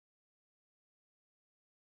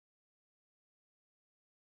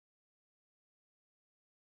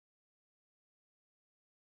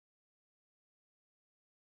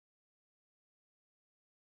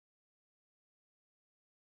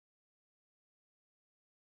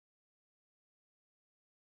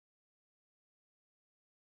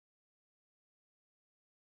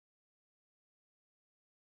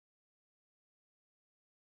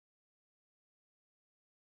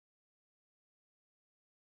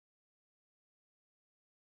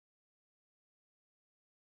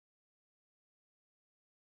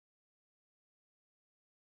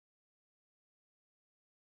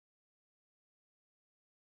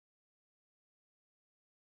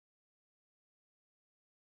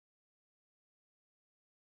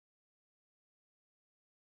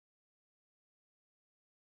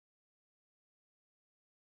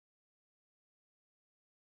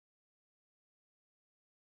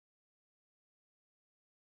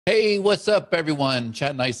Hey, what's up, everyone?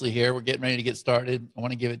 Chat Nicely here. We're getting ready to get started. I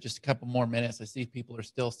want to give it just a couple more minutes. I see people are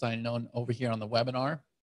still signing on over here on the webinar.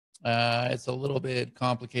 It's a little bit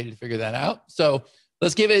complicated to figure that out. So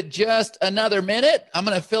let's give it just another minute. I'm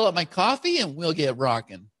going to fill up my coffee and we'll get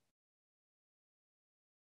rocking.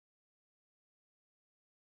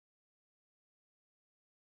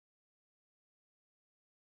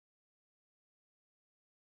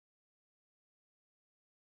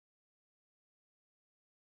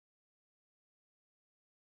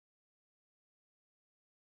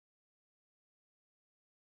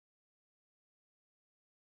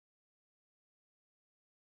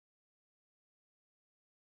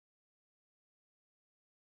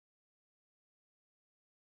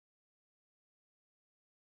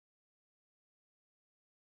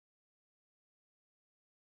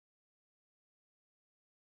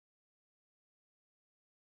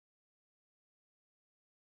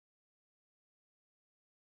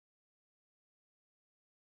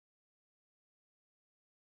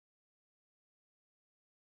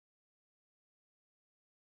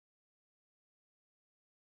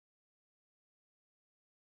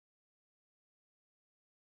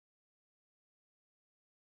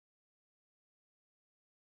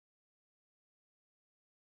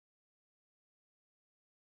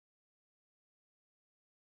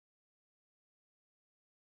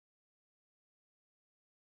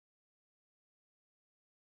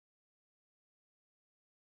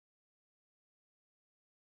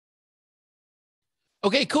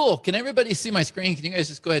 Okay, cool. Can everybody see my screen? Can you guys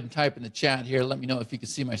just go ahead and type in the chat here? Let me know if you can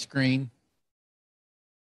see my screen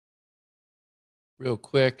real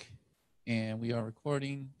quick. And we are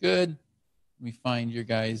recording. Good. Let me find your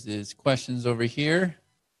guys' questions over here.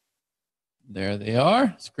 There they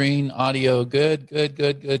are. Screen, audio, good, good,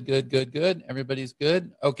 good, good, good, good, good. Everybody's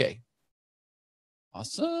good? Okay.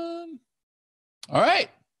 Awesome. All right.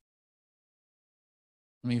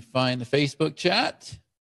 Let me find the Facebook chat.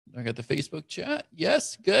 I got the Facebook chat.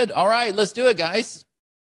 Yes, good. All right, let's do it, guys.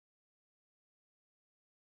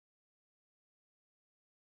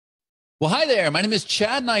 Well, hi there. My name is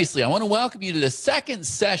Chad Nicely. I want to welcome you to the second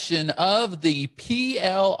session of the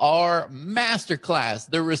PLR Masterclass.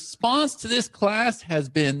 The response to this class has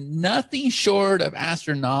been nothing short of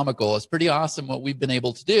astronomical. It's pretty awesome what we've been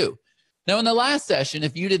able to do. Now, in the last session,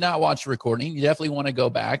 if you did not watch the recording, you definitely want to go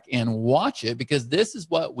back and watch it because this is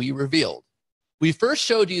what we revealed. We first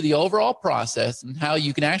showed you the overall process and how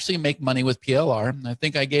you can actually make money with PLR. And I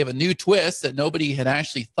think I gave a new twist that nobody had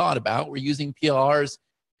actually thought about. We're using PLRs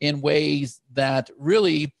in ways that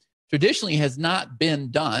really traditionally has not been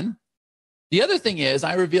done. The other thing is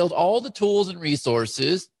I revealed all the tools and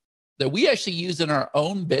resources that we actually use in our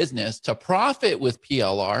own business to profit with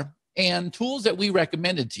PLR and tools that we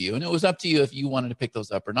recommended to you. And it was up to you if you wanted to pick those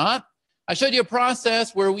up or not. I showed you a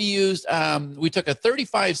process where we used, we took a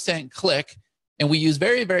 35-cent click and we use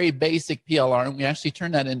very, very basic PLR, and we actually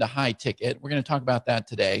turned that into high ticket. We're going to talk about that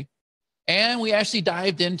today. And we actually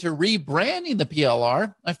dived into rebranding the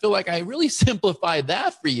PLR. I feel like I really simplified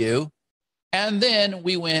that for you. And then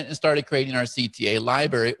we went and started creating our CTA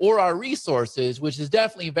library or our resources, which is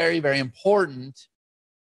definitely very, very important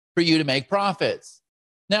for you to make profits.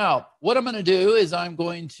 Now, what I'm going to do is I'm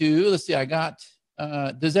going to, let's see, I got,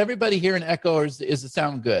 does everybody hear an echo or is the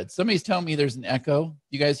sound good? Somebody's telling me there's an echo.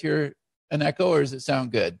 You guys hear an echo or does it sound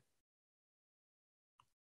good?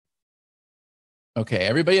 Okay,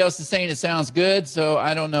 everybody else is saying it sounds good, so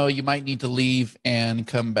I don't know. You might need to leave and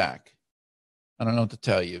come back. I don't know what to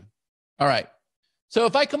tell you. All right, so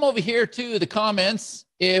if I come over here to the comments,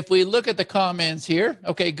 if we look at the comments here,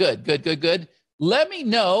 okay, good, good, good, good. Let me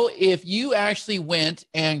know if you actually went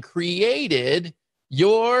and created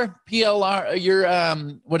your PLR, your,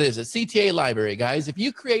 what is it, CTA library, guys. If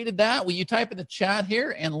you created that, will you type in the chat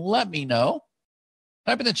here and let me know?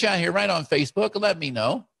 Type in the chat here right on Facebook and let me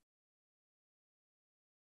know.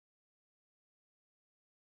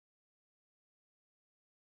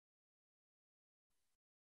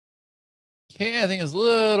 Okay, I think it's a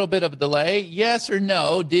little bit of a delay. Yes or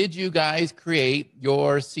no, did you guys create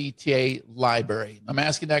your CTA library? I'm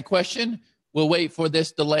asking that question. We'll wait for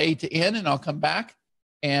this delay to end and I'll come back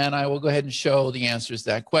and I will go ahead and show the answers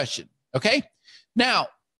to that question. Okay, now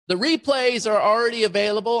the replays are already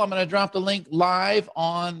available. I'm going to drop the link live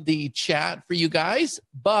on the chat for you guys,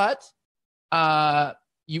 but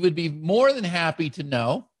you would be more than happy to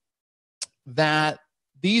know that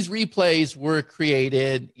these replays were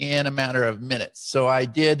created in a matter of minutes. So I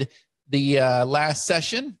did the last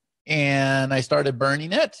session and I started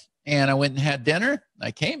burning it and I went and had dinner.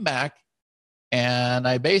 I came back and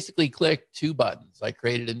I basically clicked two buttons. I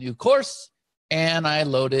created a new course and I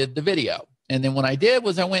loaded the video. And then what I did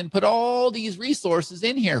was I went and put all these resources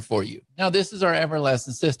in here for you. Now, this is our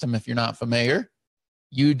Everlesson system. If you're not familiar,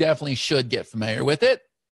 you definitely should get familiar with it.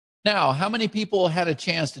 Now, how many people had a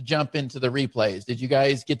chance to jump into the replays? Did you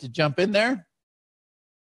guys get to jump in there?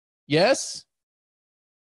 Yes?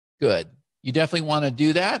 Good. You definitely want to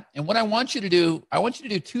do that. And what I want you to do, I want you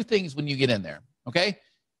to do two things when you get in there, okay?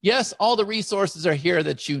 Yes, all the resources are here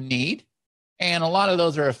that you need, and a lot of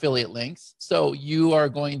those are affiliate links. So you are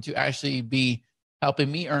going to actually be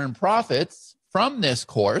helping me earn profits from this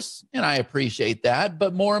course, and I appreciate that.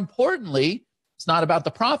 But more importantly, it's not about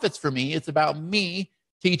the profits for me. It's about me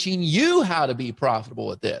teaching you how to be profitable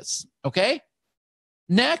with this, okay?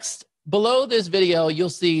 Next, below this video, you'll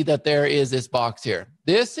see that there is this box here.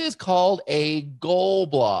 This is called a goal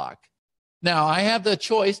block. Now, I have the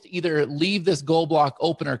choice to either leave this goal block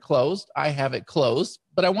open or closed. I have it closed,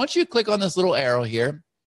 but I want you to click on this little arrow here,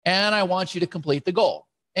 and I want you to complete the goal.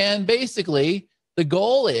 And basically, the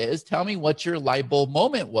goal is tell me what your light bulb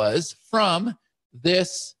moment was from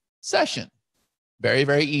this session. Very,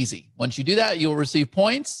 very easy. Once you do that, you'll receive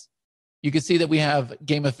points. You can see that we have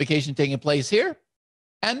gamification taking place here.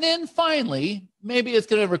 And then finally, maybe it's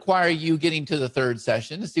going to require you getting to the third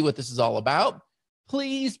session to see what this is all about.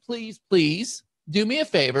 Please, please, please do me a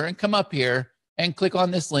favor and come up here and click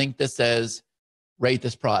on this link that says, rate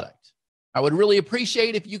this product. I would really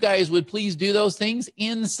appreciate if you guys would please do those things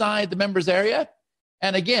inside the members area.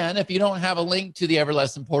 And again, if you don't have a link to the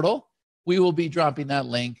Everlesson portal, we will be dropping that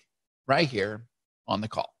link right here on the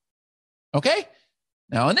call. Okay?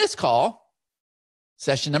 Now in this call,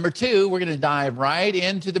 session number 2, we're going to dive right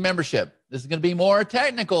into the membership. This is going to be more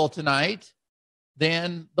technical tonight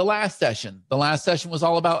than the last session. The last session was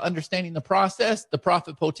all about understanding the process, the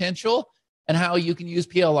profit potential, and how you can use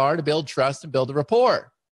PLR to build trust and build a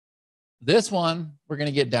rapport. This one, we're going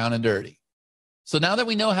to get down and dirty. So now that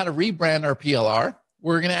we know how to rebrand our PLR,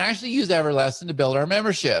 we're going to actually use Everlesson to build our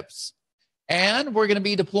memberships. And we're going to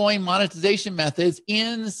be deploying monetization methods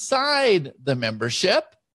inside the membership.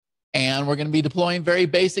 And we're going to be deploying very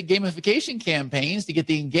basic gamification campaigns to get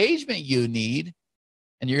the engagement you need.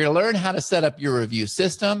 And you're going to learn how to set up your review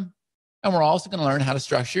system. And we're also going to learn how to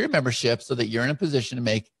structure your membership so that you're in a position to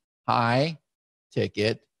make high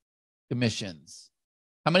ticket commissions.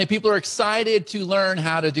 How many people are excited to learn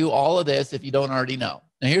how to do all of this if you don't already know?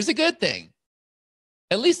 Now, here's a good thing.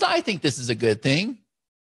 At least I think this is a good thing.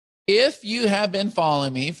 If you have been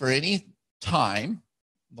following me for any time,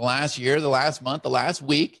 the last year, the last month, the last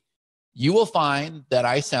week, you will find that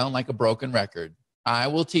I sound like a broken record. I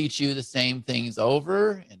will teach you the same things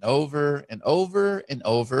over and over and over and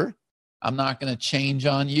over. I'm not going to change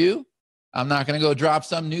on you. I'm not going to go drop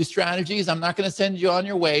some new strategies. I'm not going to send you on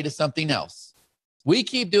your way to something else. We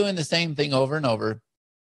keep doing the same thing over and over. And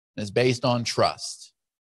it's based on trust.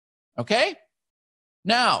 Okay?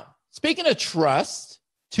 Now, speaking of trust,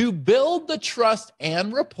 to build the trust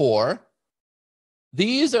and rapport,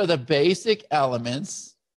 these are the basic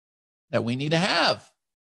elements that we need to have.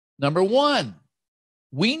 Number 1,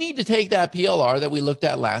 we need to take that PLR that we looked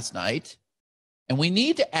at last night, and we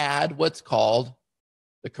need to add what's called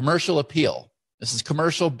the commercial appeal. This is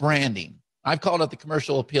commercial branding. I've called it the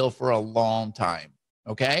commercial appeal for a long time,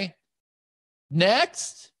 okay?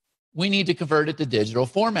 Next, we need to convert it to digital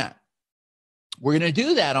format. We're going to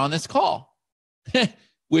do that on this call.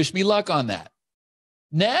 Wish me luck on that.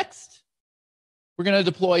 Next, we're going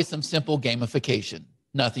to deploy some simple gamification.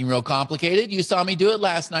 Nothing real complicated. You saw me do it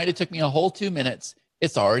last night. It took me a whole 2 minutes.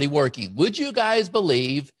 It's already working. Would you guys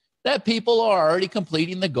believe that people are already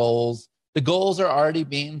completing the goals? The goals are already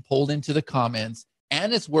being pulled into the comments,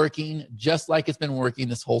 and it's working just like it's been working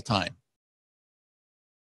this whole time.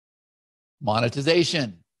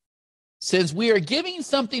 Monetization. Since we are giving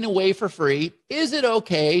something away for free, is it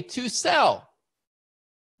okay to sell?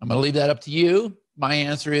 I'm going to leave that up to you. My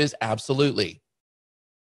answer is absolutely.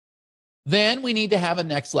 Then we need to have a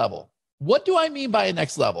next level. What do I mean by a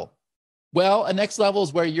next level? Well, a next level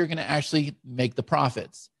is where you're going to actually make the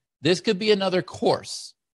profits. This could be another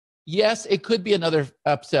course. Yes, it could be another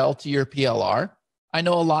upsell to your PLR. I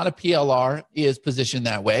know a lot of PLR is positioned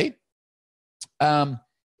that way.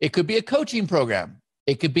 It could be a coaching program.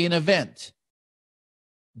 It could be an event.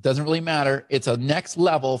 It doesn't really matter. It's a next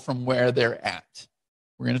level from where they're at.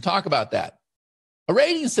 We're going to talk about that. A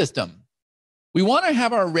rating system. We want to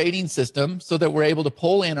have our rating system so that we're able to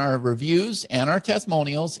pull in our reviews and our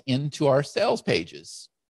testimonials into our sales pages.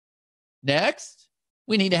 Next,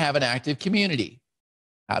 we need to have an active community.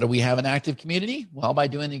 How do we have an active community? Well, by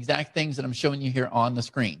doing the exact things that I'm showing you here on the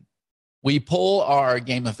screen. We pull our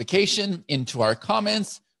gamification into our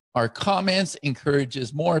comments. Our comments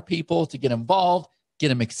encourages more people to get involved, get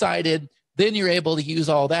them excited. Then you're able to use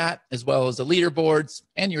all that as well as the leaderboards,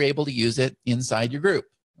 and you're able to use it inside your group.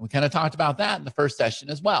 We kind of talked about that in the first session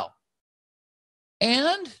as well.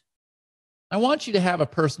 And I want you to have a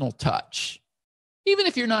personal touch. Even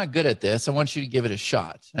if you're not good at this, I want you to give it a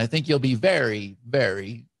shot. I think you'll be very,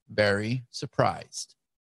 very, very surprised.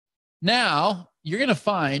 Now, you're going to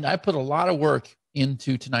find I put a lot of work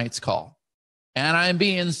into tonight's call. And I'm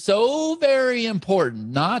being so very important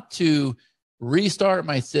not to restart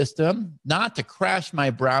my system, not to crash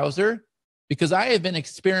my browser, because I have been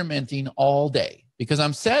experimenting all day. Because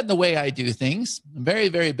I'm set in the way I do things. I'm very,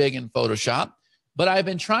 very big in Photoshop. But I've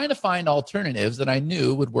been trying to find alternatives that I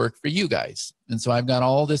knew would work for you guys. And so I've got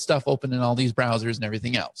all this stuff open in all these browsers and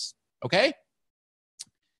everything else. Okay?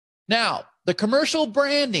 Now, the commercial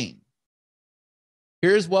branding.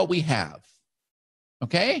 Here's what we have.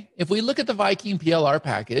 Okay? If we look at the Viking PLR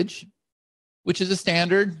package, which is a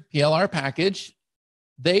standard PLR package,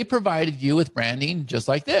 they provided you with branding just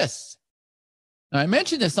like this. Now, I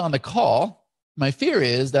mentioned this on the call. My fear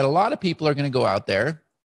is that a lot of people are going to go out there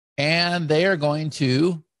and they are going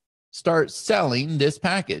to start selling this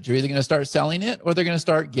package. They're either going to start selling it or they're going to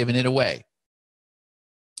start giving it away.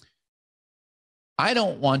 I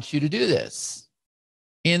don't want you to do this.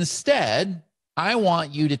 Instead, I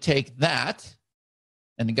want you to take that,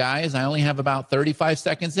 and guys, I only have about 35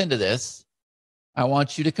 seconds into this. I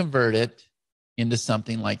want you to convert it into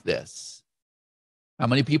something like this. How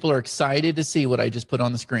many people are excited to see what I just put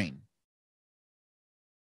on the screen?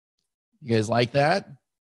 You guys like that?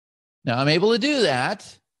 Now, I'm able to do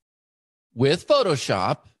that with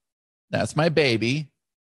Photoshop. That's my baby.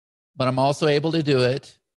 But I'm also able to do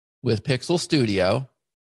it with Pixel Studio.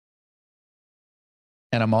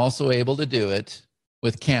 And I'm also able to do it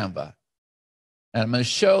with Canva. And I'm going to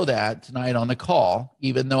show that tonight on the call.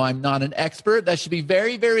 Even though I'm not an expert, that should be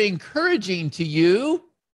very, very encouraging to you,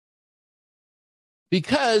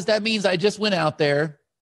 because that means I just went out there,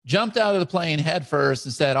 jumped out of the plane head first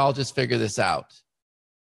and said, I'll just figure this out.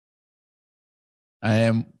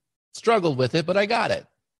 I struggled with it, but I got it.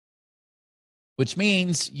 Which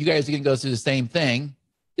means you guys are going to go through the same thing.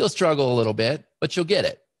 You'll struggle a little bit, but you'll get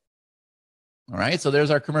it. All right, so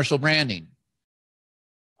there's our commercial branding.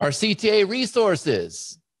 Our CTA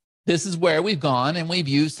resources. This is where we've gone and we've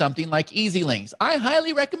used something like Easy Links. I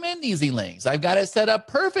highly recommend Easy Links. I've got it set up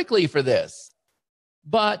perfectly for this.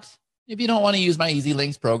 But if you don't want to use my Easy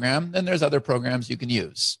Links program, then there's other programs you can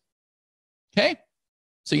use. Okay?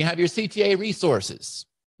 So you have your CTA resources.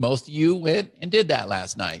 Most of you went and did that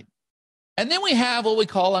last night. And then we have what we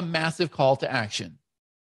call a massive call to action,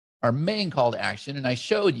 our main call to action. And I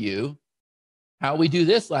showed you how we do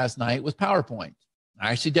this last night with PowerPoint.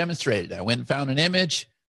 I actually demonstrated it. I went and found an image,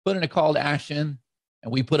 put in a call to action,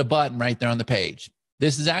 and we put a button right there on the page.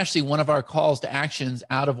 This is actually one of our calls to actions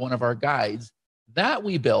out of one of our guides that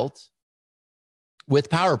we built with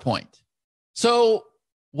PowerPoint. So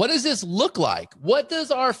what does this look like? What does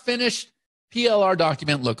our finished PLR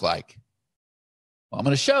document look like? Well, I'm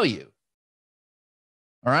going to show you.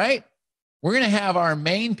 All right? We're going to have our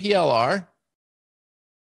main PLR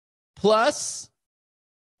plus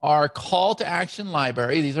our call to action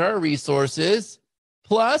library. These are our resources,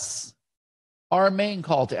 plus our main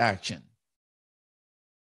call to action.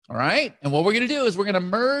 All right? And what we're going to do is we're going to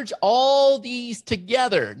merge all these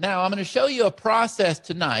together. Now, I'm going to show you a process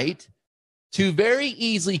tonight to very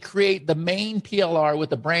easily create the main PLR with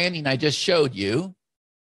the branding I just showed you.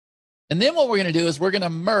 And then what we're going to do is we're going to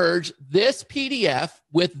merge this PDF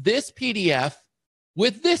with this PDF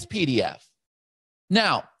with this PDF.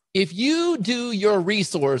 Now, if you do your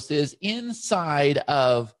resources inside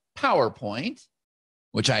of PowerPoint,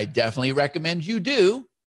 which I definitely recommend you do,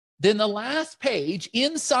 then the last page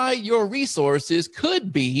inside your resources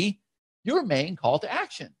could be your main call to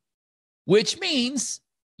action, which means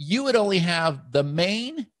you would only have the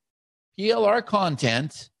main PLR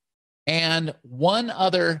content and one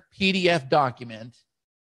other PDF document,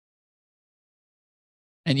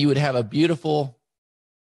 and you would have a beautiful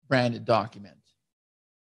branded document.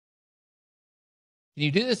 Can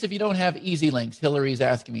you do this if you don't have Easy Links? Hillary's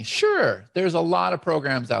asking me. Sure, there's a lot of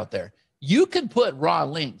programs out there. You can put raw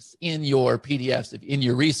links in your PDFs, in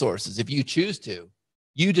your resources, if you choose to.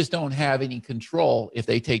 You just don't have any control if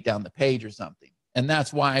they take down the page or something. And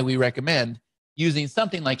that's why we recommend using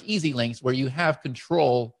something like Easy Links, where you have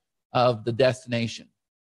control of the destination.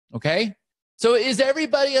 Okay? So is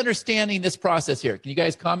everybody understanding this process here? Can you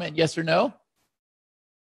guys comment yes or no?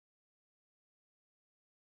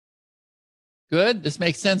 Good? This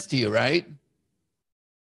makes sense to you, right?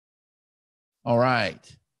 All right.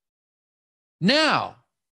 Now,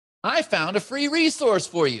 I found a free resource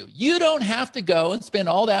for you. You don't have to go and spend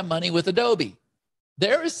all that money with Adobe.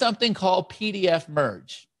 There is something called PDF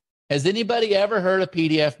merge. Has anybody ever heard of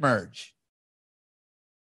PDF merge?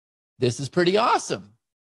 This is pretty awesome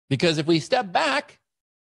because if we step back,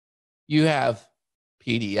 you have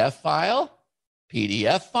PDF file,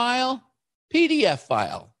 PDF file, PDF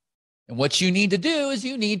file. And what you need to do is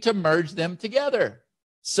you need to merge them together.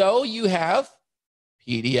 So you have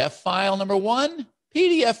PDF file number 1,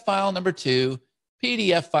 PDF file number 2,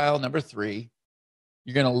 PDF file number 3.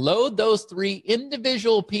 You're going to load those 3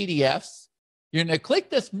 individual PDFs. You're going to click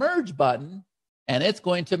this merge button, and it's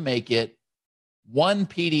going to make it one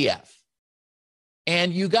PDF.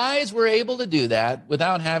 And you guys were able to do that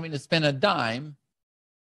without having to spend a dime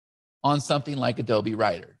on something like Adobe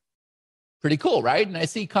Writer. Pretty cool, right? And I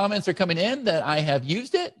see comments are coming in that I have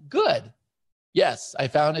used it. Good. Yes, I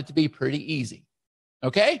found it to be pretty easy.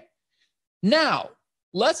 Okay? Now,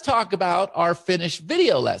 let's talk about our finished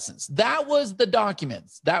video lessons. That was the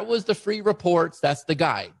documents. That was the free reports. That's the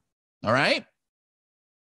guide. All right?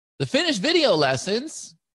 The finished video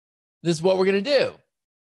lessons, this is what we're going to do.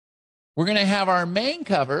 We're going to have our main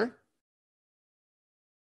cover. And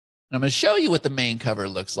I'm going to show you what the main cover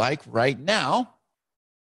looks like right now.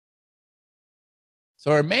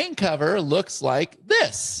 So our main cover looks like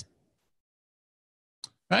this.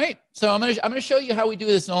 Right? So I'm going to show you how we do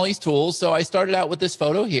this in all these tools. So I started out with this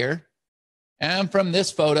photo here. And from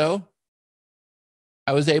this photo,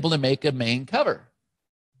 I was able to make a main cover.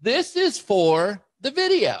 This is for the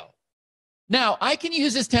video. Now, I can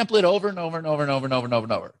use this template over and over and over and over and over and over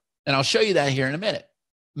and over. And I'll show you that here in a minute.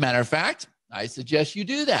 Matter of fact, I suggest you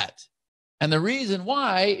do that. And the reason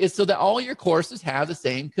why is so that all your courses have the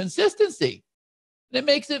same consistency. And it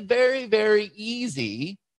makes it very, very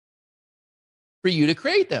easy for you to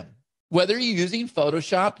create them. Whether you're using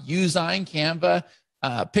Photoshop, Usign, Canva,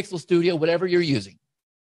 Pixel Studio, whatever you're using.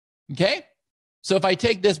 Okay? So if I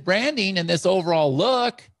take this branding and this overall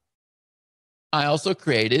look, I also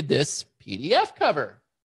created this PDF cover.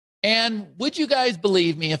 And would you guys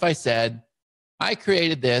believe me if I said I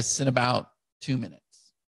created this in about 2 minutes?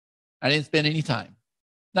 I didn't spend any time.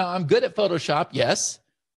 Now, I'm good at Photoshop, yes,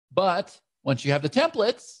 but once you have the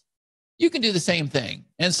templates, you can do the same thing.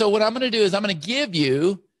 And so what I'm going to do is I'm going to give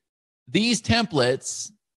you these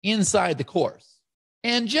templates inside the course.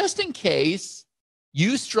 And just in case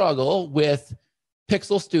you struggle with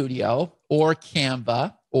Pixel Studio or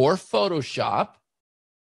Canva or Photoshop,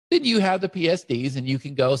 then you have the PSDs and you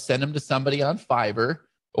can go send them to somebody on Fiverr,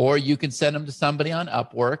 or you can send them to somebody on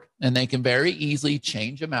Upwork, and they can very easily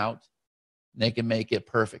change them out. And they can make it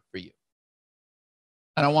perfect for you.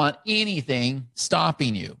 I don't want anything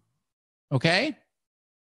stopping you. Okay?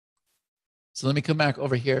 So let me come back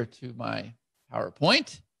over here to my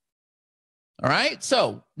PowerPoint. All right,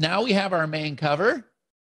 so now we have our main cover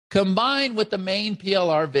combined with the main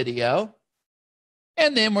PLR video,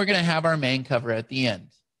 and then we're going to have our main cover at the end.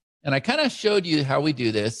 And I kind of showed you how we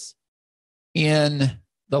do this in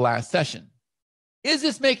the last session. Is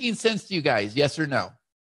this making sense to you guys? Yes or no?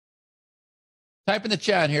 Type in the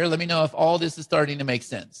chat here. Let me know if all this is starting to make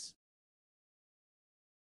sense.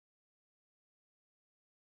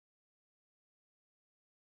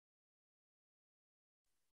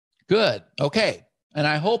 Good. Okay. And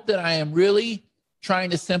I hope that I am really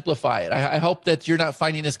trying to simplify it. I hope that you're not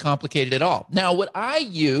finding this complicated at all. Now, what I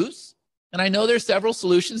use, and I know there's several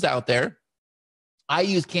solutions out there, I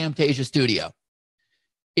use Camtasia Studio.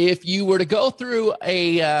 If you were to go through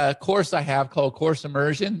a course I have called Course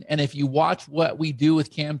Immersion, and if you watch what we do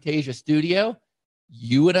with Camtasia Studio,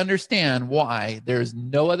 you would understand why there's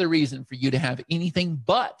no other reason for you to have anything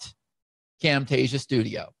but Camtasia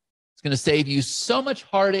Studio. It's going to save you so much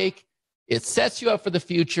heartache. It sets you up for the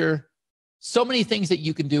future. So many things that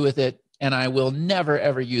you can do with it, and I will never,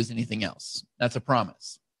 ever use anything else. That's a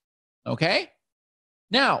promise. Okay?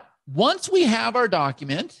 Now, once we have our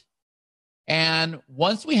document, and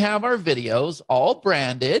once we have our videos all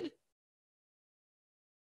branded,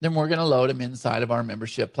 then we're going to load them inside of our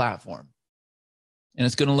membership platform. And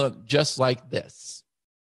it's going to look just like this.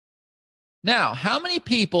 Now, how many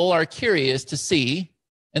people are curious to see,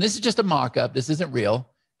 and this is just a mock-up, this isn't real,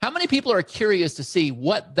 how many people are curious to see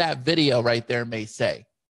what that video right there may say?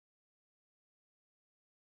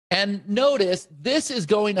 And notice, this is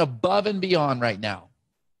going above and beyond right now.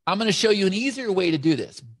 I'm going to show you an easier way to do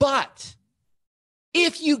this. But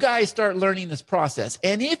if you guys start learning this process,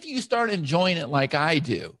 and if you start enjoying it like I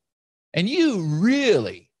do, and you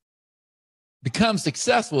really become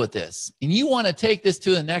successful with this, and you want to take this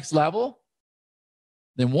to the next level,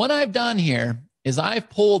 then what I've done here is I've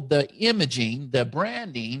pulled the imaging, the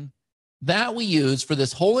branding, that we use for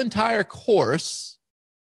this whole entire course.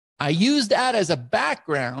 I used that as a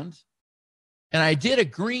background, and I did a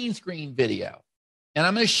green screen video. And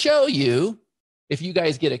I'm going to show you, if you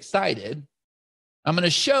guys get excited, I'm going to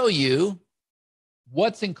show you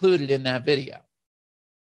what's included in that video.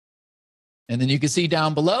 And then you can see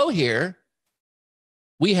down below here,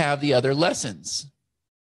 we have the other lessons.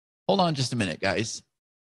 Hold on just a minute, guys.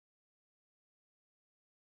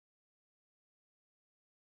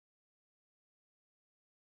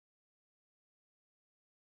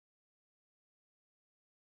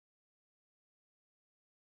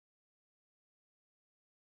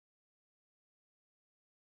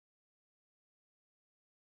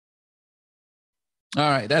 All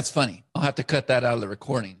right, that's funny. I'll have to cut that out of the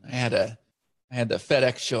recording. I had the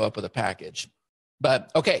FedEx show up with a package. But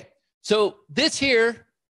okay, so this here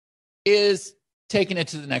is taking it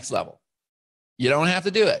to the next level. You don't have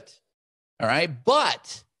to do it. All right,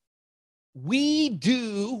 but we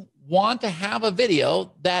do want to have a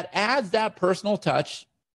video that adds that personal touch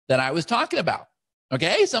that I was talking about.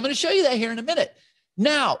 Okay, so I'm going to show you that here in a minute.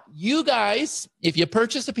 Now, you guys, if you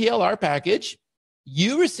purchase a PLR package,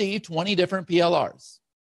 you receive 20 different PLRs,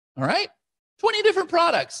 all right? 20 different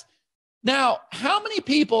products. Now, how many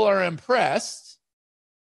people are impressed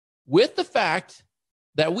with the fact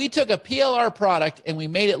that we took a PLR product and we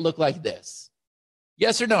made it look like this?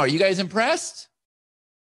 Yes or no? Are you guys impressed?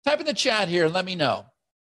 Type in the chat here and let me know.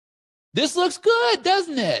 This looks good,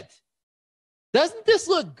 doesn't it? Doesn't this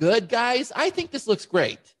look good, guys? I think this looks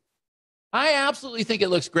great. I absolutely think it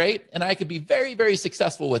looks great, and I could be very, very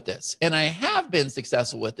successful with this. And I have been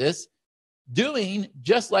successful with this, doing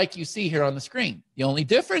just like you see here on the screen. The only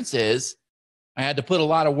difference is I had to put a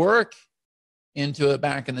lot of work into it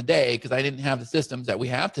back in the day because I didn't have the systems that we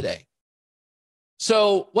have today.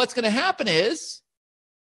 So what's going to happen is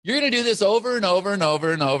you're going to do this over and over and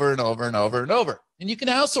over and over and over and over and over. And you can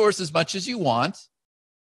outsource as much as you want.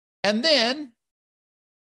 And then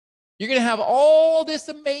you're going to have all this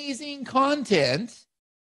amazing content.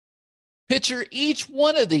 Picture each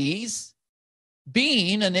one of these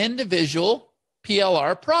being an individual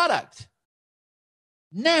PLR product.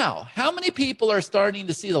 Now, how many people are starting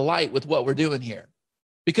to see the light with what we're doing here?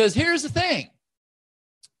 Because here's the thing.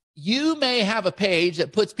 You may have a page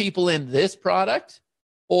that puts people in this product,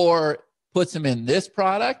 or puts them in this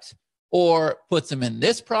product, or puts them in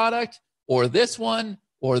this product, or this one,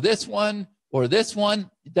 or this one, or this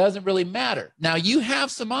one. It doesn't really matter. Now, you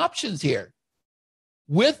have some options here.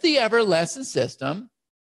 With the Everlesson system,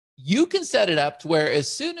 you can set it up to where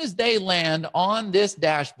as soon as they land on this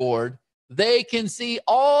dashboard, they can see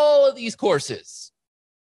all of these courses.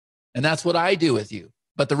 And that's what I do with you.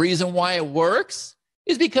 But the reason why it works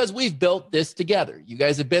is because we've built this together. You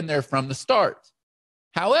guys have been there from the start.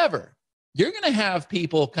 However, you're going to have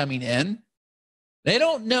people coming in. They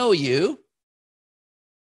don't know you,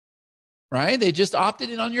 right? They just opted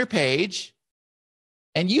in on your page.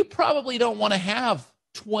 And you probably don't want to have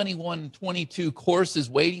 21, 22 courses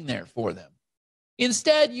waiting there for them.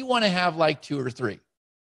 Instead, you want to have like 2 or 3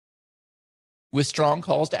 with strong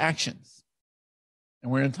calls to actions.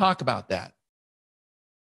 And we're going to talk about that.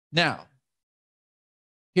 Now,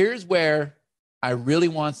 here's where I really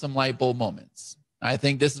want some light bulb moments. I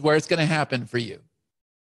think this is where it's going to happen for you.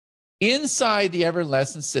 Inside the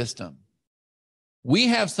Everlesson system, we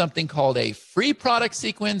have something called a free product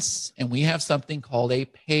sequence, and we have something called a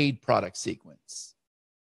paid product sequence.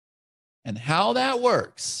 And how that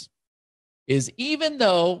works is, even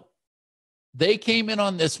though they came in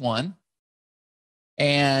on this one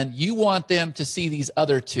and you want them to see these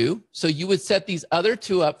other 2, so you would set these other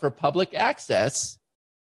 2 up for public access.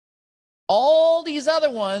 All these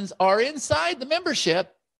other ones are inside the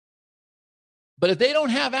membership, but if they don't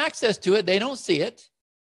have access to it, they don't see it.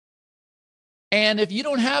 And if you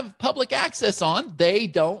don't have public access on, they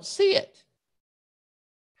don't see it.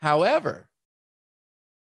 However,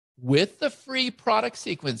 with the free product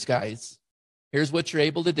sequence, guys, here's what you're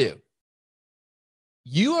able to do.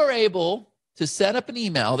 You are able to set up an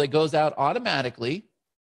email that goes out automatically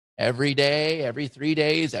every day, every 3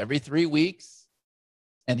 days, every 3 weeks.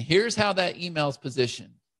 And here's how that email is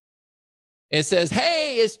positioned. It says,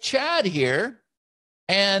 hey, it's Chad here.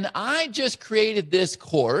 And I just created this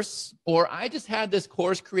course, or I just had this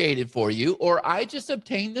course created for you, or I just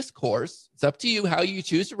obtained this course. It's up to you how you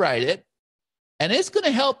choose to write it. And it's going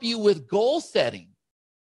to help you with goal setting.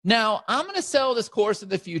 Now, I'm going to sell this course in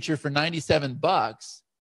the future for $97,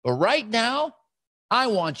 but right now, I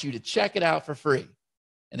want you to check it out for free.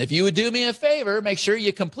 And if you would do me a favor, make sure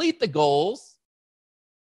you complete the goals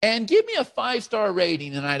and give me a 5-star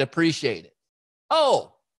rating, and I'd appreciate it.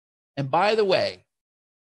 Oh, and by the way,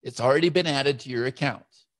 It's already been added to your account.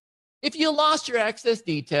 If you lost your access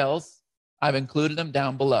details, I've included them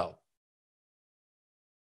down below.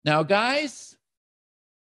 Now, guys,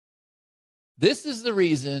 this is the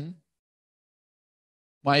reason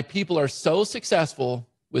why people are so successful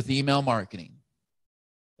with email marketing.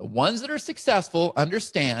 The ones that are successful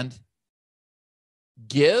understand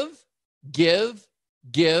give, give,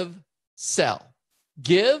 give, sell.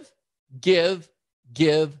 Give, give,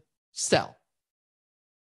 give, sell.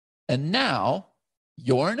 And now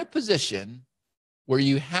you're in a position where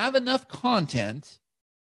you have enough content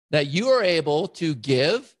that you are able to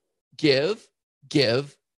give, give,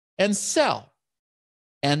 give, and sell.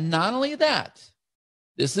 And not only that,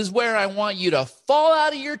 this is where I want you to fall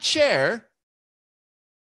out of your chair.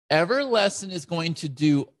 Everlesson is going to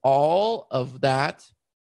do all of that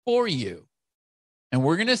for you. And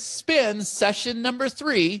we're going to spend session number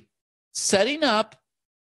 3 setting up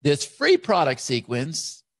this free product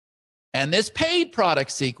sequence and this paid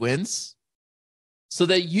product sequence so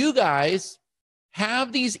that you guys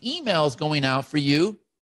have these emails going out for you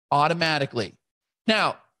automatically.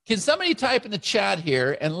 Now, can somebody type in the chat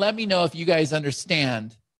here and let me know if you guys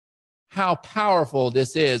understand how powerful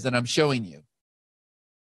this is that I'm showing you?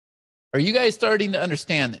 Are you guys starting to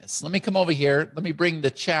understand this? Let me come over here. Let me bring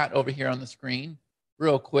the chat over here on the screen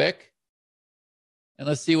real quick. And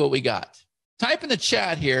let's see what we got. Type in the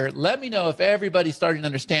chat here. Let me know if everybody's starting to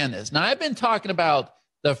understand this. Now, I've been talking about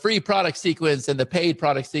the free product sequence and the paid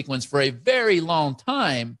product sequence for a very long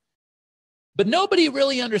time, but nobody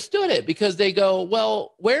really understood it because they go,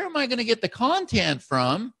 well, where am I going to get the content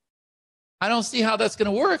from? I don't see how that's going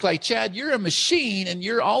to work. Like, Chad, you're a machine and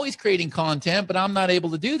you're always creating content, but I'm not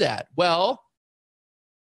able to do that. Well,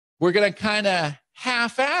 we're going to kind of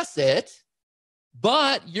half-ass it,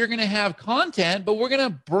 but you're going to have content, but we're going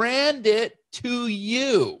to brand it to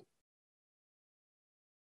you.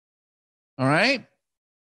 All right?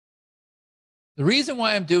 The reason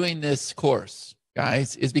why I'm doing this course,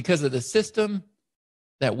 guys, is because of the system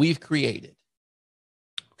that we've created.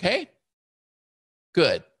 Okay?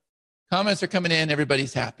 Good. Comments are coming in.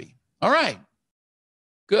 Everybody's happy. All right.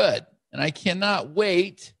 Good. And I cannot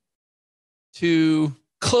wait to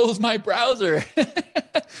close my browser.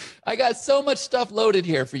 I got so much stuff loaded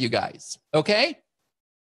here for you guys. Okay?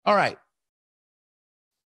 All right.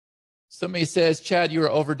 Somebody says, Chad, you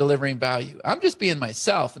are over-delivering value. I'm just being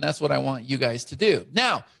myself, and that's what I want you guys to do.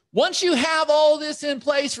 Now, once you have all this in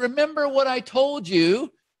place, remember what I told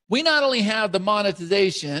you. We not only have the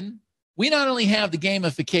monetization, we not only have the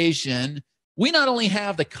gamification, we not only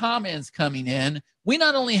have the comments coming in, we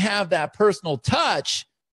not only have that personal touch,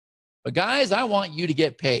 but guys, I want you to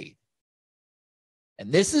get paid.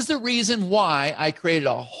 And this is the reason why I created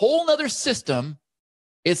a whole nother system.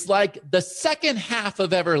 It's like the second half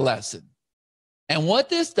of Everlesson. And what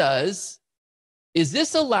this does is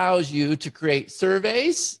this allows you to create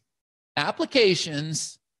surveys,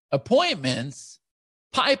 applications, appointments,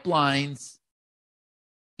 pipelines,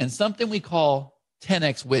 and something we call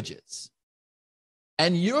 10x widgets.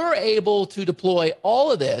 And you're able to deploy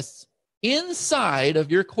all of this inside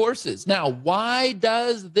of your courses. Now, why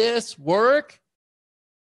does this work?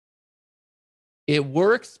 It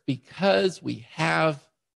works because we have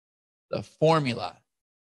the formula.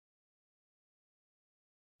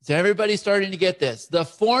 Is everybody starting to get this? The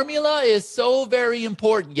formula is so very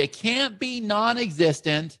important. You can't be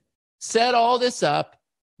non-existent, set all this up,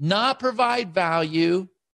 not provide value,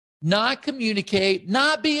 not communicate,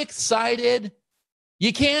 not be excited.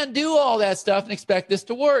 You can't do all that stuff and expect this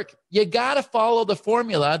to work. You got to follow the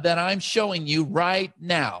formula that I'm showing you right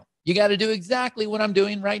now. You got to do exactly what I'm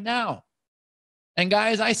doing right now. And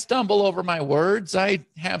guys, I stumble over my words. I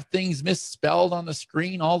have things misspelled on the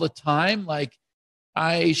screen all the time. Like,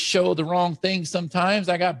 I show the wrong thing sometimes.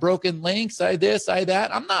 I got broken links. I this, I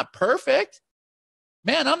that. I'm not perfect.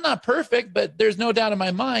 Man, I'm not perfect, but there's no doubt in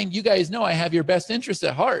my mind, you guys know I have your best interests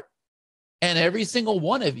at heart. And every single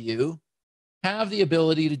one of you have the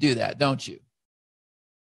ability to do that, don't you?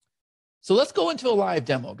 So let's go into a live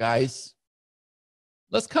demo, guys.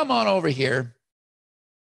 Let's come on over here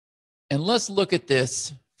and let's look at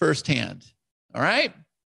this firsthand. All right?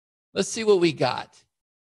 Let's see what we got.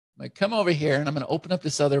 I'm going to come over here and I'm going to open up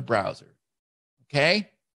this other browser. Okay?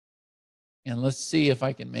 And let's see if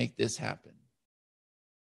I can make this happen.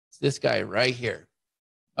 It's this guy right here.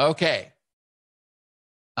 Okay.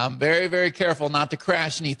 I'm very, very careful not to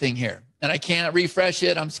crash anything here. And I can't refresh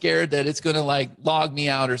it. I'm scared that it's going to like log me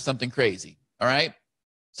out or something crazy. All right?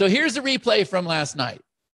 So here's the replay from last night.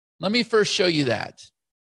 Let me first show you that.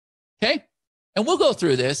 Okay? And we'll go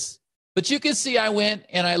through this. But you can see I went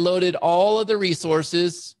and I loaded all of the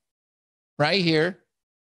resources right here.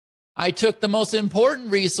 I took the most important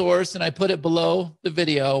resource and I put it below the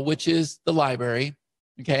video, which is the library.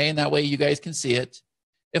 Okay, and that way you guys can see it.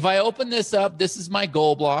 If I open this up, this is my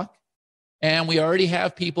goal block. And we already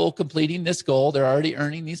have people completing this goal. They're already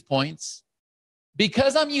earning these points.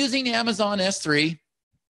 Because I'm using Amazon S3,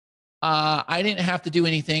 I didn't have to do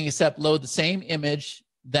anything except load the same image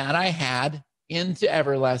that I had into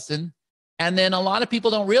Everlesson. And then a lot of people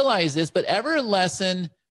don't realize this, but Everlesson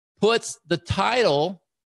puts the title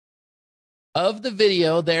of the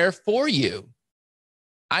video there for you.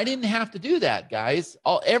 I didn't have to do that, guys.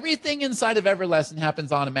 Everything inside of Everlesson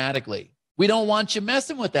happens automatically. We don't want you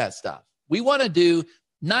messing with that stuff. We want to do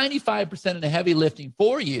 95% of the heavy lifting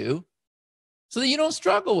for you so that you don't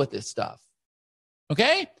struggle with this stuff.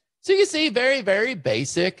 Okay? So you see, very, very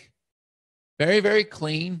basic, very, very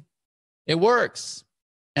clean. It works.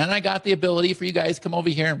 And I got the ability for you guys to come over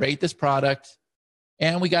here and rate this product.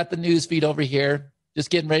 And we got the news feed over here, just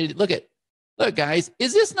getting ready to look, guys,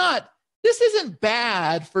 this isn't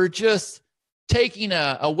bad for just taking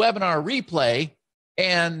a webinar replay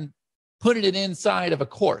and putting it inside of a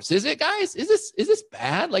course. Is it, guys? Is this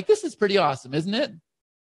bad? Like, this is pretty awesome, isn't it?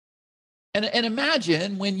 And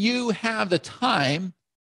imagine when you have the time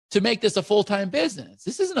to make this a full-time business.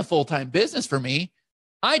 This isn't a full-time business for me.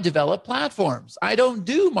 I develop platforms. I don't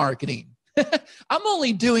do marketing. I'm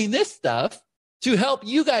only doing this stuff to help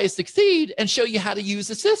you guys succeed and show you how to use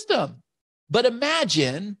the system. But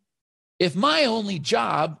imagine if my only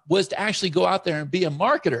job was to actually go out there and be a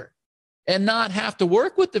marketer and not have to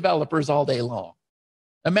work with developers all day long.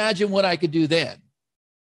 Imagine what I could do then.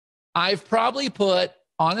 I've probably put,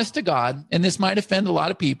 honest to God, and this might offend a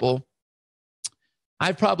lot of people,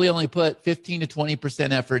 I've probably only put 15 to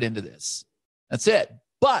 20% effort into this. That's it.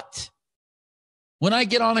 But when I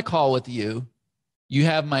get on a call with you, you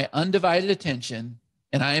have my undivided attention,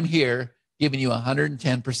 and I am here giving you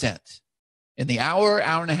 110%. In the hour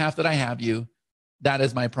and a half that I have you, that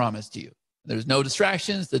is my promise to you. There's no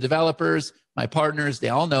distractions. The developers, my partners, they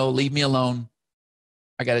all know, leave me alone.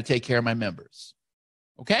 I got to take care of my members.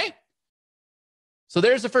 Okay? So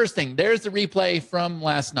there's the first thing. There's the replay from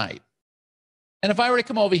last night. And if I were to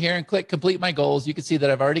come over here and click complete my goals, you can see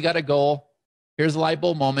that I've already got a goal. Here's the light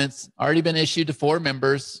bulb moments, already been issued to 4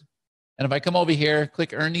 members. And if I come over here,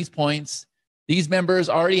 click earn these points, these members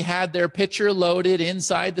already had their picture loaded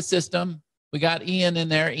inside the system. We got Ian in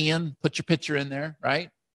there. Ian, put your picture in there, right?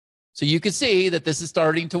 So you can see that this is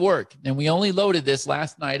starting to work. And we only loaded this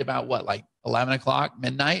last night about what, like 11 o'clock,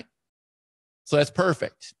 midnight? So that's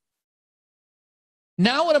perfect.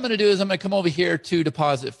 Now what I'm going to do is I'm going to come over here to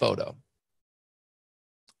deposit photo.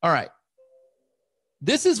 All right.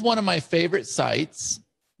 This is one of my favorite sites.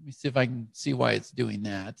 Let me see if I can see why it's doing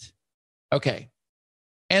that. Okay.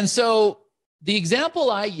 And so the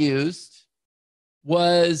example I used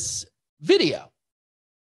was video.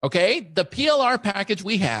 Okay. The PLR package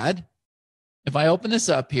we had, if I open this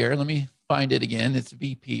up here, let me find it again. It's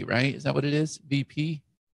VP, right? Is that what it is? VP?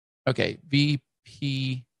 Okay.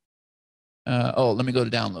 VP. Let me go to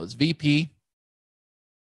downloads. VP.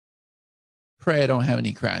 Pray I don't have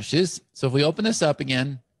any crashes. So if we open this up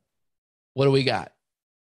again, what do we got?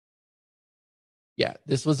 Yeah,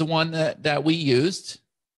 this was the one that we used.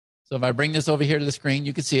 So if I bring this over here to the screen,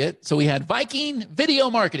 you can see it. So we had Viking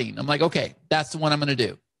video marketing. I'm like, okay, that's the one I'm going to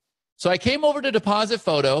do. So I came over to deposit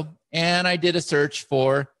photo and I did a search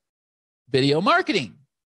for video marketing.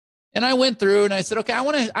 And I went through and I said, okay, I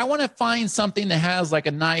want to find something that has like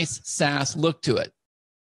a nice SaaS look to it.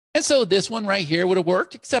 And so this one right here would have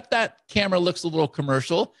worked, except that camera looks a little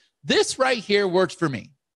commercial. This right here worked for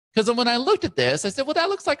me. Because when I looked at this, I said, well, that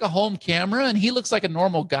looks like a home camera, and he looks like a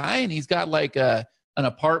normal guy, and he's got like an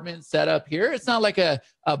apartment set up here. It's not like a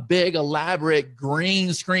big, elaborate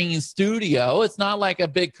green screen studio. It's not like a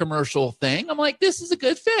big commercial thing. I'm like, this is a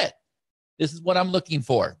good fit. This is what I'm looking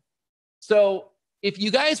for. So if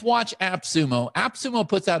you guys watch AppSumo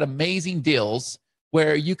puts out amazing deals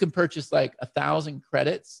where you can purchase like 1,000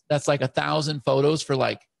 credits. That's like 1,000 photos for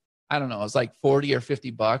like, I don't know, it's like 40 or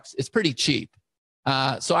 50 bucks. It's pretty cheap.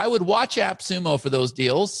 So I would watch AppSumo for those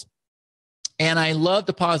deals. And I love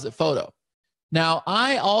deposit photo. Now,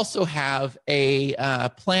 I also have a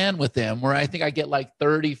plan with them where I think I get like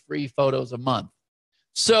 30 free photos a month.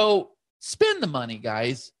 So spend the money,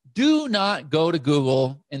 guys. Do not go to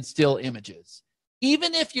Google and steal images.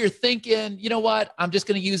 Even if you're thinking, you know what, I'm just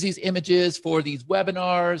going to use these images for these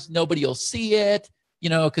webinars. Nobody will see it,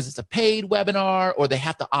 because it's a paid webinar or they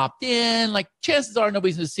have to opt in. Like, chances are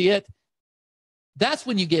nobody's going to see it. That's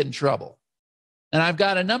when you get in trouble. And I've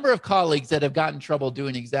got a number of colleagues that have gotten in trouble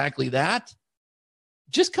doing exactly that.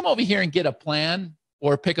 Just come over here and get a plan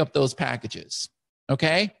or pick up those packages,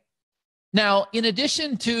 okay? Now, in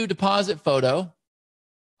addition to Deposit Photo,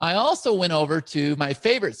 I also went over to my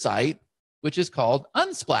favorite site, which is called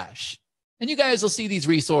Unsplash. And you guys will see these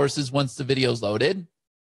resources once the video is loaded.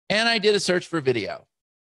 And I did a search for video.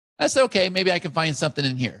 I said, okay, maybe I can find something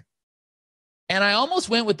in here. And I almost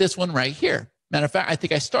went with this one right here. Matter of fact, I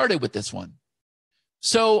think I started with this one.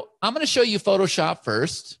 So I'm going to show you Photoshop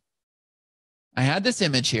first. I had this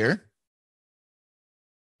image here.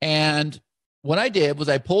 And what I did was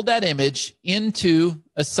I pulled that image into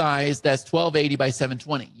a size that's 1280 by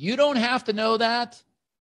 720. You don't have to know that.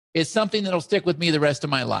 It's something that'll stick with me the rest of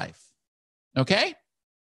my life. Okay?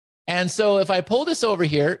 And so if I pull this over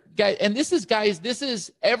here, guys, and this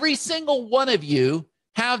is every single one of you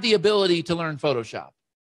have the ability to learn Photoshop.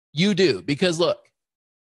 You do, because look,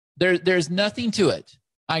 there's nothing to it.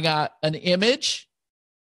 I got an image,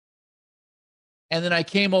 and then I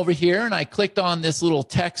came over here and I clicked on this little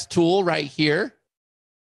text tool right here,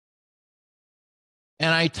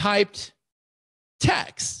 and I typed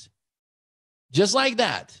text, just like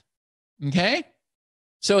that. Okay?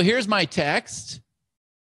 So here's my text.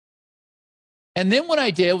 And then what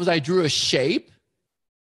I did was I drew a shape,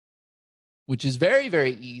 which is very,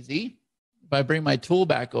 very easy. If I bring my tool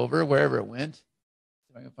back over, wherever it went,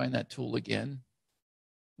 if I can find that tool again,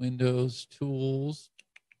 Windows, Tools.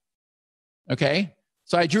 Okay,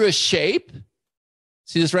 so I drew a shape.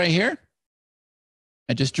 See this right here?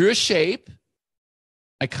 I just drew a shape.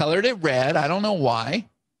 I colored it red. I don't know why.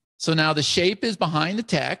 So now the shape is behind the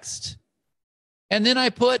text. And then I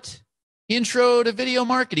put Intro to Video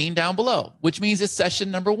Marketing down below, which means it's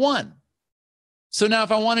session number 1. So now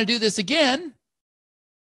if I want to do this again,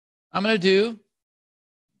 I'm going to do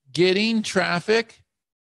getting traffic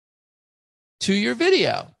to your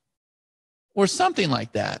video or something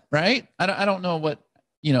like that, right? I don't know what,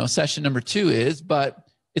 session number 2 is, but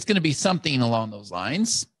it's going to be something along those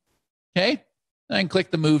lines. Okay. And I can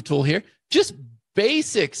click the move tool here. Just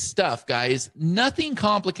basic stuff, guys. Nothing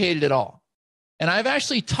complicated at all. And I've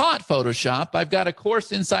actually taught Photoshop. I've got a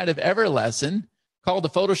course inside of Everlesson called the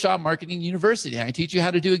Photoshop Marketing University. I teach you how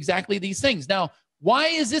to do exactly these things. Now, why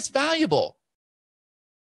is this valuable?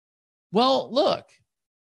 Well, look,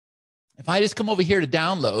 if I just come over here to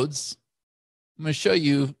downloads, I'm going to show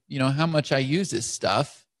you, how much I use this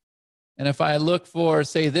stuff. And if I look for,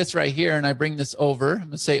 say, this right here, and I bring this over, I'm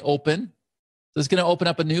going to say open. So it's going to open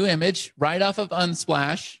up a new image right off of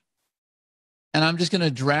Unsplash. And I'm just going to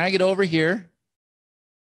drag it over here.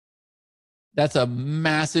 That's a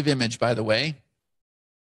massive image, by the way.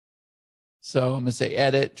 So I'm going to say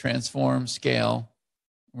edit, transform, scale.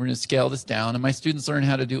 We're going to scale this down. And my students learn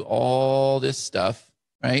how to do all this stuff,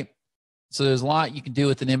 right? So there's a lot you can do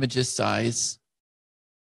with an image this size.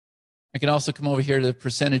 I can also come over here to the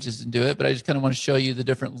percentages and do it, but I just kind of want to show you the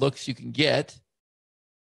different looks you can get,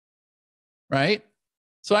 right?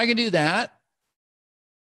 So I can do that.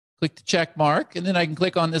 Click the check mark, and then I can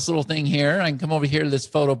click on this little thing here. I can come over here to this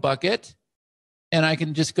photo bucket, and I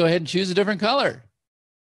can just go ahead and choose a different color.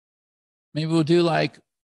 Maybe we'll do like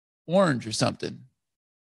orange or something,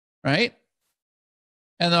 right?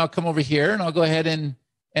 And then I'll come over here, and I'll go ahead and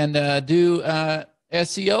do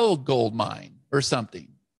SEO gold mine or something,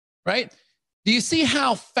 right? Do you see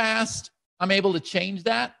how fast I'm able to change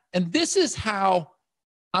that? And this is how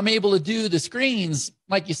I'm able to do the screens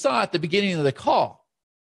like you saw at the beginning of the call.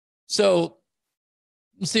 So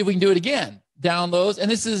let's see if we can do it again. Downloads, and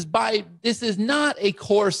this is not a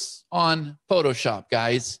course on Photoshop,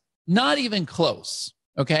 guys. Not even close,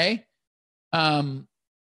 okay? Let's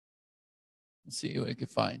see what I can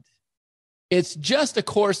find. It's just a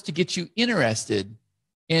course to get you interested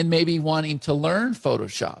in maybe wanting to learn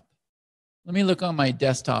Photoshop. Let me look on my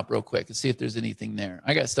desktop real quick and see if there's anything there.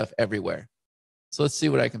 I got stuff everywhere. So let's see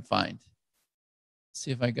what I can find. Let's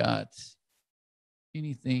see if I got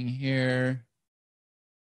anything here.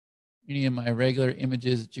 Any of my regular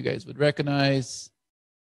images that you guys would recognize.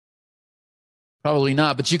 Probably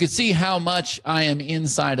not, but you can see how much I am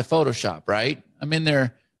inside of Photoshop, right? I'm in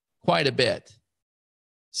there quite a bit.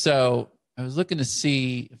 So I was looking to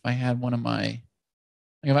see if I had one of my,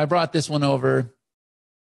 if I brought this one over,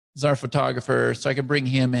 this is our photographer, so I can bring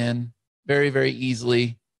him in very, very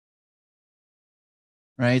easily.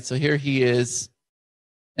 Right, so here he is.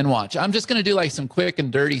 And watch, I'm just gonna do like some quick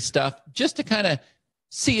and dirty stuff just to kind of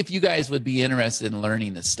see if you guys would be interested in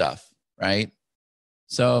learning this stuff, right?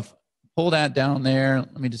 So if pull that down there,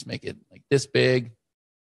 let me just make it like this big.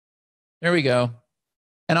 There we go.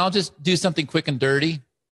 And I'll just do something quick and dirty.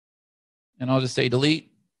 And I'll just say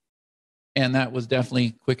delete. And that was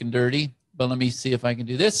definitely quick and dirty. But let me see if I can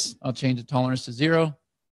do this. I'll change the tolerance to 0.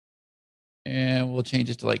 And we'll change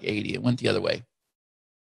it to like 80. It went the other way.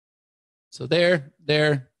 So there,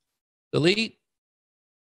 delete.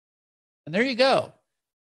 And there you go.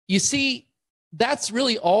 You see, that's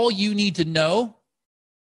really all you need to know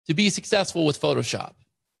to be successful with Photoshop.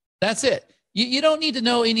 That's it. You don't need to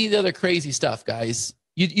know any of the other crazy stuff, guys.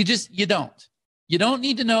 You don't. You don't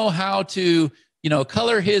need to know how to,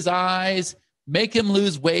 color his eyes, make him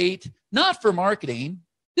lose weight. Not for marketing.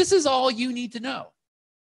 This is all you need to know.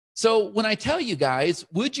 So when I tell you guys,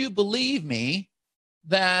 would you believe me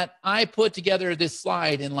that I put together this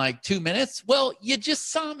slide in like 2 minutes? Well, you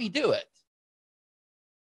just saw me do it,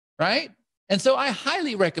 right? And so I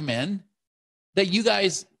highly recommend that you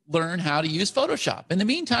guys learn how to use Photoshop. In the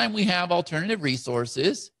meantime, we have alternative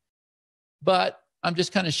resources, but I'm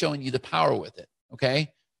just kind of showing you the power with it,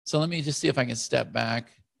 okay? So let me just see if I can step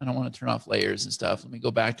back. I don't want to turn off layers and stuff. Let me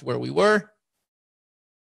go back to where we were.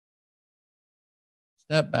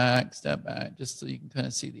 Step back, just so you can kind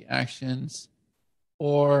of see the actions.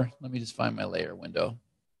 Or let me just find my layer window.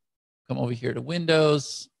 Come over here to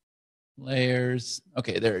Windows, Layers.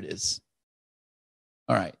 Okay, there it is.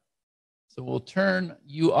 All right. So we'll turn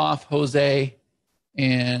you off, Jose,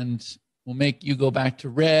 and we'll make you go back to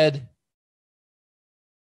red.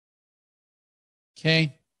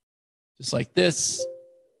 Okay, just like this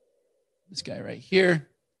guy right here.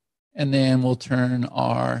 And then we'll turn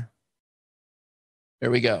our, there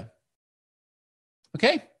we go.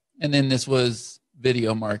 Okay, and then this was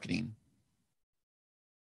video marketing.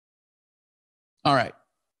 All right.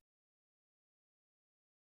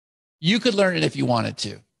 You could learn it if you wanted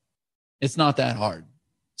to. It's not that hard.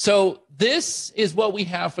 So this is what we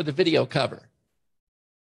have for the video cover.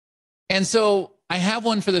 And so I have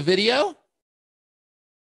one for the video.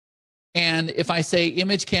 And if I say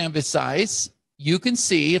image canvas size, you can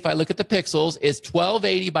see, if I look at the pixels, it's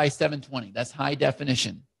 1280 by 720. That's high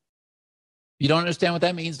definition. If you don't understand what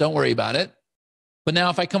that means, don't worry about it. But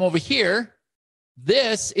now if I come over here,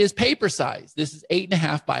 this is paper size. This is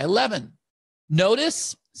 8.5 by 11.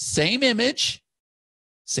 Notice, same image,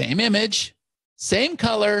 same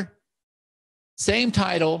color, same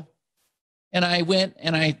title. And I went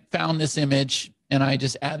and I found this image and I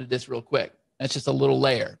just added this real quick. That's just a little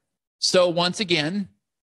layer. So once again,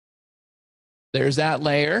 there's that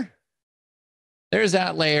layer, there's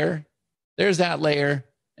that layer, there's that layer,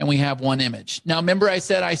 and we have one image. Now, remember I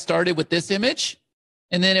said I started with this image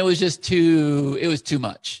and then it was just too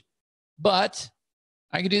much. But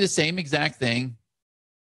I could do the same exact thing.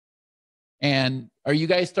 And are you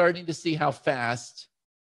guys starting to see how fast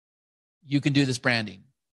you can do this branding?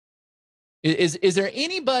 Is there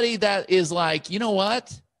anybody that is like, you know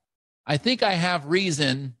what? I think I have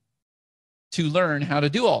reason to learn how to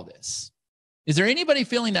do all this. Is there anybody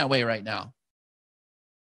feeling that way right now?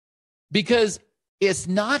 Because it's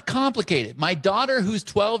not complicated. My daughter, who's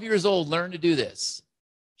 12 years old, learned to do this.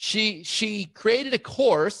 She created a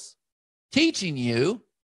course teaching you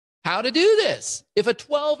how to do this. If a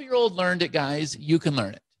 12-year-old learned it, guys, you can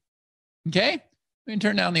learn it. Okay? We can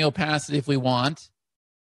turn down the opacity if we want.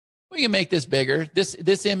 We can make this bigger.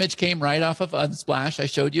 This image came right off of Unsplash. I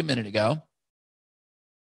showed you a minute ago.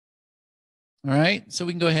 All right, so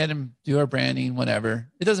we can go ahead and do our branding, whatever.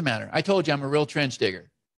 It doesn't matter. I told you I'm a real trench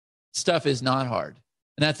digger. Stuff is not hard.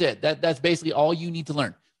 And that's it. That's basically all you need to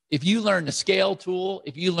learn. If you learn the scale tool,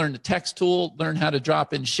 if you learn the text tool, learn how to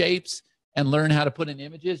drop in shapes, and learn how to put in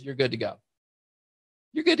images, you're good to go.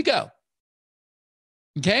 You're good to go.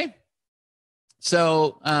 Okay?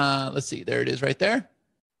 So let's see. There it is right there.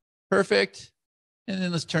 Perfect. And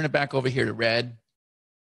then let's turn it back over here to red.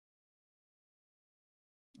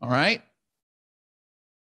 All right.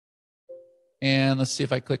 And let's see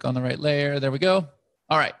if I click on the right layer. There we go.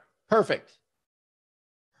 All right. Perfect.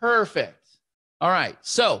 Perfect. All right.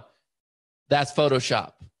 So that's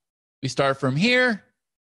Photoshop. We start from here.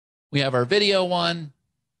 We have our video one.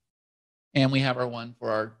 And we have our one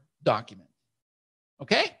for our document.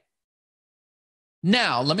 Okay?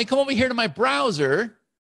 Now, let me come over here to my browser.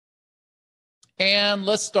 And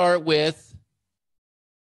let's start with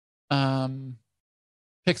Pixel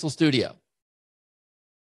Studio.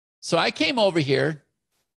 So I came over here,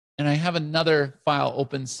 and I have another file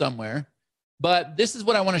open somewhere, but this is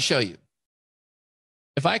what I want to show you.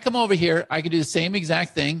 If I come over here, I can do the same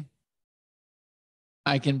exact thing.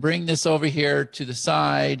 I can bring this over here to the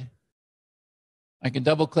side. I can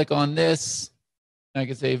double click on this. I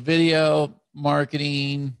can say video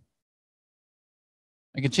marketing.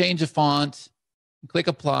 I can change the font, click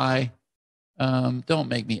apply. Don't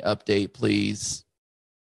make me update, please.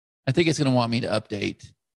 I think it's going to want me to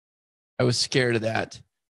update. I was scared of that.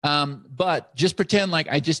 But just pretend like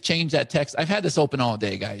I just changed that text. I've had this open all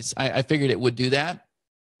day, guys. I figured it would do that.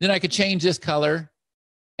 Then I could change this color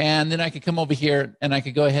And then I could come over here and I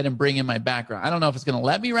could go ahead and bring in my background. I don't know if it's going to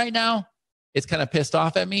let me right now. It's kind of pissed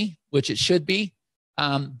off at me, which it should be.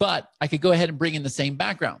 But I could go ahead and bring in the same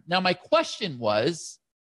background. Now, my question was,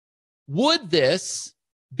 would this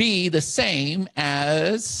be the same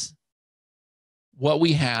as what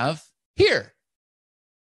we have here?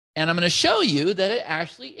 And I'm going to show you that it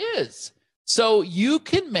actually is. So you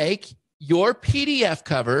can make your PDF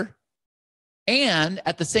cover, and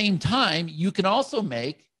at the same time, you can also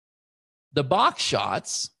make the box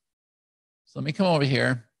shots. So let me come over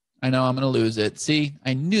here. I know I'm going to lose it. See,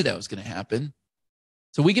 I knew that was going to happen.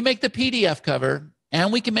 So we can make the PDF cover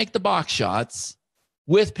and we can make the box shots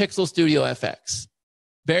with Pixel Studio FX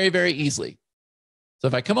very, very easily. So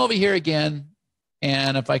if I come over here again,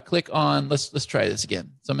 and if I click on, let's try this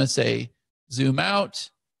again. So I'm going to say zoom out.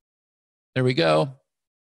 There we go. I'm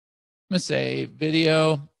going to say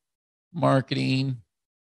video marketing.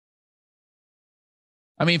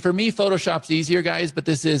 I mean, for me, Photoshop's easier, guys, but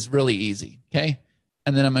this is really easy, okay?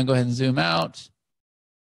 And then I'm going to go ahead and zoom out.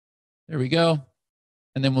 There we go.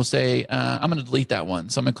 And then we'll say, I'm going to delete that one.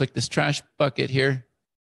 So I'm going to click this trash bucket here.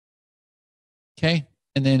 Okay.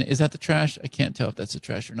 And then is that the trash? I can't tell if that's the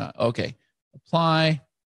trash or not. Okay. Apply.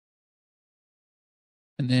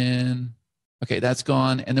 And then, okay, that's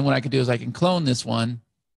gone. And then what I can do is I can clone this one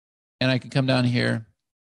and I can come down here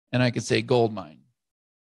and I can say gold mine.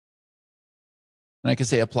 And I can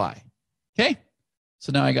say apply. Okay.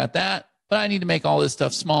 So now I got that, but I need to make all this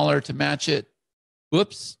stuff smaller to match it.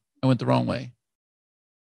 Whoops. I went the wrong way.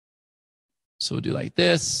 So we'll do like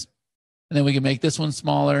this. And then we can make this one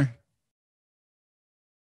smaller.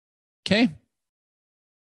 Okay.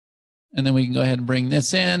 And then we can go ahead and bring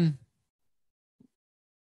this in.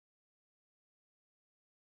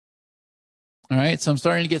 All right, so I'm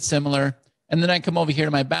starting to get similar. And then I come over here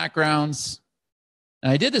to my backgrounds.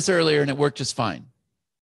 And I did this earlier and it worked just fine.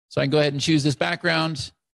 So I can go ahead and choose this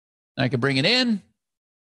background. And I can bring it in.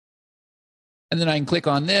 And then I can click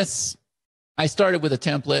on this. I started with a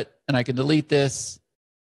template and I can delete this.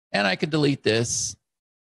 And I can delete this.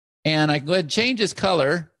 And I can go ahead and change this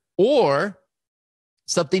color. Or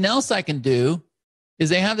something else I can do is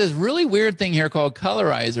they have this really weird thing here called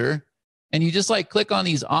Colorizer. And you just like click on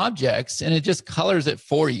these objects and it just colors it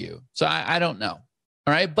for you. So I don't know.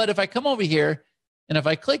 All right. But if I come over here and if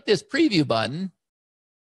I click this preview button,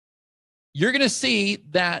 you're going to see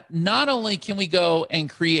that not only can we go and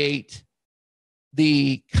create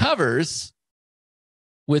the covers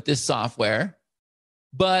with this software,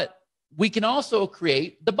 but we can also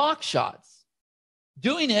create the box shots,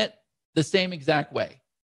 doing it the same exact way.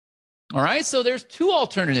 All right. So there's two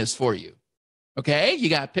alternatives for you. Okay, you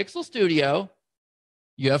got Pixel Studio,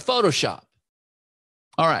 you have Photoshop.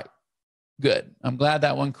 All right, good. I'm glad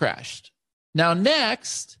that one crashed. Now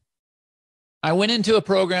next, I went into a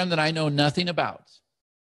program that I know nothing about.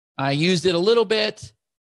 I used it a little bit,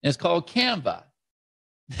 and it's called Canva.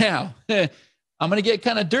 Now, I'm going to get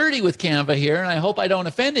kind of dirty with Canva here, and I hope I don't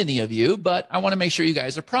offend any of you, but I want to make sure you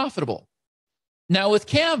guys are profitable. Now with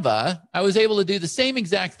Canva, I was able to do the same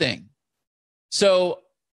exact thing. So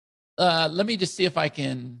let me just see if I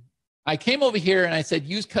can. I came over here and I said,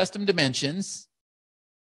 use custom dimensions.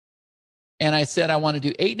 And I said, I want to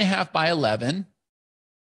do 8.5 by 11.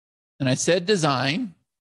 And I said, design.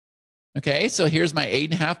 Okay, so here's my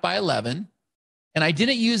 8.5 by 11. And I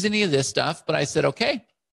didn't use any of this stuff, but I said, okay,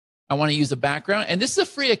 I want to use a background. And this is a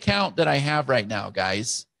free account that I have right now,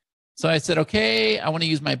 guys. So I said, okay, I want to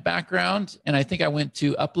use my background. And I think I went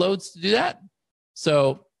to uploads to do that.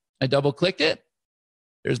 So I double clicked it.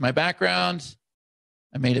 There's my background.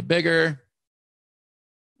 I made it bigger.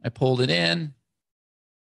 I pulled it in.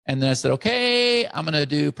 And then I said, okay, I'm going to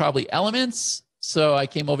do probably elements. So I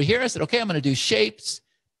came over here. I said, okay, I'm going to do shapes.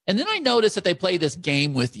 And then I noticed that they play this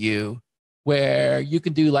game with you where you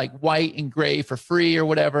can do like white and gray for free or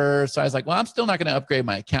whatever. So I was like, well, I'm still not going to upgrade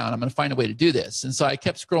my account. I'm going to find a way to do this. And so I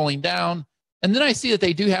kept scrolling down. And then I see that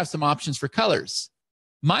they do have some options for colors.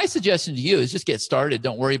 My suggestion to you is just get started.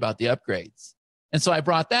 Don't worry about the upgrades. And so I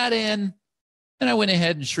brought that in, and I went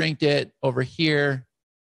ahead and shrinked it over here.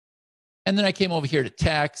 And then I came over here to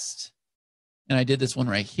text, and I did this one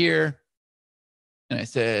right here. And I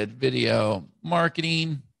said video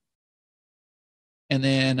marketing. And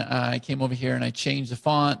then I came over here and I changed the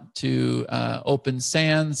font to Open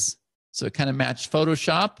Sans. So it kind of matched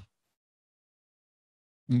Photoshop.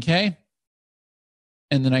 Okay.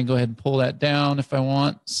 And then I can go ahead and pull that down if I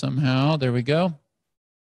want somehow. There we go.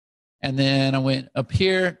 And then I went up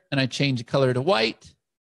here and I changed the color to white.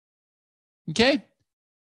 Okay.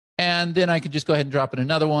 And then I could just go ahead and drop in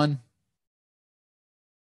another one.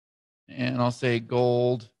 And I'll say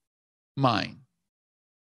gold mine.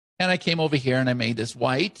 And I came over here and I made this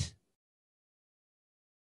white.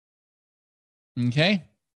 Okay.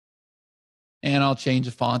 And I'll change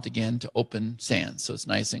the font again to Open Sans. So it's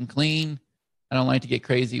nice and clean. I don't like to get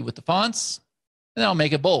crazy with the fonts. And I'll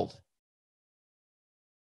make it bold.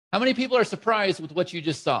 How many people are surprised with what you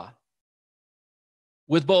just saw?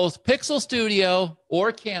 With both Pixel Studio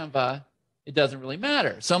or Canva, it doesn't really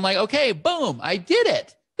matter. So I'm like, okay, boom, I did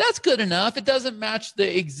it. That's good enough. It doesn't match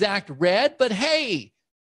the exact red, but hey,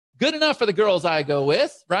 good enough for the girls I go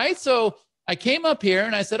with, right? So I came up here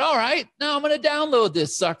and I said, all right, now I'm going to download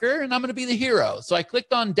this sucker and I'm going to be the hero. So I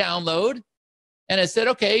clicked on download and it said,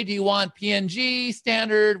 okay, do you want PNG,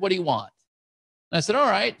 standard? What do you want? And I said, all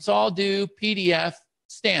right, so I'll do PDF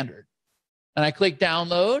standard. And I click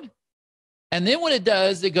download. And then what it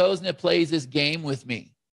does, it goes and it plays this game with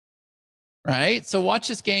me, right? So watch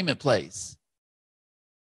this game it plays.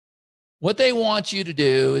 What they want you to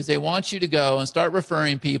do is they want you to go and start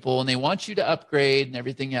referring people and they want you to upgrade and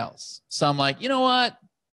everything else. So I'm like, you know what?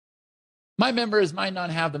 My members might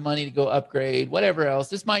not have the money to go upgrade, whatever else.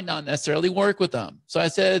 This might not necessarily work with them. So I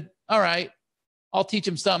said, all right, I'll teach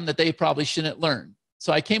them something that they probably shouldn't learn.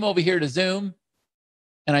 So I came over here to Zoom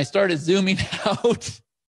and I started zooming out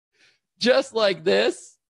just like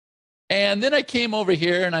this. And then I came over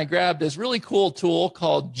here and I grabbed this really cool tool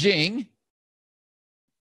called Jing.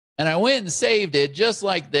 And I went and saved it just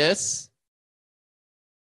like this.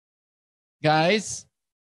 Guys,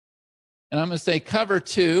 and I'm going to say cover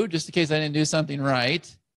 2, just in case I didn't do something right.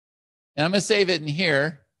 And I'm going to save it in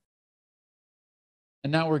here.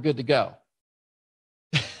 And now we're good to go.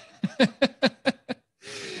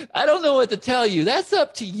 I don't know what to tell you. That's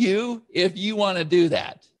up to you if you want to do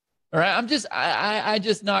that. All right. I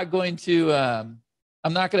just not going to,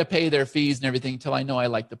 I'm not going to pay their fees and everything until I know I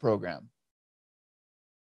like the program.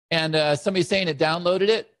 And somebody's saying it downloaded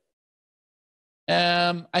it.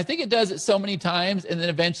 I think it does it so many times and then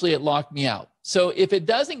eventually it locked me out. So if it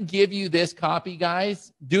doesn't give you this copy,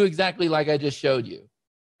 guys, do exactly like I just showed you,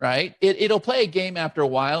 right? It'll play a game after a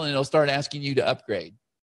while and it'll start asking you to upgrade.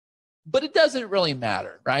 But it doesn't really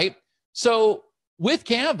matter, right? So with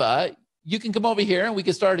Canva, you can come over here and we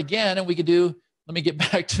can start again and we can do, let me get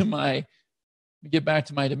back to my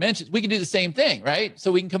dimensions. We can do the same thing, right?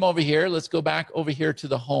 So we can come over here. Let's go back over here to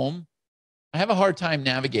the home. I have a hard time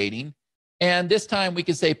navigating. And this time we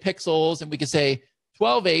can say pixels and we can say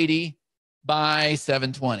 1280 by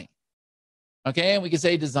 720. Okay, and we can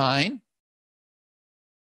say design.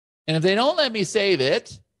 And if they don't let me save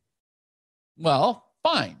it, well,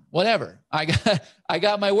 fine, whatever. I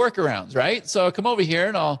got my workarounds, right? So I'll come over here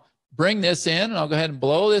and I'll bring this in and I'll go ahead and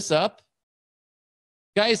blow this up.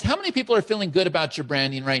 Guys, how many people are feeling good about your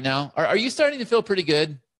branding right now? Are you starting to feel pretty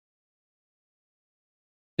good?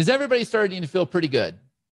 Is everybody starting to feel pretty good?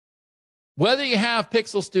 Whether you have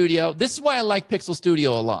Pixel Studio, this is why I like Pixel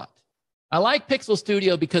Studio a lot. I like Pixel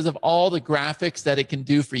Studio because of all the graphics that it can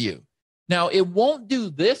do for you. Now, it won't do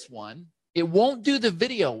this one. It won't do the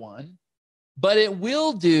video one, but it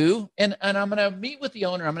will do, and I'm going to meet with the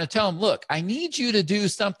owner. I'm going to tell him, look, I need you to do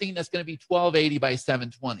something that's going to be 1280 by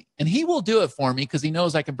 720. And he will do it for me because he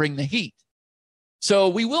knows I can bring the heat. So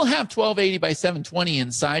we will have 1280 by 720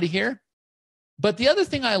 inside of here. But the other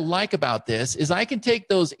thing I like about this is I can take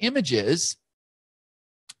those images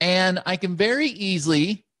and I can very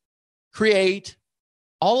easily create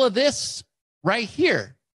all of this right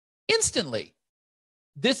here instantly.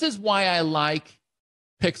 This is why I like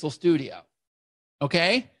Pixel Studio.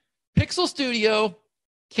 Okay? Pixel Studio,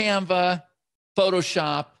 Canva,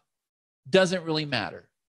 Photoshop, doesn't really matter.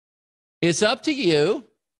 It's up to you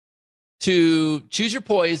to choose your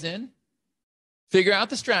poison, figure out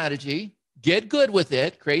the strategy, get good with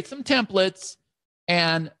it, create some templates,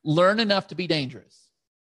 and learn enough to be dangerous.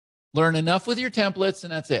 Learn enough with your templates,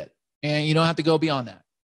 and that's it. And you don't have to go beyond that.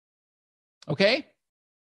 Okay?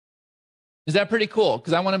 Is that pretty cool?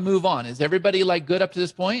 Because I want to move on. Is everybody like good up to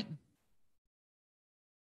this point?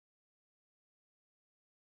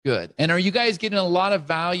 Good. And are you guys getting a lot of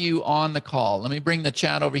value on the call? Let me bring the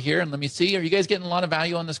chat over here and let me see. Are you guys getting a lot of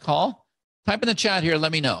value on this call? Type in the chat here.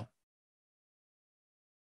 Let me know.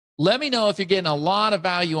 Let me know if you're getting a lot of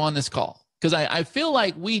value on this call, because I feel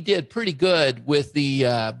like we did pretty good with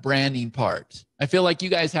the branding part. I feel like you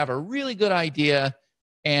guys have a really good idea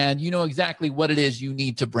and you know exactly what it is you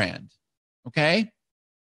need to brand. Okay?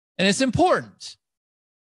 And it's important.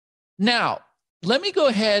 Now, let me go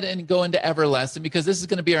ahead and go into Everlesson because this is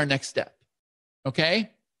going to be our next step.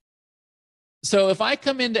 Okay? So if I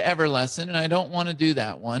come into Everlesson, and I don't want to do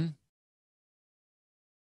that one,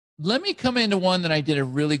 let me come into one that I did a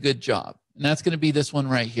really good job. And that's going to be this one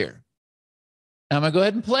right here. Now I'm going to go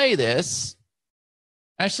ahead and play this.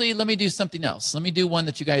 Actually, let me do something else. Let me do one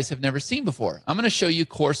that you guys have never seen before. I'm going to show you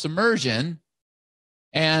course immersion,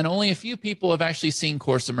 and only a few people have actually seen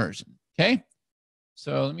course immersion. Okay.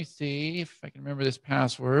 So let me see if I can remember this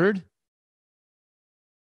password.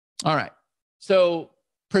 All right. So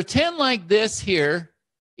pretend like this here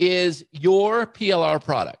is your PLR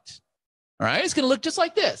product. All right. It's going to look just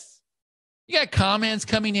like this. You got comments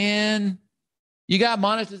coming in. You got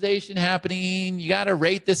monetization happening. You got to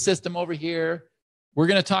rate this system over here. We're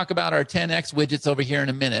going to talk about our 10X widgets over here in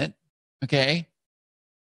a minute. Okay.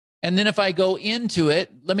 And then if I go into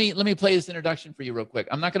it, let me play this introduction for you real quick.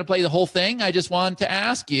 I'm not going to play the whole thing. I just want to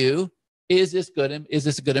ask you, is this good? Is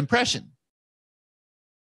this a good impression?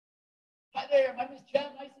 Hi there, my name is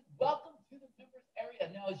Chad. Welcome to the members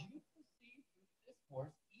area. Now, as you proceed through this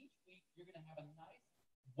course, each week you're going to have a nice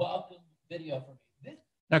welcome video from me.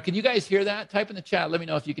 Now, can you guys hear that? Type in the chat. Let me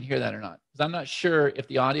know if you can hear that or not, because I'm not sure if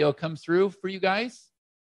the audio comes through for you guys.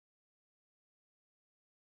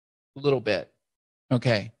 A little bit.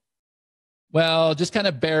 Okay. Well, just kind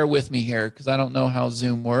of bear with me here because I don't know how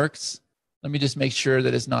Zoom works. Let me just make sure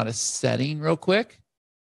that it's not a setting real quick.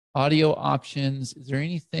 Audio options. Is there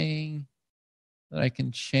anything that I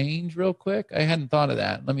can change real quick? I hadn't thought of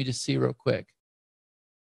that. Let me just see real quick.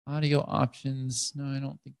 Audio options. No, I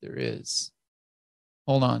don't think there is.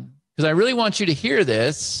 Hold on, because I really want you to hear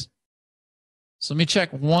this. So let me check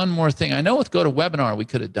one more thing. I know with GoToWebinar we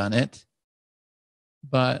could have done it,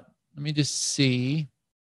 but let me just see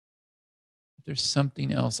if there's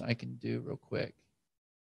something else I can do real quick.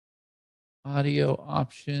 Audio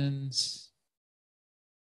options.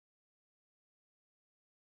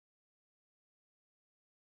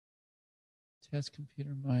 Test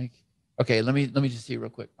computer mic. Okay, let me just see real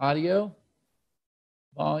quick. Audio,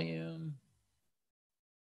 volume.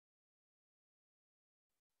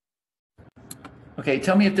 Okay,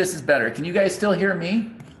 tell me if this is better. Can you guys still hear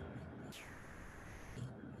me?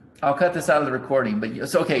 I'll cut this out of the recording, but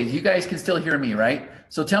it's okay. You guys can still hear me, right?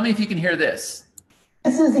 So tell me if you can hear this.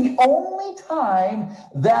 This is the only time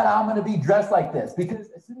that I'm going to be dressed like this, because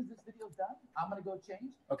as soon as this video is done, I'm going to go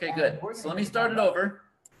change. Okay, good. So let me start it over.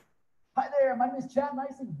 Hi there, my name is Chad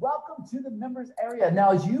Nicely. Welcome to the members area.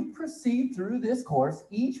 Now, as you proceed through this course,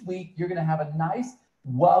 each week you're going to have a nice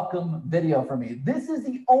welcome video from me. This is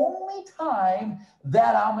the only time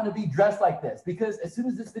that I'm going to be dressed like this, because as soon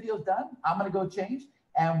as this video is done, I'm going to go change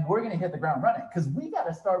and we're going to hit the ground running, because we got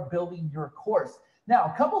to start building your course.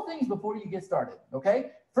 Now, a couple things before you get started,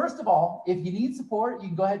 okay? First of all, if you need support, you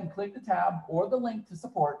can go ahead and click the tab or the link to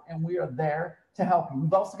support, and we are there to help you.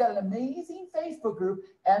 We've also got an amazing Facebook group,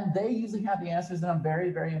 and they usually have the answers, and I'm very,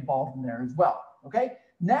 very involved in there as well, okay?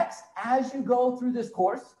 Next, as you go through this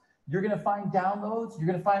course, you're going to find downloads. You're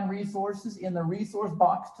going to find resources in the resource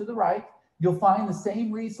box to the right. You'll find the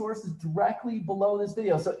same resources directly below this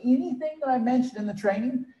video. So anything that I mentioned in the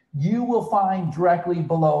training, you will find directly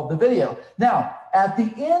below the video. Now, at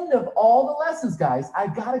the end of all the lessons, guys,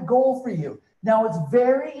 I've got a goal for you. Now, it's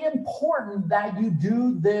very important that you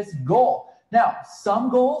do this goal. Now, some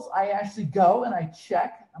goals I actually go and I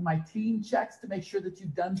check, and my team checks to make sure that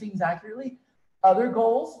you've done things accurately. Other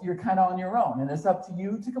goals, you're kind of on your own, and it's up to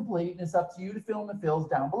you to complete, and it's up to you to fill in the fills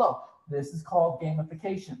down below. This is called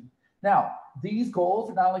gamification. Now, these goals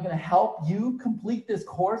are not only going to help you complete this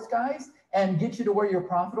course, guys, and get you to where you're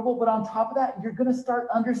profitable, but on top of that, you're going to start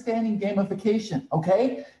understanding gamification,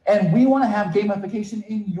 okay? And we want to have gamification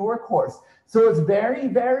in your course. So it's very,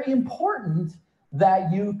 very important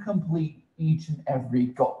that you complete each and every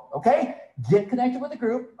goal, okay? Get connected with the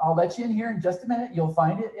group. I'll let you in here in just a minute. You'll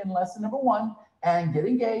find it in lesson number 1. And get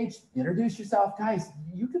engaged, introduce yourself. Guys,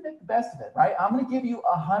 you can make the best of it, right? I'm going to give you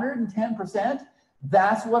 110%.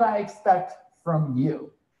 That's what I expect from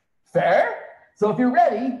you. Fair? So if you're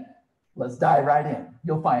ready, let's dive right in.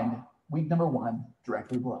 You'll find week number 1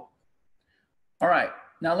 directly below. All right.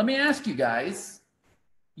 Now, let me ask you guys.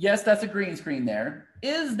 Yes, that's a green screen there.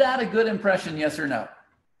 Is that a good impression, yes or no?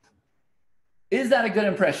 Is that a good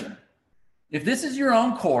impression? If this is your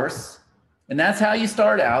own course, and that's how you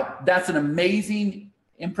start out, that's an amazing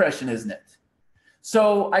impression, isn't it?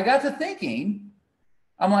 So I got to thinking,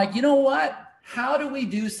 I'm like, you know what? How do we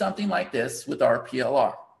do something like this with our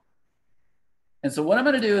PLR? And so what I'm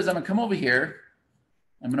going to do is I'm going to come over here.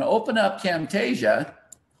 I'm going to open up Camtasia.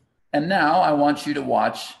 And now I want you to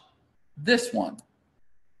watch this one.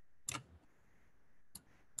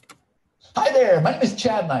 Hi there. My name is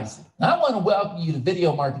Chad Nicely. I want to welcome you to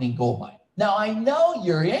Video Marketing Goldmine. Now, I know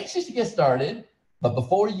you're anxious to get started, but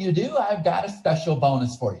before you do, I've got a special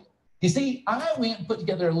bonus for you. You see, I went and put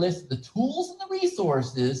together a list of the tools and the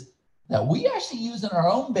resources that we actually use in our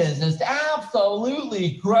own business to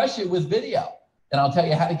absolutely crush it with video. And I'll tell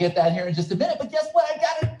you how to get that here in just a minute. But guess what? I've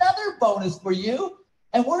got another bonus for you.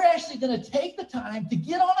 And we're actually going to take the time to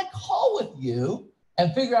get on a call with you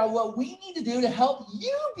and figure out what we need to do to help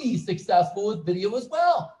you be successful with video as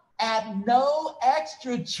well at no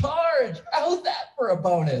extra charge. How's that for a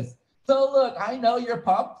bonus? So look, I know you're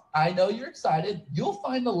pumped. I know you're excited. You'll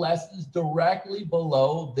find the lessons directly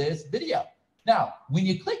below this video. Now, when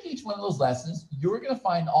you click each one of those lessons, you're going to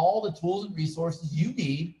find all the tools and resources you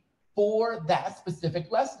need for that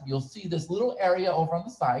specific lesson. You'll see this little area over on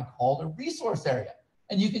the side called a resource area.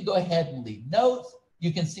 And you can go ahead and leave notes.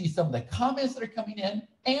 You can see some of the comments that are coming in,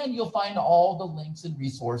 and you'll find all the links and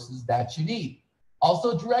resources that you need.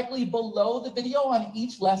 Also, directly below the video on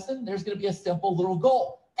each lesson, there's going to be a simple little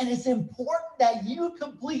goal. And it's important that you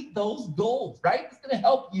complete those goals, right? It's going to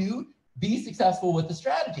help you be successful with the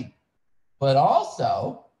strategy. But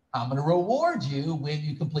also, I'm going to reward you when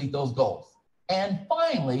you complete those goals. And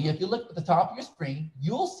finally, if you look at the top of your screen,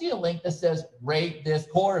 you'll see a link that says rate this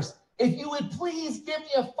course. If you would please give me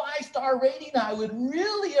a 5-star rating, I would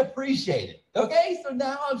really appreciate it. Okay, so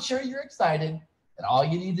now I'm sure you're excited. And all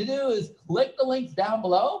you need to do is click the links down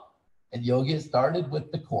below and you'll get started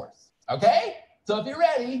with the course. Okay, so if you're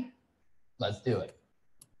ready, let's do it.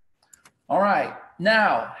 All right,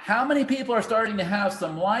 now, how many people are starting to have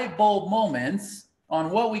some light bulb moments on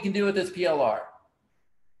what we can do with this PLR?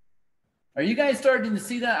 Are you guys starting to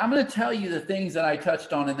see that? I'm going to tell you the things that I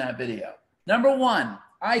touched on in that video. Number one,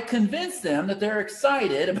 I convinced them that they're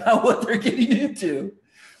excited about what they're getting into.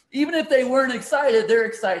 Even if they weren't excited, they're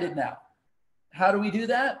excited now. How do we do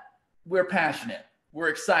that? We're passionate. We're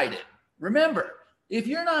excited. Remember, if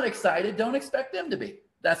you're not excited, don't expect them to be.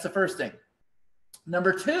 That's the first thing.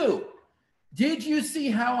 Number two, did you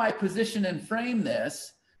see how I position and frame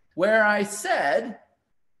this where I said,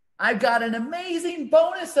 I've got an amazing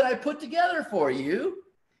bonus that I put together for you.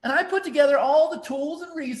 And I put together all the tools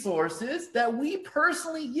and resources that we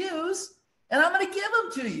personally use, and I'm going to give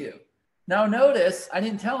them to you. Now notice, I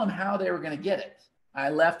didn't tell them how they were going to get it. I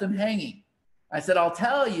left them hanging. I said, I'll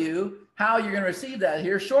tell you how you're going to receive that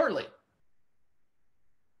here shortly.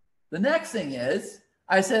 The next thing is,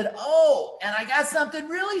 I said, oh, and I got something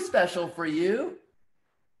really special for you.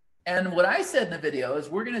 And what I said in the video is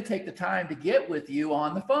we're going to take the time to get with you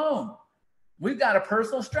on the phone. We've got a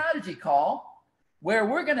personal strategy call where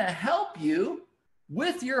we're going to help you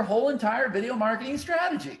with your whole entire video marketing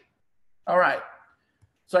strategy. All right.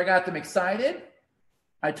 So I got them excited.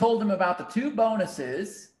 I told them about the 2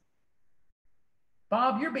 bonuses.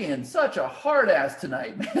 Bob, you're being such a hard ass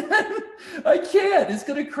tonight, man. I can't. It's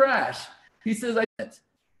going to crash. He says, I can't.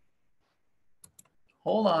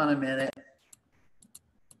 Hold on a minute.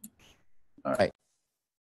 All right.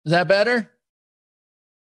 Is that better?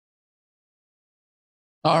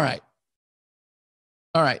 All right.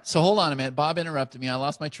 All right, so hold on a minute. Bob interrupted me. I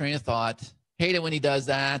lost my train of thought. Hate it when he does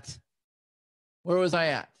that. Where was I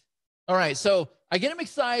at? All right, so I get him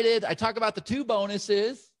excited. I talk about the 2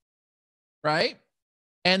 bonuses, right?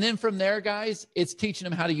 And then from there, guys, it's teaching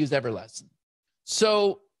them how to use Everlesson.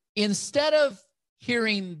 So instead of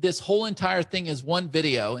hearing this whole entire thing as one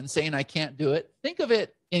video and saying I can't do it, think of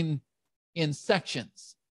it in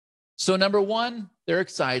sections. So number 1, they're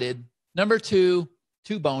excited. Number 2,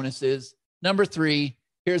 2 bonuses. Number 3,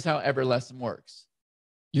 here's how Everlesson works.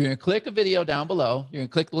 You're going to click a video down below. You're going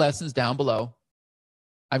to click the lessons down below.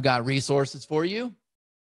 I've got resources for you.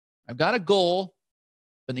 I've got a goal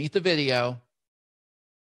beneath the video.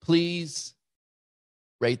 Please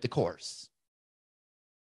rate the course.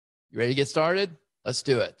 You ready to get started? Let's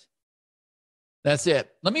do it. That's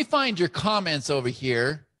it. Let me find your comments over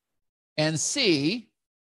here and see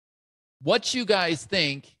what you guys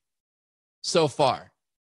think so far.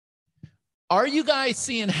 Are you guys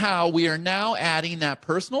seeing how we are now adding that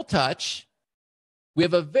personal touch? We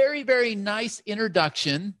have a very, very nice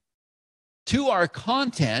introduction to our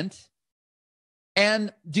content.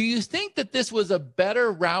 And do you think that this was a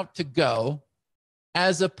better route to go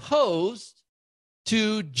as opposed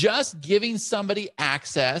to just giving somebody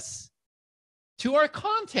access to our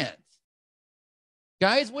content?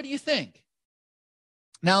 Guys, what do you think?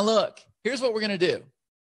 Now, look, here's what we're going to do.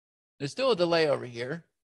 There's still a delay over here.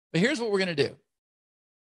 But here's what we're going to do.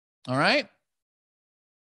 All right?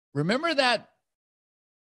 Remember that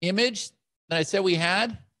image that I said we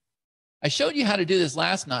had? I showed you how to do this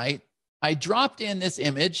last night. I dropped in this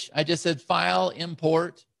image. I just said File,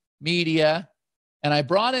 Import, Media, and I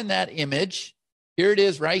brought in that image. Here it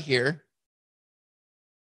is right here.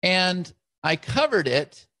 And I covered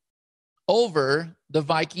it over the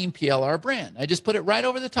Viking PLR brand. I just put it right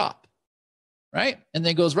over the top, right? And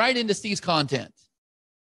then it goes right into Steve's content.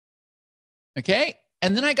 Okay,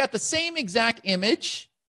 And then I got the same exact image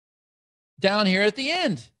down here at the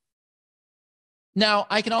end. Now,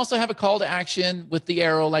 I can also have a call to action with the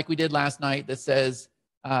arrow like we did last night that says,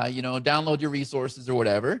 download your resources or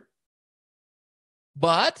whatever.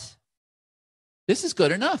 But this is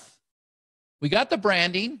good enough. We got the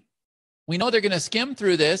branding. We know they're going to skim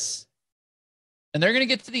through this and they're going to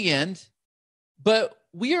get to the end. But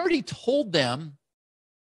we already told them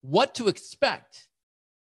what to expect.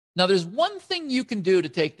 Now, there's one thing you can do to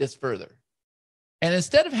take this further. And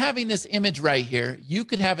instead of having this image right here, you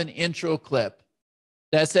could have an intro clip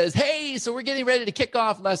that says, hey, so we're getting ready to kick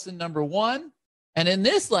off lesson number 1. And in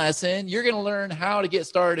this lesson, you're going to learn how to get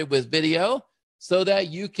started with video so that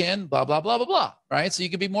you can blah, blah, blah, blah, blah, right? So you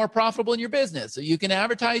can be more profitable in your business. So you can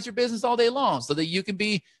advertise your business all day long so that you can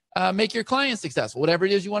make your clients successful, whatever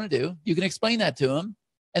it is you want to do. You can explain that to them.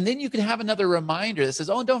 And then you can have another reminder that says,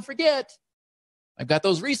 oh, and don't forget, I've got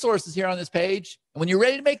those resources here on this page. And when you're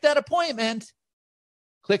ready to make that appointment,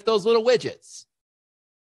 click those little widgets.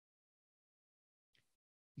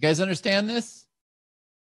 You guys understand this?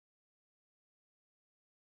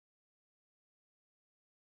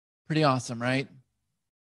 Pretty awesome, right?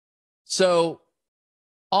 So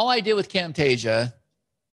all I did with Camtasia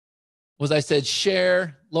was I said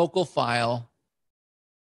share local file.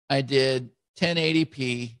 I did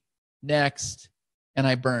 1080p, next, and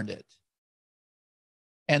I burned it.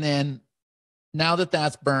 And then now that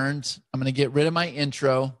that's burned, I'm going to get rid of my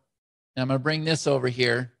intro. And I'm going to bring this over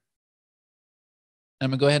here. I'm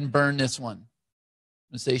going to go ahead and burn this one.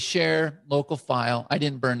 I'm going to say share local file. I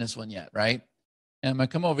didn't burn this one yet, right? And I'm going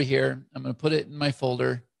to come over here. I'm going to put it in my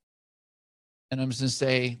folder. And I'm just going to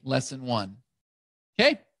say lesson 1.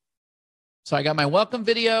 Okay? So I got my welcome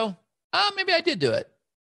video. Maybe I did do it.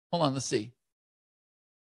 Hold on, let's see.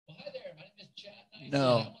 Well, hi there. My name is Chad. No.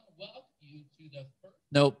 I want to welcome you to the first.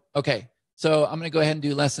 Nope. Okay. So I'm going to go ahead and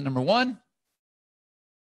do lesson number 1.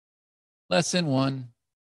 Lesson 1.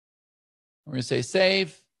 We're going to say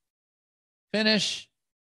save, finish,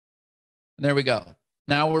 and there we go.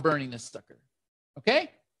 Now we're burning this sucker. Okay?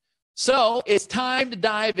 So it's time to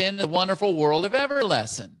dive into the wonderful world of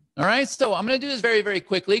Everlesson. All right? So I'm going to do this very, very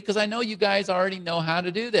quickly because I know you guys already know how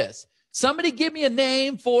to do this. Somebody give me a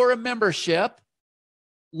name for a membership.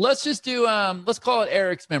 Let's just do, let's call it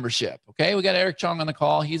Eric's membership. Okay? We got Eric Chong on the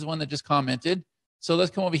call. He's the one that just commented. So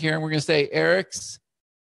let's come over here and we're going to say Eric's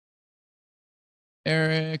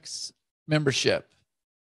membership.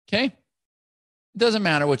 Okay? It doesn't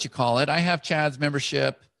matter what you call it. I have Chad's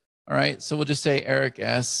membership. All right? So we'll just say Eric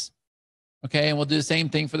S. Okay? And we'll do the same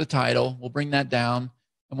thing for the title. We'll bring that down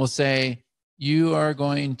and we'll say, you are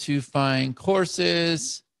going to find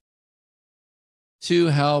courses to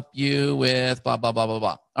help you with blah, blah, blah, blah,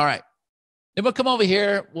 blah. All right. Then we'll come over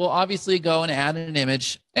here. We'll obviously go and add an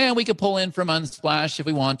image. And we can pull in from Unsplash if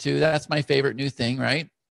we want to. That's my favorite new thing, right?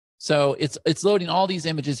 So it's loading all these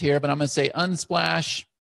images here, but I'm going to say Unsplash.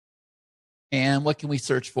 And what can we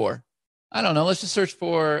search for? I don't know. Let's just search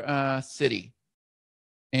for city.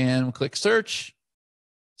 And we'll click search.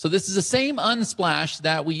 So this is the same Unsplash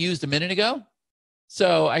that we used a minute ago.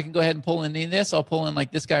 So I can go ahead and pull in this. I'll pull in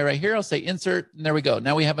like this guy right here. I'll say insert, and there we go.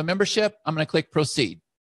 Now we have a membership. I'm going to click proceed.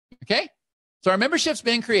 Okay? So our membership's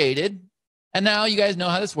been created. And now you guys know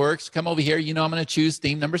how this works. Come over here. You know I'm going to choose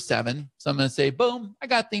theme number 7. So I'm going to say, boom, I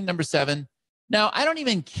got theme number 7. Now, I don't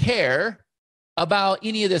even care about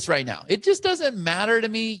any of this right now. It just doesn't matter to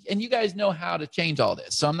me. And you guys know how to change all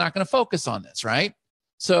this. So I'm not going to focus on this, right?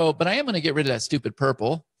 So, but I am going to get rid of that stupid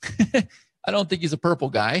purple. I don't think he's a purple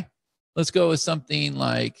guy. Let's go with something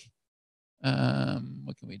like,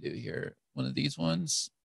 what can we do here? One of these ones.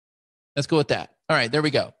 Let's go with that. All right, there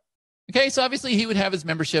we go. Okay, so obviously he would have his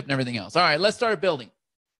membership and everything else. All right, let's start building.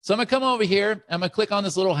 So I'm going to come over here. I'm going to click on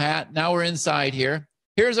this little hat. Now we're inside here.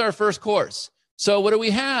 Here's our first course. So what do we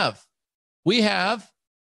have? We have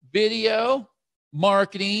video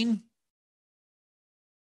marketing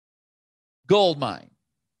goldmine.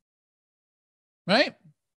 Right?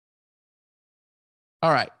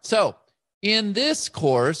 All right, so in this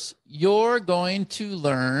course, you're going to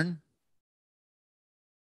learn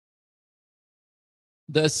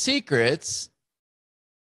the secrets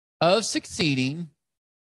of succeeding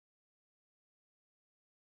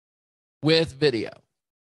with video.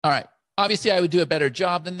 All right, obviously I would do a better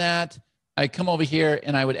job than that. I'd come over here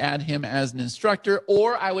and I would add him as an instructor,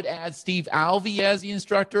 or I would add Steve Alvey as the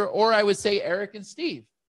instructor, or I would say Eric and Steve.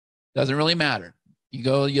 Doesn't really matter. You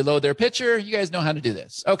go, you load their picture. You guys know how to do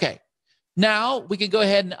this. Okay. Now we can go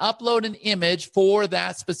ahead and upload an image for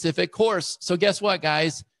that specific course. So guess what,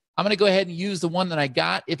 guys? I'm going to go ahead and use the one that I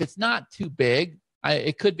got. If it's not too big,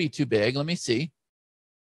 it could be too big. Let me see.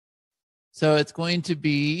 So it's going to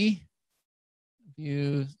be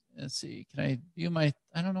view. Let's see. Can I view my?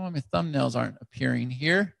 I don't know why my thumbnails aren't appearing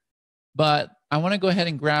here, but I want to go ahead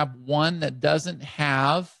and grab one that doesn't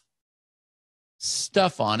have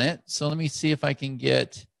stuff on it. So let me see if I can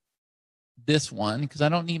get this one because I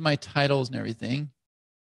don't need my titles and everything.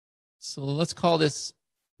 So let's call this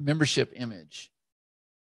membership image.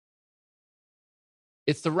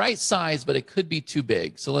 It's the right size, but it could be too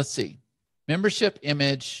big. So let's see. Membership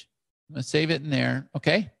image. I'm going to save it in there.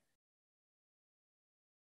 Okay.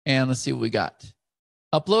 And let's see what we got.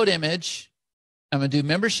 Upload image. I'm going to do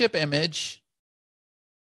membership image.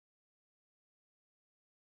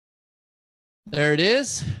 There it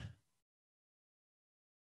is.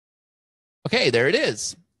 Okay, there it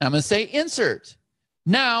is. I'm going to say insert.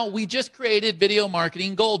 Now we just created video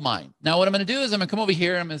marketing goldmine. Now what I'm going to do is I'm going to come over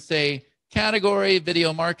here. I'm going to say category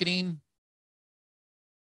video marketing.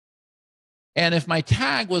 And if my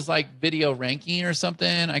tag was like video ranking or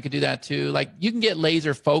something, I could do that too. Like you can get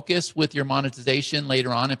laser focused with your monetization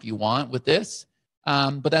later on if you want with this,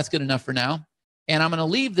 but that's good enough for now. And I'm going to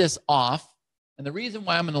leave this off. And the reason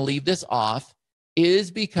why I'm going to leave this off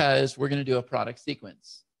is because we're going to do a product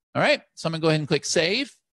sequence. All right, so I'm going to go ahead and click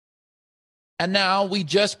save. And now we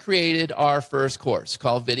just created our first course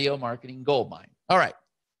called Video Marketing Goldmine. All right,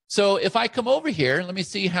 so if I come over here, let me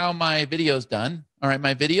see how my video's done. All right,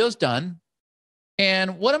 my video's done.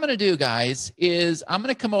 And what I'm going to do, guys, is I'm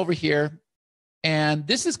going to come over here, and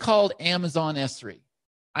this is called Amazon S3.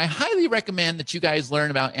 I highly recommend that you guys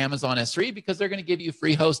learn about Amazon S3 because they're going to give you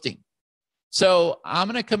free hosting. So I'm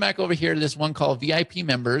going to come back over here to this one called VIP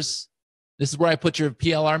Members. This is where I put your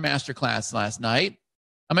PLR Masterclass last night.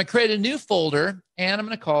 I'm going to create a new folder, and I'm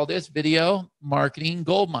going to call this Video Marketing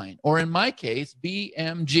Goldmine, or in my case,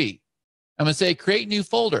 BMG. I'm going to say Create New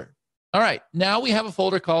Folder. All right, now we have a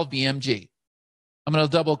folder called BMG. I'm going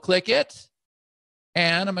to double click it,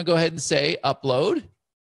 and I'm going to go ahead and say upload.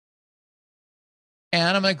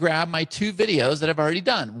 And I'm going to grab my two videos that I've already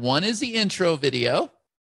done. One is the intro video,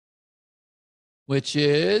 which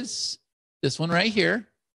is this one right here.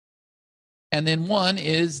 And then one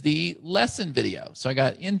is the lesson video. So I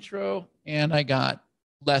got intro and I got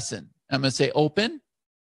lesson. I'm going to say open.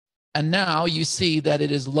 And now you see that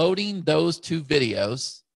it is loading those two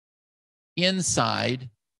videos inside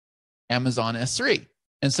Amazon S3.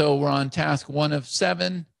 And so we're on task 1 of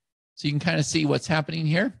 7. So you can kind of see what's happening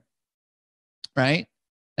here, right?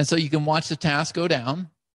 And so you can watch the task go down.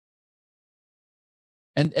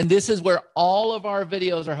 And this is where all of our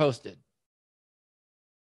videos are hosted.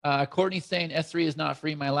 Courtney's saying S3 is not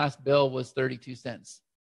free. My last bill was 32 cents.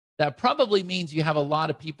 That probably means you have a lot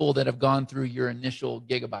of people that have gone through your initial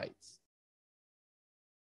gigabytes.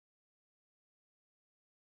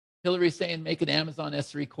 Hillary's saying make an Amazon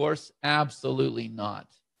S3 course. Absolutely not.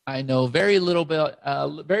 I know very little bit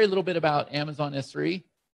about Amazon S3,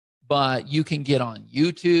 but you can get on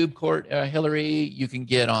YouTube, Hillary. You can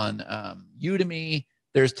get on Udemy.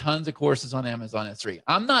 There's tons of courses on Amazon S3.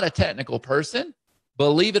 I'm not a technical person.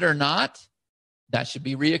 Believe it or not, that should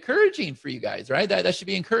be re-encouraging for you guys, right? That should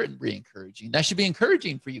be re-encouraging. That should be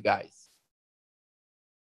encouraging for you guys.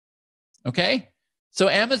 Okay? So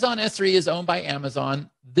Amazon S3 is owned by Amazon.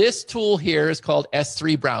 This tool here is called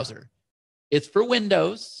S3 Browser. It's for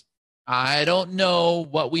Windows. I don't know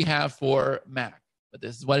what we have for Mac, but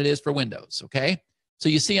this is what it is for Windows, okay? So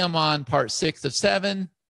you see I'm on part 6 of 7.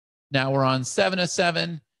 Now we're on 7 of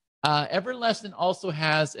 7. Everlesson also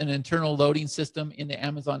has an internal loading system in the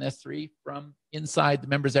Amazon S3 from inside the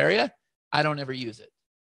members area. I don't ever use it.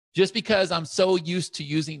 Just because I'm so used to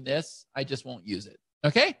using this, I just won't use it.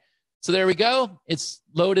 Okay? So there we go. It's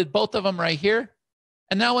loaded both of them right here.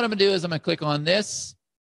 And now what I'm going to do is I'm going to click on this,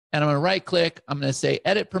 and I'm going to right click. I'm going to say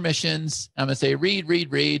edit permissions. I'm going to say read,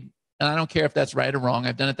 read, read. And I don't care if that's right or wrong.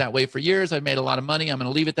 I've done it that way for years. I've made a lot of money. I'm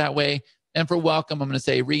going to leave it that way. And for welcome, I'm going to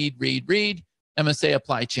say read, read, read. I'm going to say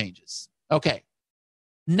apply changes. Okay.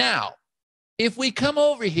 Now, if we come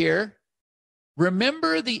over here,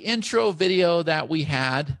 remember the intro video that we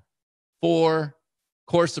had for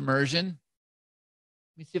course immersion?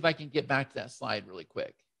 Let me see if I can get back to that slide really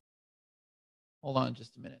quick. Hold on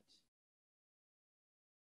just a minute.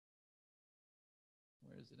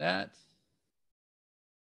 Where is it at?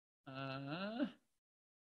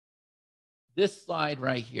 This slide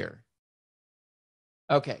right here.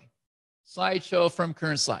 Okay. Slideshow from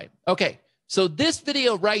current slide. Okay, so this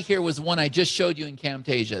video right here was one I just showed you in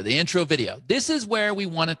Camtasia, the intro video. This is where we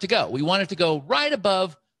want it to go. We want it to go right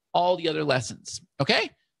above all the other lessons,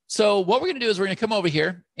 okay? So what we're going to do is we're going to come over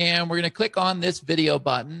here, and we're going to click on this video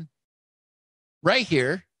button right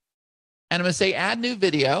here, and I'm going to say add new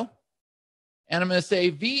video, and I'm going to say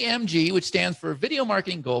VMG, which stands for Video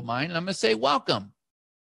Marketing Goldmine, and I'm going to say welcome.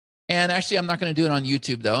 And actually, I'm not going to do it on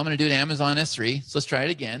YouTube, though. I'm going to do it Amazon S3. So let's try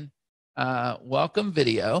it again. Welcome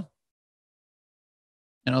video.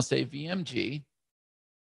 And I'll say VMG.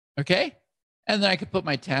 Okay? And then I could put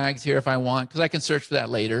my tags here if I want, because I can search for that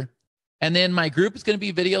later. And then my group is going to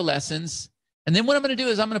be video lessons. And then what I'm going to do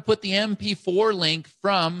is I'm going to put the MP4 link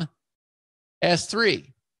from S3.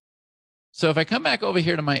 So if I come back over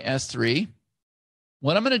here to my S3,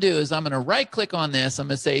 what I'm going to do is I'm going to right click on this. I'm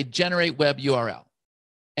going to say generate web URL.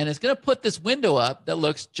 And it's going to put this window up that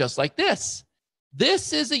looks just like this.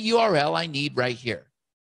 This is a URL I need right here.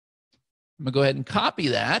 I'm going to go ahead and copy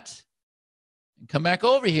that and come back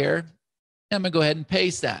over here. And I'm going to go ahead and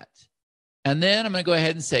paste that. And then I'm going to go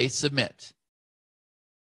ahead and say submit.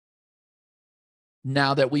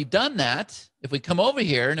 Now that we've done that, if we come over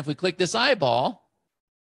here and if we click this eyeball,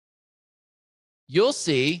 you'll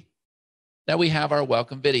see that we have our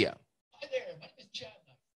welcome video. Hi there, my name is Chad.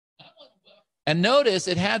 And notice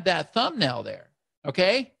it had that thumbnail there,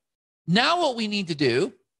 okay? Now what we need to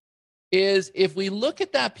do is if we look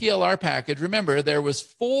at that PLR package, remember there was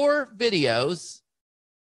 4 videos,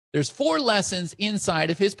 there's 4 lessons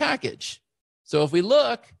inside of his package. So if we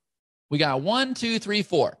look, we got 1, 2, 3,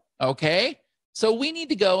 4, okay? So we need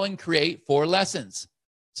to go and create 4 lessons.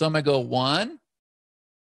 So I'm gonna go 1,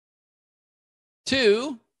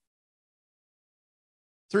 2,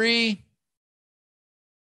 3,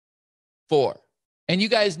 4. And you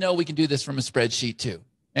guys know we can do this from a spreadsheet too.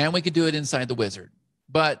 And we could do it inside the wizard.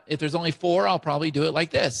 But if there's only 4, I'll probably do it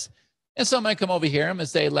like this. And so I'm going to come over here. I'm going to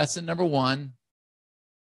say lesson number 1,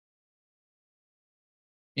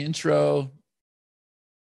 intro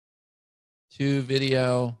to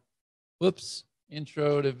video. Whoops.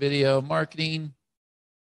 Intro to video marketing.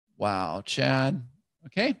 Wow, Chad.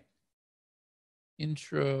 Okay.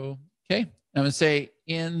 Intro. Okay. I'm going to say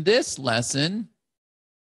in this lesson,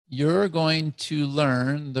 you're going to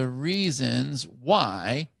learn the reasons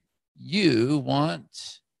why you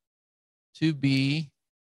want to be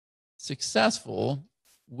successful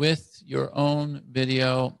with your own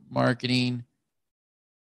video marketing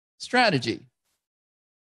strategy.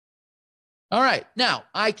 All right, now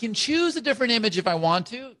I can choose a different image if I want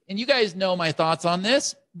to, and you guys know my thoughts on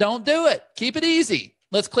this. Don't do it. Keep it easy.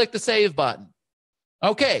 Let's click the save button.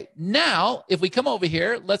 Okay, now if we come over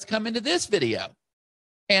here, let's come into this video.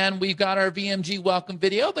 And we've got our VMG welcome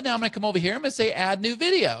video, but now I'm going to come over here. I'm going to say add new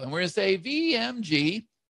video. And we're going to say VMG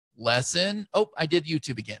lesson. Oh, I did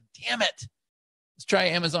YouTube again. Damn it. Let's try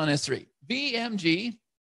Amazon S3. VMG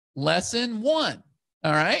lesson 1.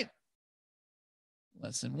 All right.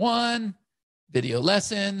 Lesson 1, video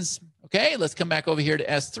lessons. Okay, let's come back over here to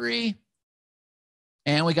S3.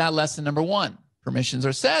 And we got lesson number 1. Permissions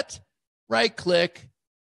are set. Right click,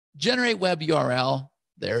 generate web URL.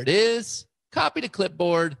 There it is. Copy to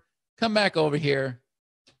clipboard, come back over here,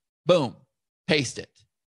 boom, paste it.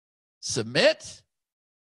 Submit.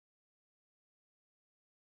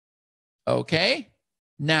 Okay.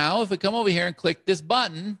 Now, if we come over here and click this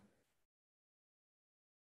button,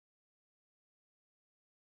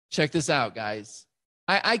 check this out, guys.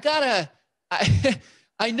 I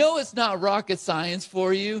know it's not rocket science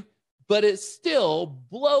for you, but it still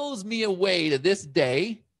blows me away to this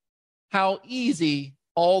day how easy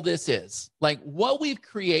all this is, like what we've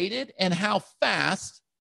created and how fast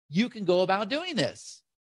you can go about doing this.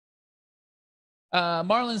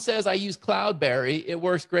 Marlon says, I use Cloudberry. It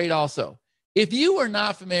works great also. If you are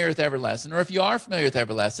not familiar with Everlesson, or if you are familiar with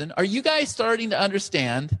Everlesson, are you guys starting to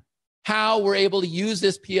understand how we're able to use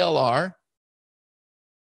this PLR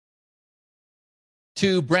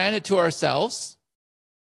to brand it to ourselves?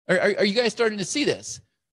 Are you guys starting to see this?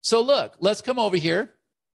 So look, let's come over here.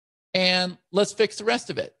 And let's fix the rest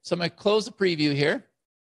of it. So I'm going to close the preview here.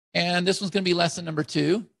 And this one's going to be lesson number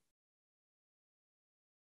 2.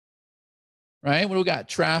 Right? What do we got?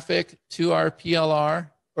 Traffic to our PLR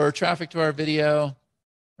or traffic to our video.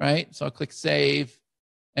 Right? So I'll click save.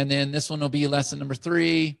 And then this one will be lesson number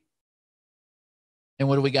 3. And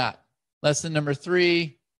what do we got? Lesson number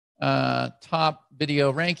 3, top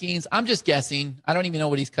video rankings. I'm just guessing. I don't even know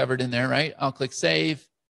what he's covered in there, right? I'll click save.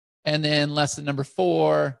 And then lesson number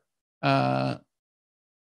 4,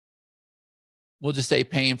 we'll just say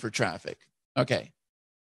paying for traffic. Okay.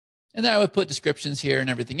 And then I would put descriptions here and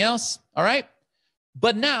everything else. All right.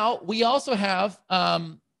 But now we also have,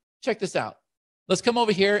 check this out. Let's come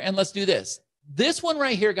over here and let's do this. This one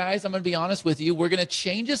right here, guys, I'm going to be honest with you. We're going to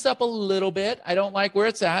change this up a little bit. I don't like where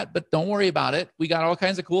it's at, but don't worry about it. We got all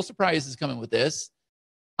kinds of cool surprises coming with this.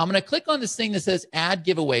 I'm going to click on this thing that says add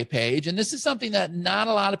giveaway page. And this is something that not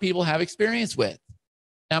a lot of people have experience with.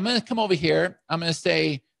 Now I'm going to come over here. I'm going to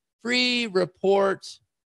say free report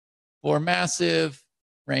for massive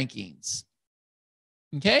rankings.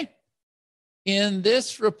 Okay? In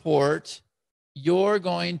this report, you're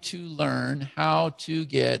going to learn how to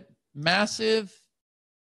get massive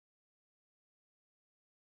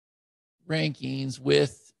rankings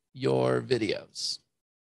with your videos.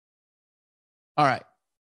 All right.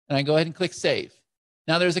 And I go ahead and click save.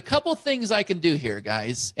 Now there's a couple things I can do here,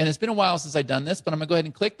 guys. And it's been a while since I've done this, but I'm going to go ahead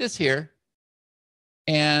and click this here.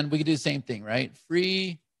 And we can do the same thing, right?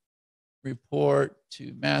 Free report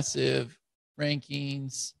to massive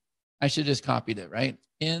rankings. I should have just copied it, right?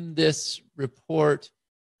 In this report,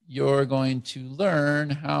 you're going to learn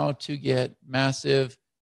how to get massive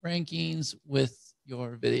rankings with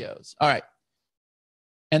your videos. All right.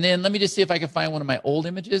 And then let me just see if I can find one of my old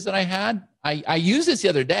images that I had. I used this the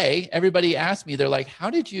other day. Everybody asked me, they're like, how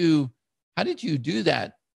did you do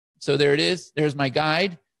that? So there it is. There's my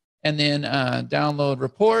guide. And then download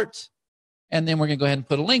report. And then we're going to go ahead and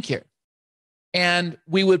put a link here. And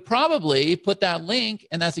we would probably put that link,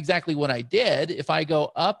 and that's exactly what I did. If I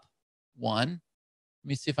go up one, let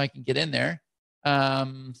me see if I can get in there.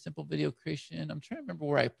 Simple video creation. I'm trying to remember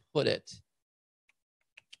where I put it.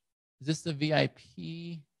 Is this the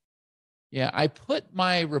VIP? Yeah, I put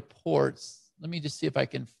my reports. Let me just see if I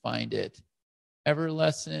can find it.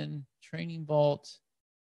 Everlesson, Training Vault,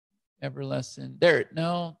 Everlesson. There,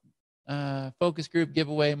 no. Focus group,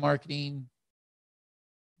 giveaway, marketing,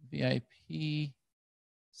 VIP,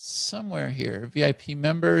 somewhere here. VIP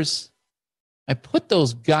members. I put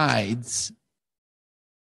those guides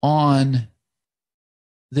on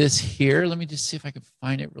this here. Let me just see if I can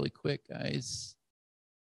find it really quick, guys.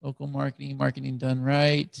 Local marketing, marketing done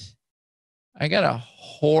right. I got a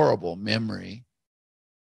horrible memory,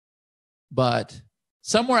 but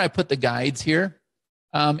somewhere I put the guides here.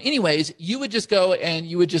 Anyways, you would just go and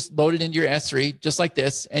you would just load it into your S3 just like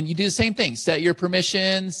this. And you do the same thing, set your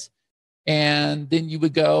permissions, and then you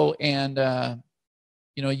would go and,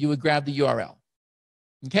 you would grab the URL.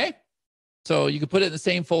 Okay. So you could put it in the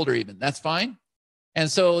same folder even, that's fine.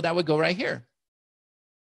 And so that would go right here.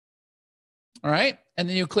 All right. And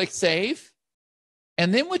then you click save.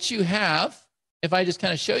 And then what you have, if I just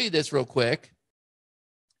kind of show you this real quick,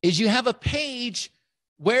 is you have a page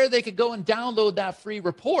where they could go and download that free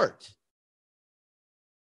report.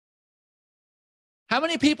 How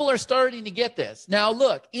many people are starting to get this? Now,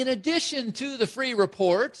 look, in addition to the free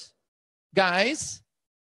report, guys,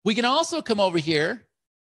 we can also come over here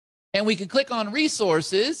and we can click on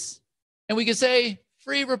resources and we can say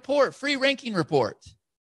free report, free ranking report.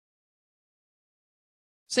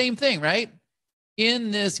 Same thing, right?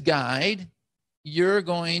 In this guide, you're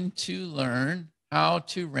going to learn how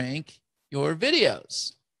to rank your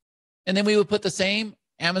videos. And then we would put the same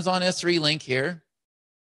Amazon S3 link here.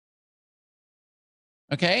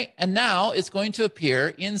 Okay, and now it's going to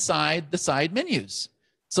appear inside the side menus.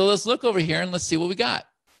 So let's look over here and let's see what we got.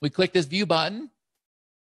 We click this view button.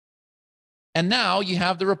 And now you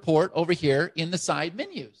have the report over here in the side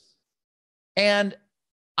menus. And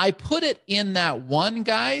I put it in that one,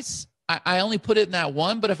 guys. I only put it in that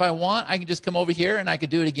one, but if I want, I can just come over here and I could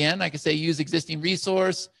do it again. I could say use existing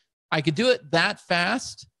resource. I could do it that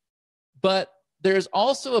fast, but there's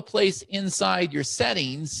also a place inside your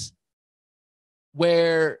settings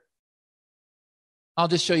where I'll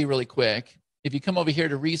just show you really quick. If you come over here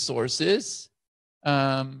to resources,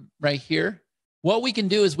 right here, what we can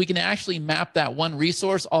do is we can actually map that one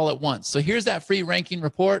resource all at once. So here's that free ranking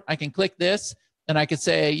report. I can click this and I could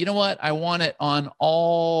say, you know what? I want it on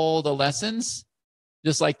all the lessons,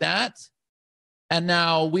 just like that. And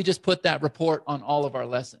now we just put that report on all of our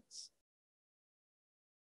lessons.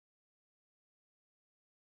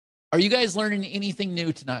 Are you guys learning anything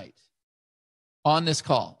new tonight on this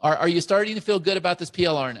call? Are you starting to feel good about this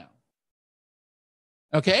PLR now?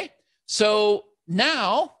 Okay, so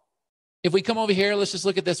now if we come over here, let's just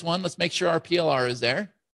look at this one. Let's make sure our PLR is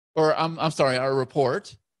there. Or I'm sorry, our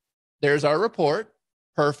report. There's our report.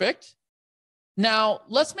 Perfect. Now,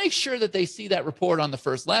 let's make sure that they see that report on the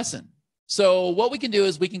first lesson. So what we can do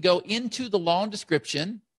is we can go into the long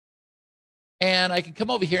description and I can come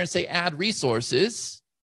over here and say add resources.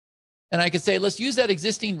 And I can say, let's use that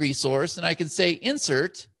existing resource. And I can say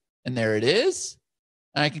insert, and there it is.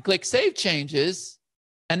 And I can click save changes.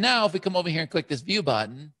 And now if we come over here and click this view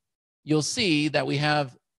button, you'll see that we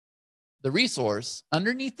have the resource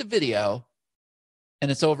underneath the video, and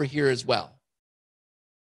it's over here as well.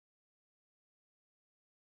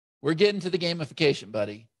 We're getting to the gamification,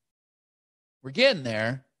 buddy. We're getting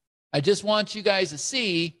there. I just want you guys to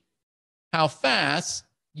see how fast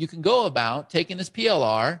you can go about taking this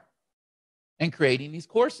PLR and creating these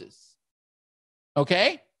courses.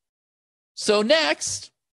 Okay? So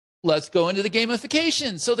next, let's go into the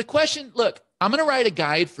gamification. So the question, look, I'm going to write a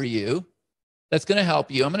guide for you that's going to help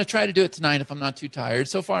you. I'm going to try to do it tonight if I'm not too tired.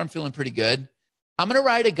 So far, I'm feeling pretty good. I'm going to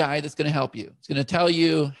write a guide that's going to help you. It's going to tell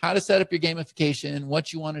you how to set up your gamification,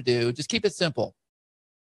 what you want to do. Just keep it simple.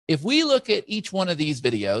 If we look at each one of these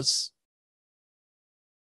videos,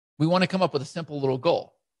 we want to come up with a simple little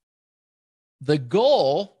goal. The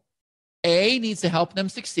goal, A, needs to help them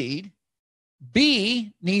succeed.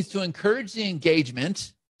 B, needs to encourage the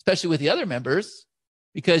engagement, especially with the other members,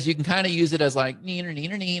 because you can kind of use it as like neener,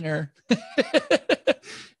 neener,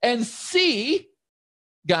 neener. And C,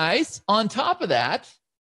 guys, on top of that,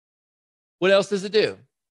 what else does it do?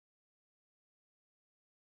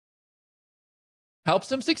 Helps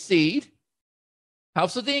them succeed,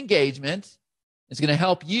 helps with the engagement. It's going to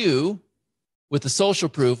help you with the social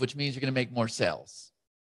proof, which means you're going to make more sales.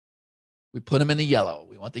 We put them in the yellow.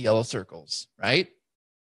 We want the yellow circles, right?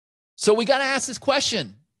 So we got to ask this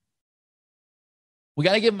question. We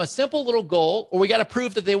got to give them a simple little goal, or we got to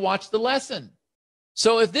prove that they watched the lesson.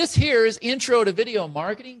 So if this here is intro to video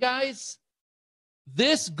marketing, guys,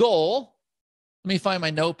 this goal, let me find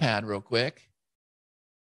my notepad real quick.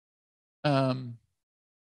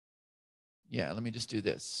 Yeah, let me just do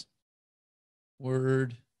this.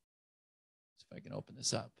 Word. See if I can open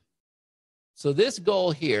this up. So this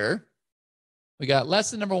goal here, we got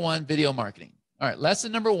lesson number 1, video marketing. All right,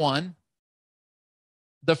 lesson number 1.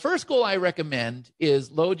 The first goal I recommend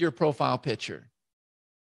is load your profile picture.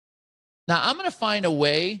 Now, I'm going to find a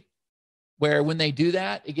way where when they do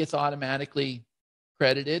that, it gets automatically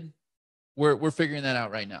credited. We're figuring that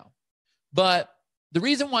out right now. But the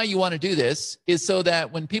reason why you want to do this is so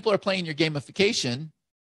that when people are playing your gamification,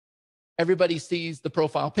 everybody sees the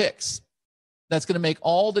profile pics. That's going to make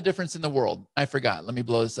all the difference in the world. I forgot. Let me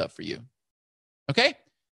blow this up for you. Okay?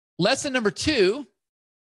 Lesson number 2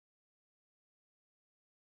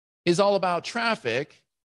 is all about traffic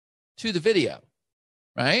to the video,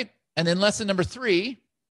 right? And then lesson number 3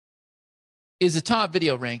 is the top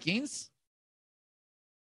video rankings.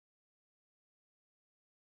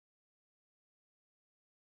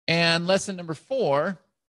 And lesson number 4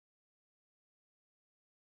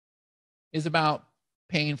 is about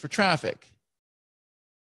paying for traffic.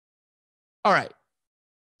 All right.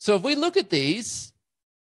 So if we look at these,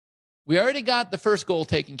 we already got the first goal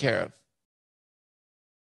taken care of.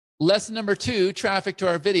 Lesson number 2, traffic to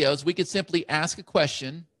our videos. We could simply ask a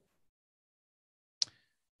question.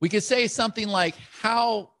 We could say something like,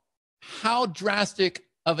 how drastic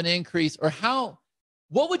of an increase, or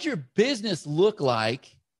what would your business look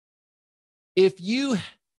like if you,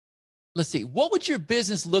 let's see, what would your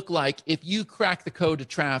business look like if you crack the code to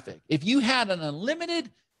traffic? If you had an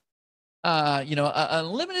unlimited, an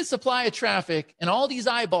unlimited supply of traffic and all these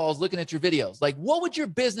eyeballs looking at your videos, like what would your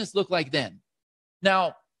business look like then?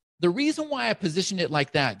 Now, the reason why I positioned it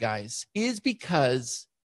like that, guys, is because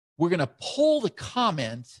we're going to pull the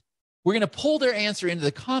comment. We're going to pull their answer into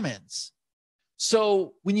the comments.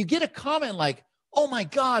 So when you get a comment like, oh my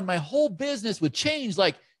God, my whole business would change.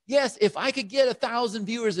 Like, yes, if I could get 1,000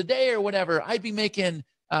 viewers a day or whatever, I'd be making,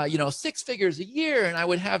 6 figures a year, and I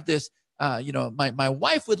would have this, my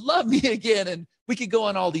wife would love me again, and we could go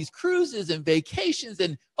on all these cruises and vacations,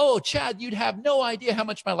 and oh, Chad, you'd have no idea how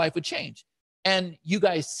much my life would change. And you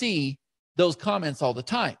guys see those comments all the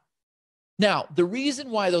time. Now, the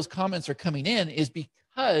reason why those comments are coming in is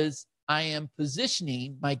because I am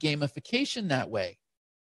positioning my gamification that way.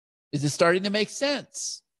 Is it starting to make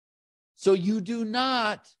sense? So you do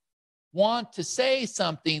not want to say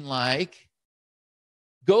something like,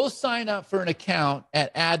 go sign up for an account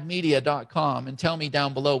at admedia.com and tell me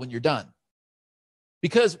down below when you're done.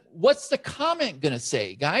 Because what's the comment going to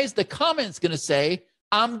say, guys? The comment's going to say,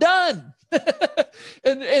 I'm done.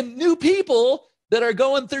 and new people that are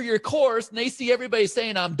going through your course, and they see everybody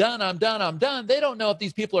saying, I'm done, I'm done, I'm done. They don't know if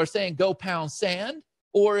these people are saying, go pound sand,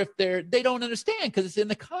 or if they don't understand because it's in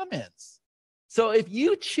the comments. So if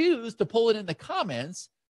you choose to pull it in the comments,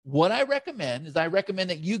 what I recommend is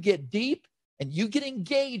that you get deep and you get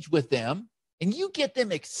engaged with them and you get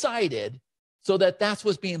them excited so that that's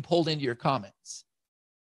what's being pulled into your comments.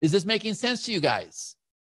 Is this making sense to you guys?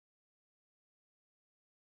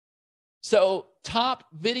 So top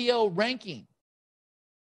video ranking.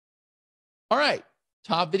 All right,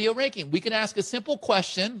 top video ranking. We can ask a simple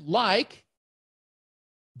question like,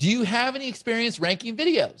 do you have any experience ranking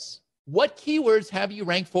videos? What keywords have you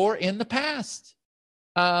ranked for in the past?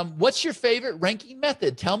 What's your favorite ranking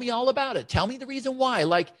method? Tell me all about it. Tell me the reason why.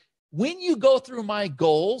 Like when you go through my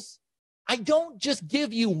goals, I don't just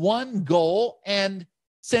give you one goal and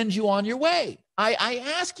send you on your way. I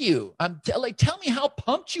ask you, tell me how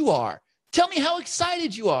pumped you are. Tell me how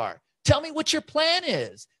excited you are. Tell me what your plan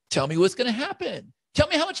is. Tell me what's going to happen. Tell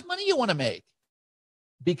me how much money you want to make.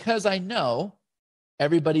 Because I know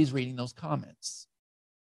everybody's reading those comments.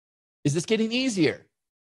 Is this getting easier?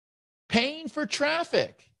 Paying for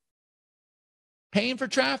traffic. Paying for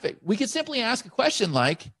traffic. We could simply ask a question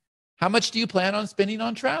like, how much do you plan on spending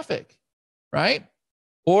on traffic? Right?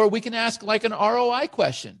 Or we can ask like an ROI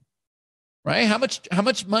question. Right? How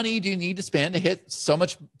much money do you need to spend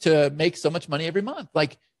to make so much money every month?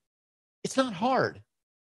 Like, it's not hard.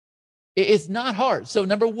 It's not hard. So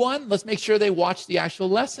number one, let's make sure they watch the actual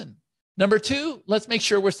lesson. Number two, let's make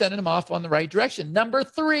sure we're sending them off on the right direction. Number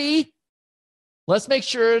three, let's make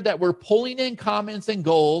sure that we're pulling in comments and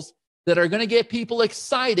goals that are going to get people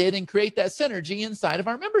excited and create that synergy inside of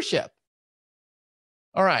our membership.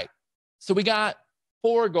 All right. So we got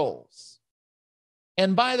 4 goals.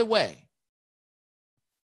 And by the way,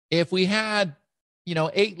 if we had,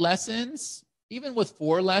 8 lessons, even with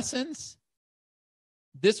 4 lessons,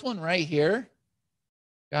 this one right here,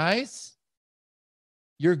 guys,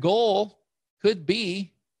 your goal could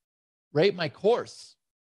be rate my course.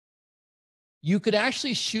 You could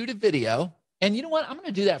actually shoot a video. And you know what? I'm going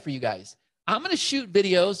to do that for you guys. I'm going to shoot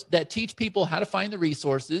videos that teach people how to find the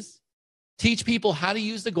resources, teach people how to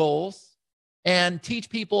use the goals, and teach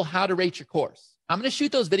people how to rate your course. I'm going to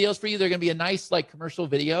shoot those videos for you. They're going to be a nice commercial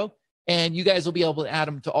video, and you guys will be able to add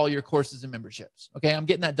them to all your courses and memberships. Okay, I'm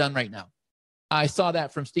getting that done right now. I saw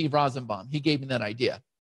that from Steve Rosenbaum. He gave me that idea.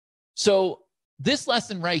 So this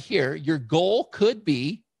lesson right here, your goal could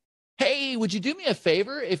be, hey, would you do me a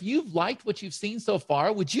favor? If you've liked what you've seen so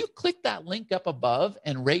far, would you click that link up above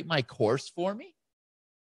and rate my course for me?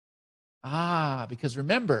 Because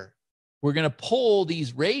remember, we're going to pull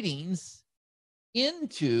these ratings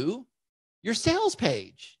into your sales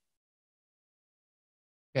page.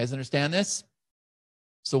 You guys understand this?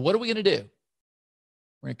 So what are we going to do?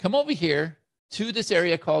 We're going to come over here to this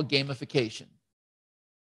area called gamification.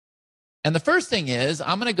 And the first thing is,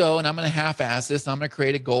 I'm going to go and I'm going to half-ass this. I'm going to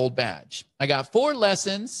create a gold badge. I got 4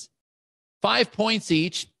 lessons, 5 points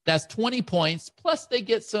each. That's 20 points, plus they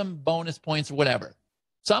get some bonus points or whatever.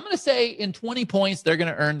 So I'm going to say in 20 points, they're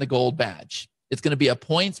going to earn the gold badge. It's going to be a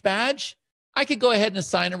points badge. I could go ahead and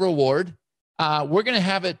assign a reward. We're going to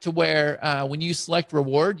have it to where when you select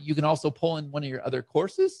reward, you can also pull in one of your other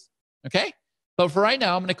courses. Okay? But for right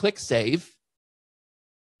now, I'm going to click save.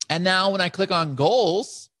 And now when I click on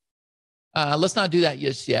goals, let's not do that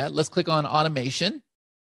just yet. Let's click on automation.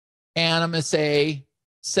 And I'm going to say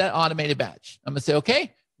set automated badge. I'm going to say,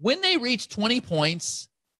 okay, when they reach 20 points,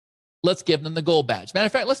 let's give them the gold badge. Matter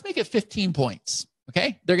of fact, let's make it 15 points.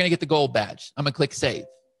 Okay? They're going to get the gold badge. I'm going to click save.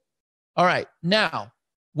 All right. Now,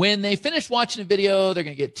 when they finish watching a video, they're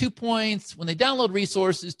going to get 2 points. When they download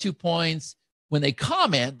resources, 2 points. When they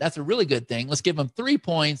comment, that's a really good thing. Let's give them 3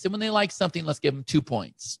 points. And when they like something, let's give them 2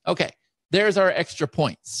 points. Okay. There's our extra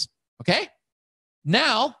points. Okay?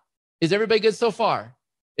 Now, is everybody good so far?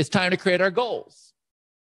 It's time to create our goals.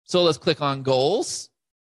 So let's click on goals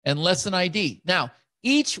and lesson ID. Now,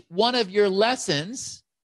 each one of your lessons,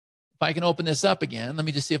 if I can open this up again, let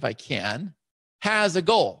me just see if I can, has a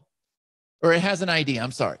goal, or it has an ID,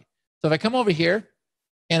 I'm sorry. So if I come over here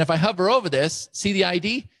and if I hover over this, see the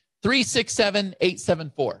ID?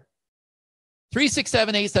 367874.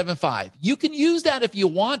 367875. You can use that if you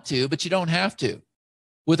want to, but you don't have to.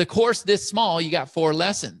 With a course this small, you got 4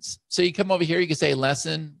 lessons. So you come over here, you can say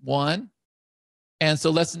lesson 1. And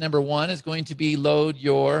so lesson number 1 is going to be load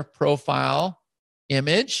your profile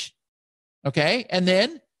image. Okay. And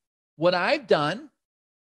then what I've done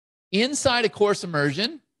inside a course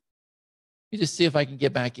immersion, let me just see if I can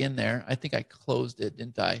get back in there. I think I closed it,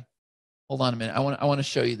 didn't I? Hold on a minute. I want to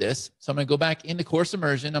show you this. So I'm going to go back into course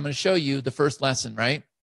immersion. I'm going to show you the first lesson, right?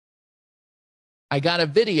 I got a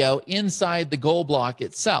video inside the goal block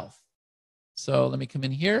itself. So let me come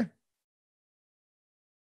in here.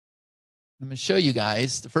 I'm going to show you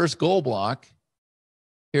guys the first goal block.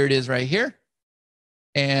 Here it is right here.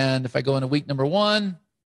 And if I go into week number 1,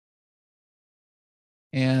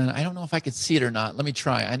 and I don't know if I could see it or not. Let me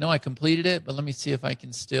try. I know I completed it, but let me see if I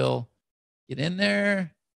can still get in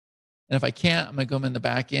there. And if I can't, I'm going to go in the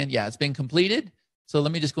back end. Yeah, it's been completed. So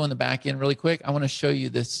let me just go in the back end really quick. I want to show you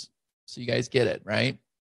this so you guys get it, right?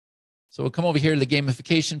 So we'll come over here to the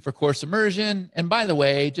gamification for course immersion. And by the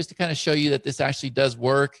way, just to kind of show you that this actually does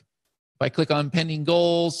work, if I click on pending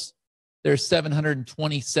goals, there's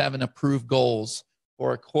 727 approved goals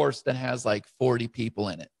for a course that has like 40 people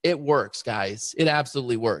in it. It works, guys. It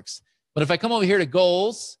absolutely works. But if I come over here to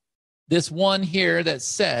goals, this one here that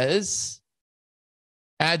says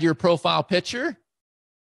add your profile picture.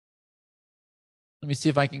 Let me see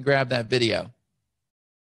if I can grab that video.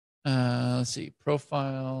 Let's see,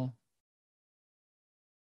 profile.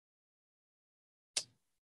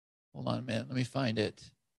 Hold on a minute, let me find it.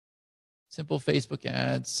 Simple Facebook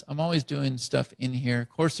ads. I'm always doing stuff in here.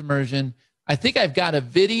 Course immersion. I think I've got a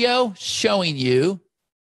video showing you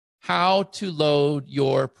how to load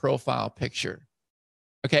your profile picture.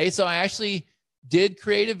 Okay, so I actually did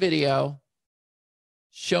create a video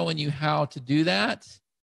showing you how to do that.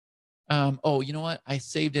 Oh, you know what? I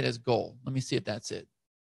saved it as goal. Let me see if that's it.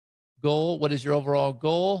 Goal, what is your overall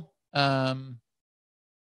goal? The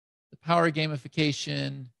power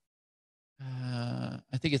gamification.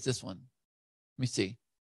 I think it's this one. Let me see.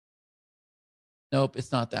 Nope,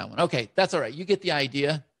 it's not that one. Okay, that's all right. You get the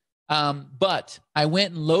idea. But I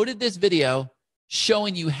went and loaded this video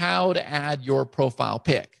showing you how to add your profile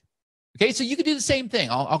pic. Okay, so you can do the same thing.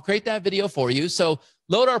 I'll create that video for you. So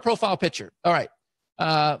load our profile picture. All right.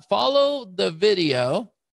 Follow the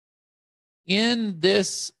video in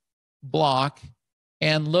this block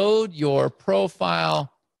and load your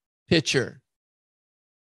profile picture.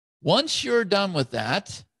 Once you're done with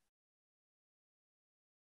that,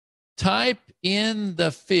 type in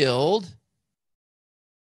the field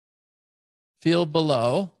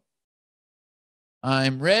below,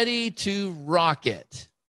 I'm ready to rock it.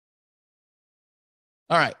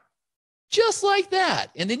 All right, just like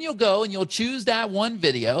that. And then you'll go and you'll choose that one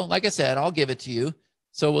video. Like I said, I'll give it to you.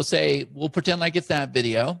 So we'll pretend like it's that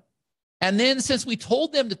video. And then since we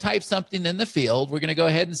told them to type something in the field, we're going to go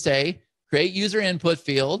ahead and say, create user input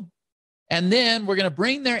field. And then we're going to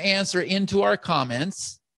bring their answer into our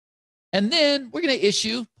comments. And then we're going to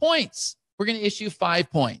issue points. We're going to issue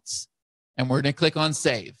 5 points. And we're going to click on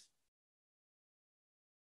save.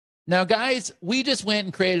 Now, guys, we just went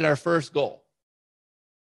and created our first goal.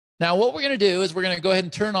 Now, what we're going to do is we're going to go ahead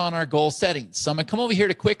and turn on our goal settings. So I'm going to come over here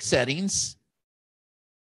to quick settings.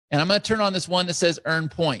 And I'm going to turn on this one that says earn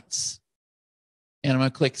points. And I'm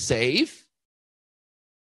going to click save.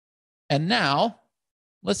 And now,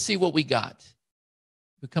 let's see what we got.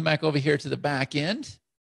 We come back over here to the back end.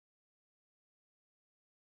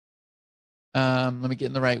 Let me get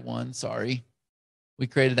in the right one. Sorry. We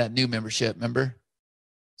created that new membership, remember?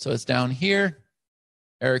 So it's down here.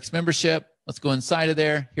 Eric's membership. Let's go inside of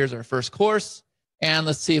there. Here's our first course. And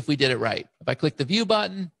let's see if we did it right. If I click the view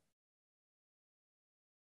button,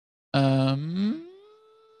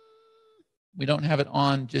 we don't have it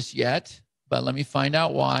on just yet, but let me find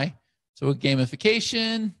out why. So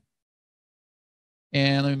gamification.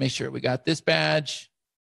 And let me make sure we got this badge.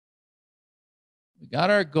 We got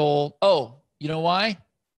our goal. Oh, you know why?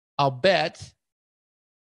 I'll bet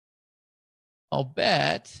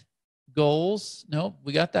goals. Nope,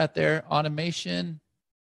 we got that there. Automation.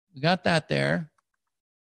 We got that there.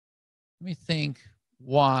 Let me think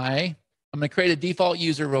why. I'm going to create a default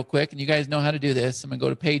user real quick, and you guys know how to do this. I'm going to go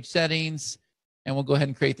to page settings, and we'll go ahead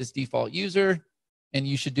and create this default user. And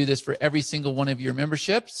you should do this for every single one of your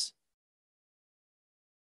memberships.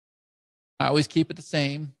 I always keep it the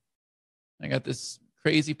same. I got this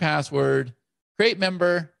crazy password, create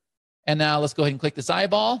member. And now let's go ahead and click this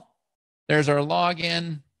eyeball. There's our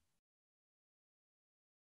login.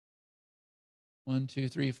 1, 2,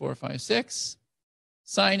 3, 4, 5, 6.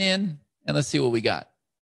 Sign in, and let's see what we got.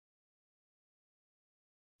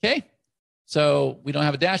 Okay, so we don't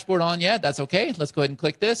have a dashboard on yet. That's okay. Let's go ahead and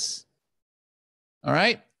click this. All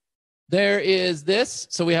right, there is this.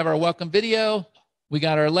 So we have our welcome video. We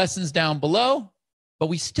got our lessons down below, but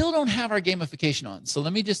we still don't have our gamification on. So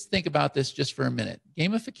let me just think about this just for a minute.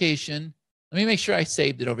 Gamification, let me make sure I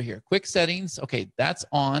saved it over here. Quick settings, okay, that's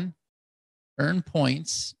on. Earn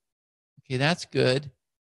points, okay, that's good.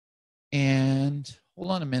 And hold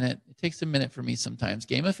on a minute. It takes a minute for me sometimes.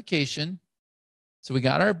 Gamification. So we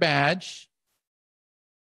got our badge.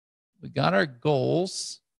 We got our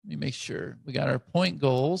goals. Let me make sure. We got our point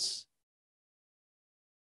goals.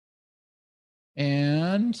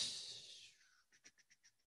 And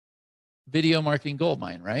video marketing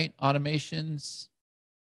goldmine, right? Automations,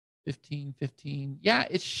 15, 15. Yeah,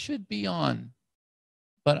 it should be on.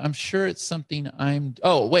 But I'm sure it's something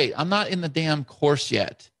oh, wait, I'm not in the damn course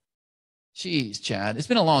yet. Jeez, Chad. It's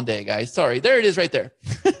been a long day, guys. Sorry. There it is right there.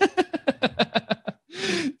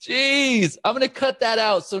 Jeez, I'm going to cut that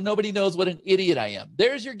out so nobody knows what an idiot I am.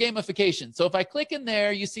 There's your gamification. So if I click in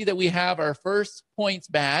there, you see that we have our first points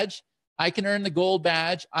badge. I can earn the gold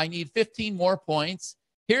badge. I need 15 more points.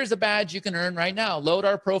 Here's a badge you can earn right now. Load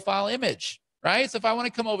our profile image, right? So if I want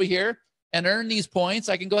to come over here and earn these points,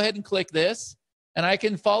 I can go ahead and click this, and I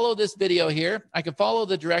can follow this video here. I can follow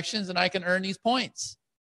the directions, and I can earn these points.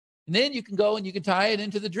 And then you can go and you can tie it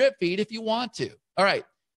into the drip feed if you want to. All right.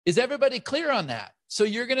 Is everybody clear on that? So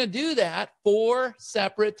you're going to do that 4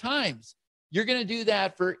 separate times. You're going to do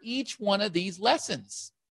that for each one of these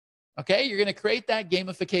lessons. Okay. You're going to create that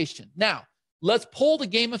gamification. Now, let's pull the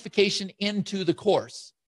gamification into the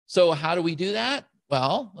course. So how do we do that?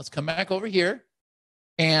 Well, let's come back over here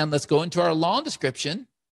and let's go into our long description.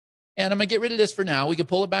 And I'm going to get rid of this for now. We can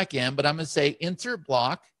pull it back in, but I'm going to say insert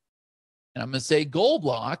block. And I'm going to say goal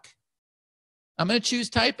block. I'm going to choose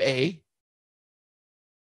type A.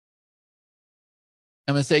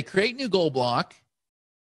 I'm going to say create new goal block.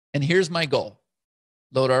 And here's my goal.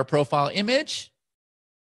 Load our profile image.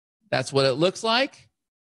 That's what it looks like.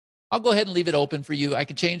 I'll go ahead and leave it open for you. I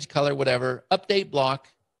can change color, whatever. Update block.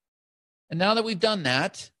 And now that we've done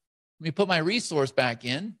that, let me put my resource back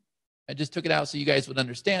in. I just took it out so you guys would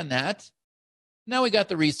understand that. Now we got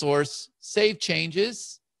the resource. Save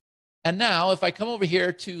changes. And now if I come over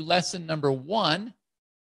here to lesson number 1,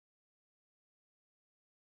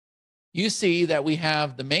 you see that we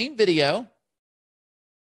have the main video.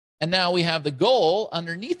 And now we have the goal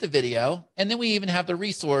underneath the video. And then we even have the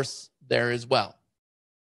resource there as well.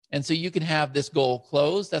 And so you can have this goal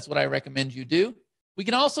closed. That's what I recommend you do. We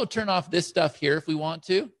can also turn off this stuff here if we want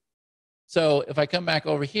to. So if I come back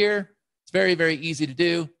over here, it's very, very easy to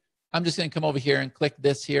do. I'm just going to come over here and click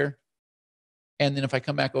this here. And then if I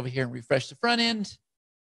come back over here and refresh the front end,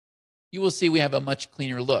 you will see we have a much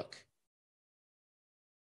cleaner look.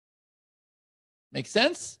 Make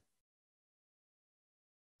sense?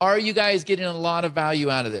 Are you guys getting a lot of value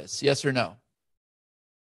out of this? Yes or no?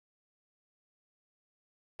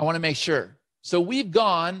 I want to make sure. So we've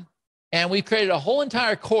gone and we've created a whole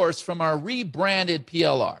entire course from our rebranded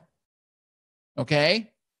PLR.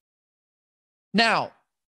 Okay? Now,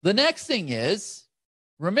 the next thing is,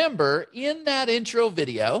 remember, in that intro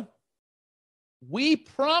video, we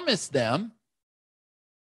promised them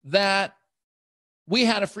that we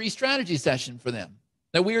had a free strategy session for them,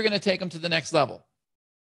 that we were going to take them to the next level.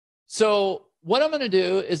 So what I'm going to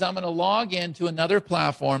do is I'm going to log into another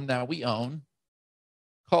platform that we own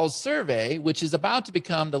called Survey, which is about to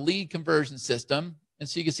become the lead conversion system. And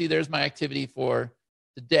so you can see there's my activity for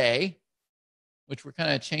today, which we're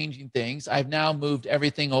kind of changing things. I've now moved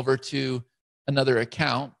everything over to another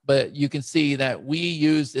account, but you can see that we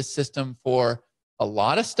use this system for a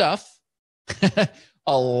lot of stuff,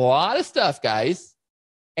 a lot of stuff, guys.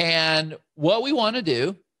 And what we want to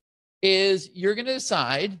do is you're going to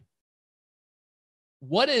decide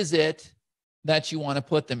what is it that you want to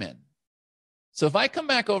put them in. So if I come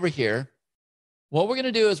back over here, what we're going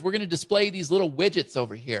to do is we're going to display these little widgets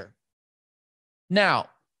over here. Now,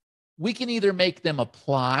 we can either make them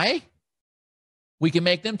apply, we can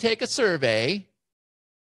make them take a survey,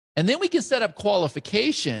 and then we can set up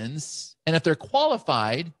qualifications. And if they're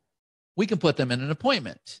qualified, we can put them in an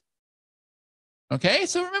appointment. Okay,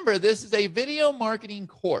 so remember, this is a video marketing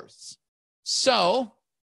course. So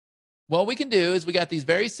what we can do is we got these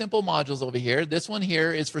very simple modules over here. This one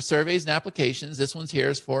here is for surveys and applications. This one's here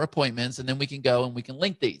is for appointments. And then we can go and we can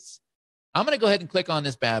link these. I'm going to go ahead and click on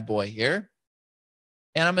this bad boy here.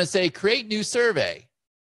 And I'm going to say create new survey.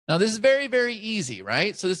 Now this is very, very easy,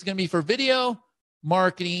 right? So this is going to be for video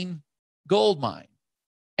marketing goldmine.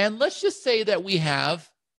 And let's just say that we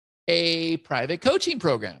have a private coaching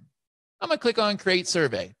program. I'm going to click on create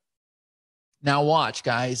survey. Now watch,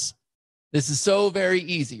 guys. This is so very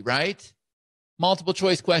easy, right? Multiple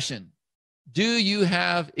choice question. Do you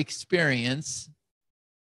have experience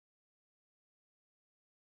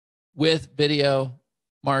with video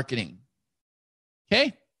marketing? Okay.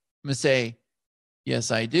 I'm going to say,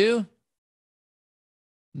 yes, I do.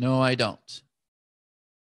 No, I don't.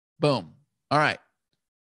 Boom. All right.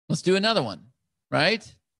 Let's do another one,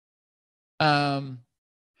 right?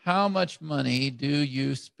 How much money do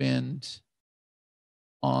you spend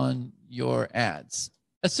on your ads?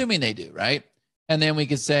 Assuming they do, right? And then we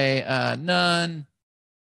could say none.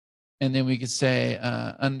 And then we could say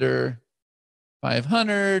under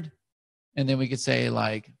 500. And then we could say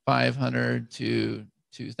like 500 to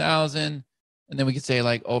 2,000. And then we could say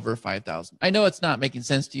like over 5,000. I know it's not making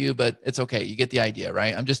sense to you, but it's okay. You get the idea,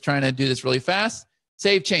 right? I'm just trying to do this really fast.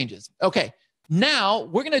 Save changes. Okay. Now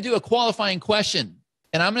we're going to do a qualifying question.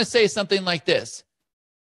 And I'm going to say something like this.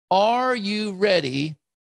 Are you ready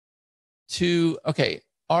to,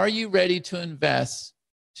 are you ready to invest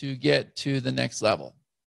to get to the next level?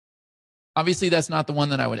 Obviously, that's not the one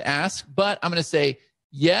that I would ask, but I'm going to say,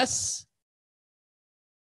 yes,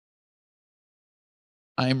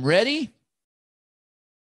 I'm ready.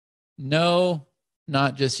 No,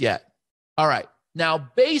 not just yet. All right. Now,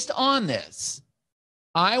 based on this,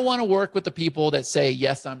 I want to work with the people that say,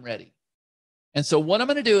 yes, I'm ready. And so what I'm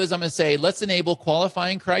going to do is I'm going to say, let's enable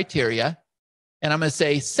qualifying criteria. And I'm going to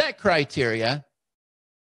say set criteria.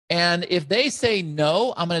 And if they say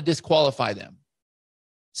no, I'm going to disqualify them.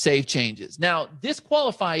 Save changes. Now,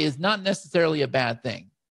 disqualify is not necessarily a bad thing.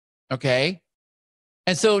 Okay.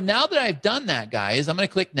 And so now that I've done that, guys, I'm going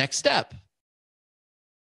to click next step.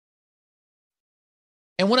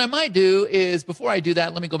 And what I might do is, before I do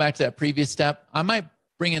that, let me go back to that previous step. I might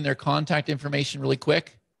bring in their contact information really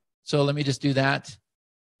quick. So let me just do that.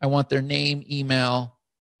 I want their name, email,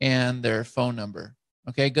 and their phone number.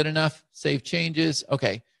 Okay, good enough. Save changes.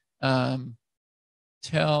 Okay.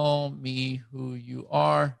 Tell me who you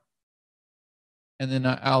are. And then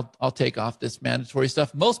I'll take off this mandatory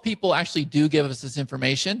stuff. Most people actually do give us this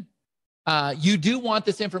information. You do want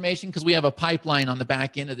this information because we have a pipeline on the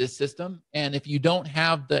back end of this system. And if you don't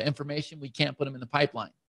have the information, we can't put them in the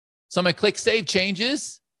pipeline. So I'm going to click Save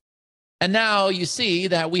Changes. And now you see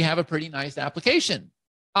that we have a pretty nice application.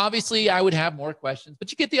 Obviously, I would have more questions,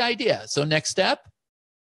 but you get the idea. So next step.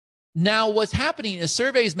 Now what's happening is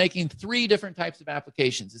Survey is making 3 different types of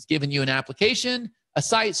applications. It's giving you an application, a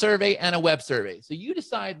site survey, and a web survey. So you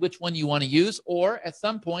decide which one you want to use, or at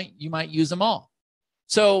some point you might use them all.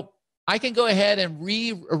 So I can go ahead and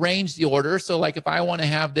rearrange the order. So like if I want to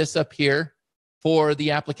have this up here for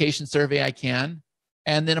the application survey, I can.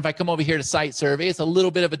 And then if I come over here to site survey, it's a little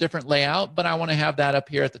bit of a different layout, but I want to have that up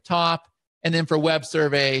here at the top. And then for web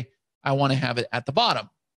survey, I want to have it at the bottom.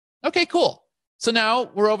 Okay, cool. So now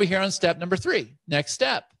we're over here on step number 3, next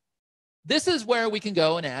step. This is where we can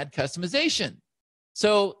go and add customization.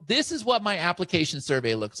 So this is what my application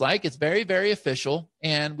survey looks like. It's very, very official.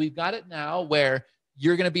 And we've got it now where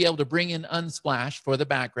you're going to be able to bring in Unsplash for the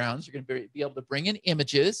backgrounds. You're going to be able to bring in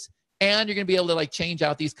images, and you're going to be able to like change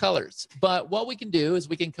out these colors. But what we can do is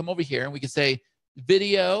we can come over here and we can say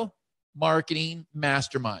video marketing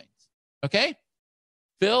masterminds. Okay?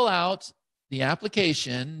 Fill out the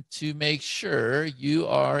application to make sure you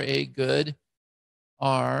are a good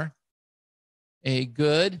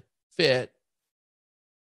fit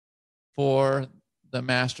for the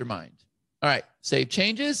mastermind. All right, save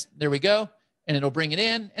changes. There we go. And it'll bring it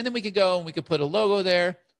in. And then we could go and we could put a logo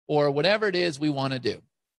there or whatever it is we want to do.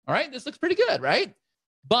 All right, this looks pretty good, right?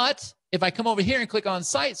 But if I come over here and click on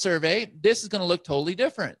site survey, this is going to look totally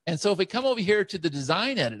different. And so if we come over here to the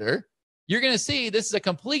design editor, you're going to see this is a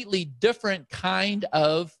completely different kind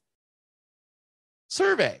of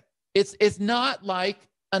survey. It's not like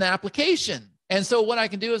an application. And so what I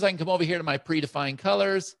can do is I can come over here to my predefined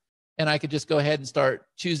colors, and I could just go ahead and start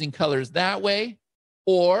choosing colors that way.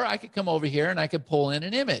 Or I could come over here and I could pull in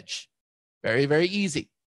an image. Very, very easy.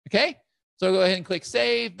 Okay? So I'll go ahead and click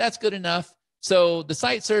save. That's good enough. So the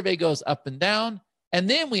site survey goes up and down. And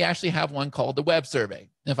then we actually have one called the web survey.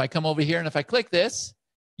 And if I come over here and if I click this,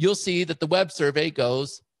 you'll see that the web survey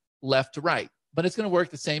goes left to right. But it's going to work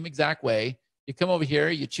the same exact way. You come over here,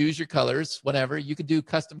 you choose your colors, whatever. You can do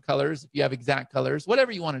custom colors if you have exact colors,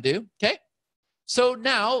 whatever you want to do. Okay? So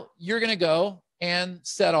now you're going to go and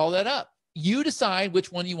set all that up. You decide which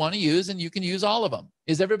one you want to use, and you can use all of them.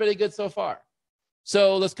 Is everybody good so far?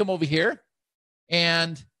 So let's come over here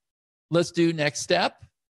and let's do next step.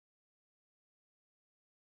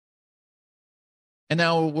 And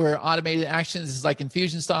now we're automated actions. This is like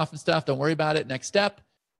Infusionsoft and stuff. Don't worry about it. Next step.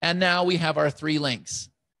 And now we have our 3 links.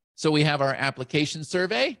 So we have our application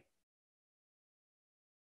survey. Let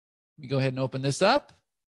me go ahead and open this up.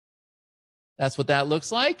 That's what that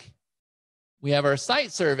looks like. We have our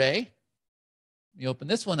site survey. Let me open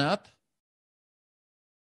this one up.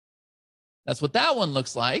 That's what that one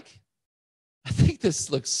looks like. I think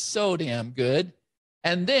this looks so damn good.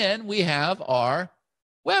 And then we have our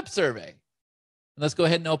web survey. Let's go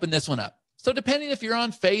ahead and open this one up. So depending if you're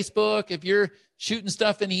on Facebook, if you're shooting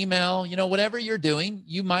stuff in email, you know, whatever you're doing,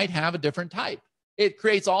 you might have a different type. It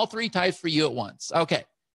creates all 3 types for you at once. Okay.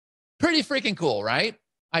 Pretty freaking cool, right?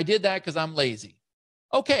 I did that because I'm lazy.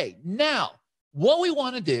 Okay. Now, what we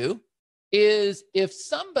want to do is if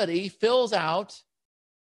somebody fills out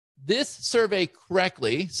this survey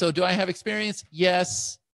correctly, so do I have experience?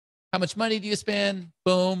 Yes. How much money do you spend?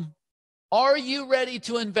 Boom. Are you ready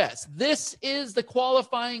to invest? This is the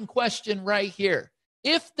qualifying question right here.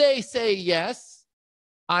 If they say yes,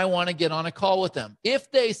 I want to get on a call with them. If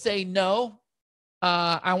they say no,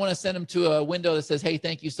 I want to send them to a window that says, hey,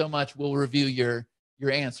 thank you so much. We'll review your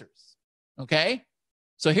answers. Okay?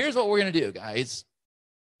 So here's what we're going to do, guys.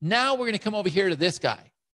 Now we're going to come over here to this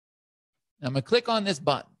guy. I'm going to click on this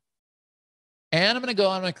button. And I'm going to go,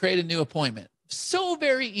 I'm going to create a new appointment. So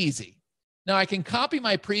very easy. Now I can copy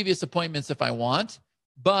my previous appointments if I want,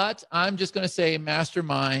 but I'm just going to say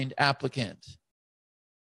mastermind applicant.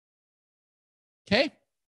 Okay.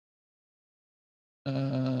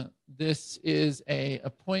 This is an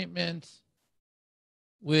appointment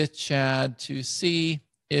with Chad to see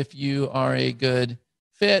if you are a good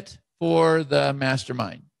fit for the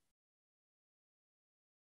mastermind.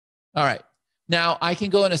 All right. Now, I can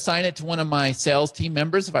go and assign it to one of my sales team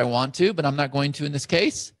members if I want to, but I'm not going to in this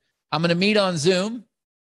case. I'm going to meet on Zoom.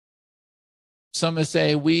 So I'm going to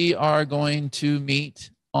say we are going to meet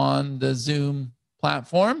on the Zoom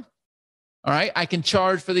platform. All right. I can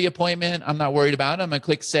charge for the appointment. I'm not worried about it. I'm going to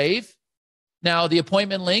click save. Now, the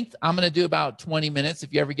appointment length, I'm going to do about 20 minutes.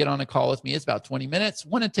 If you ever get on a call with me, it's about 20 minutes.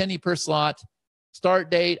 One attendee per slot.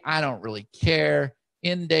 Start date, I don't really care.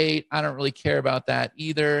 End date, I don't really care about that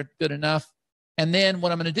either. Good enough. And then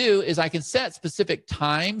what I'm going to do is I can set specific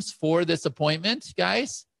times for this appointment,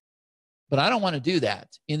 guys, but I don't want to do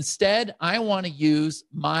that. Instead, I want to use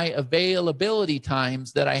my availability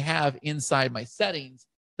times that I have inside my settings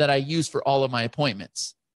that I use for all of my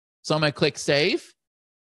appointments. So I'm going to click save.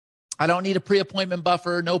 I don't need a pre-appointment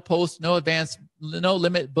buffer, no post, no advance, no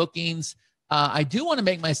limit bookings. I do want to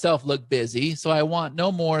make myself look busy, so I want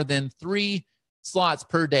no more than 3 slots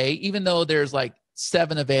per day, even though there's like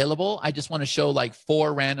 7 available. I just want to show like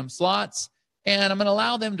 4 random slots, and I'm going to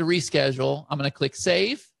allow them to reschedule. I'm going to click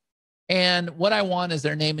save, and what I want is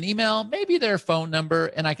their name and email, maybe their phone number,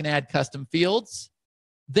 and I can add custom fields.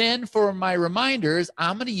 Then for my reminders,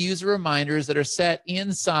 I'm going to use reminders that are set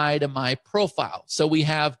inside of my profile. So we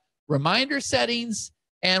have reminder settings,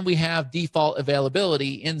 and we have default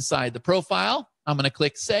availability inside the profile. I'm going to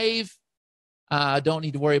click save. Don't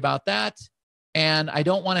need to worry about that. And I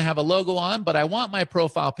don't want to have a logo on, but I want my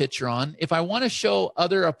profile picture on. If I want to show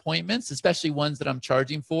other appointments, especially ones that I'm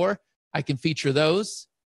charging for, I can feature those.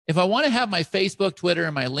 If I want to have my Facebook, Twitter,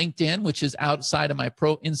 and my LinkedIn, which is outside of my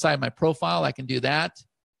inside my profile, I can do that.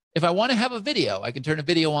 If I want to have a video, I can turn a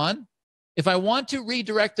video on. If I want to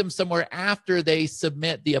redirect them somewhere after they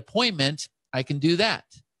submit the appointment, I can do that.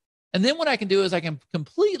 And then what I can do is I can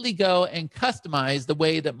completely go and customize the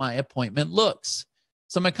way that my appointment looks.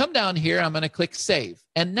 So I'm going to come down here. I'm going to click save.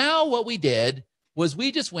 And now what we did was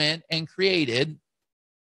we just went and created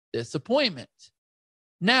this appointment.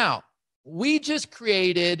 Now, we just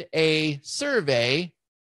created a survey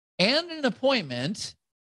and an appointment,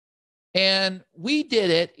 and we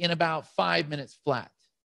did it in about 5 minutes flat.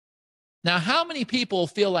 Now, how many people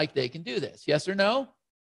feel like they can do this? Yes or no?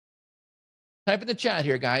 Type in the chat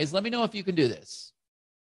here, guys. Let me know if you can do this.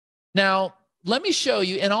 Now, let me show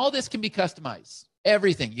you, and all this can be customized.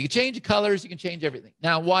 Everything. You can change the colors. You can change everything.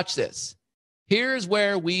 Now, watch this. Here's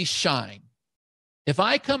where we shine. If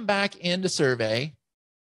I come back into survey,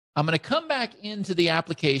 I'm going to come back into the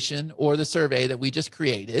application or the survey that we just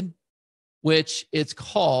created, which it's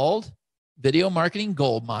called Video Marketing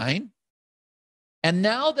Goldmine. And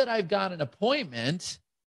now that I've got an appointment,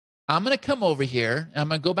 I'm going to come over here. And I'm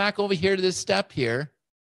going to go back over here to this step here.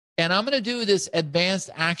 And I'm going to do this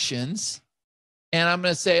advanced actions. And I'm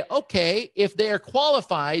going to say, okay, if they are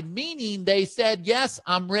qualified, meaning they said, yes,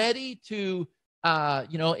 I'm ready to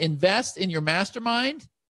invest in your mastermind,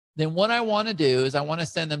 then what I want to do is I want to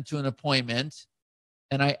send them to an appointment,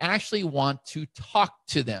 and I actually want to talk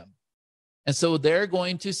to them. And so they're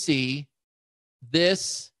going to see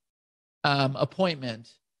this appointment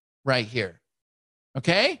right here.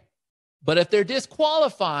 Okay? But if they're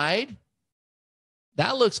disqualified,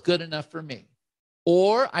 that looks good enough for me.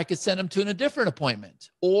 Or I could send them to a different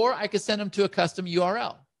appointment, or I could send them to a custom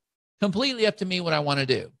URL. Completely up to me what I want to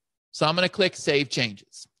do. So I'm going to click Save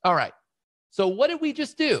Changes. All right. So what did we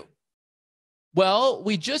just do? Well,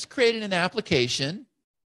 we just created an application,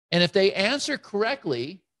 and if they answer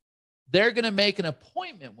correctly, they're going to make an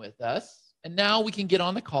appointment with us, and now we can get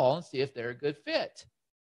on the call and see if they're a good fit.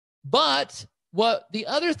 But what the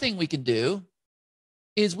other thing we can do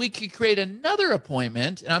is we could create another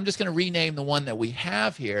appointment, and I'm just going to rename the one that we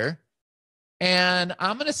have here, and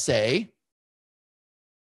I'm going to say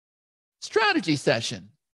strategy session.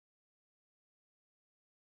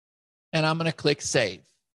 And I'm going to click save.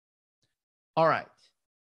 All right.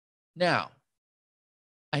 Now,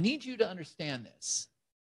 I need you to understand this.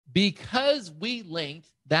 Because we linked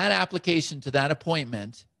that application to that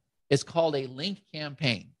appointment, it's called a link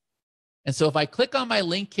campaign. And so if I click on my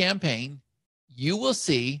link campaign, you will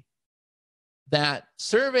see that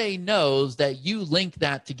survey knows that you link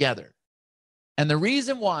that together. And the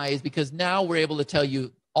reason why is because now we're able to tell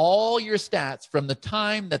you all your stats from the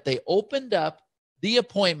time that they opened up the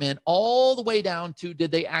appointment all the way down to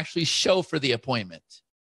did they actually show for the appointment.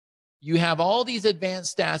 You have all these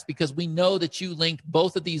advanced stats because we know that you linked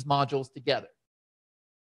both of these modules together.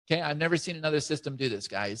 Okay, I've never seen another system do this,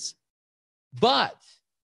 guys. But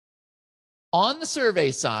on the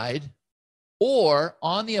survey side or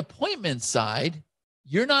on the appointment side,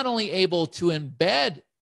 you're not only able to embed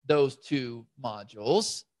those two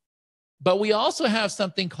modules, but we also have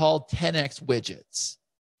something called 10x widgets.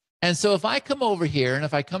 And so if I come over here and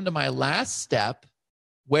if I come to my last step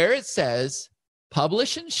where it says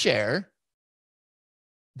publish and share,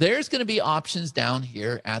 there's going to be options down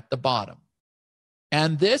here at the bottom.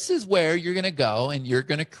 And this is where you're going to go and you're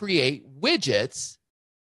going to create widgets.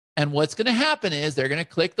 And what's going to happen is they're going to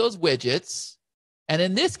click those widgets. And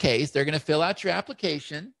in this case, they're going to fill out your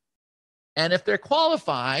application. And if they're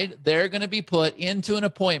qualified, they're going to be put into an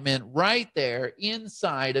appointment right there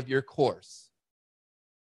inside of your course.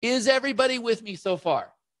 Is everybody with me so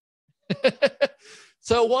far?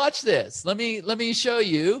 So watch this. Let me show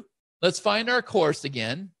you. Let's find our course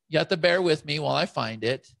again. You have to bear with me while I find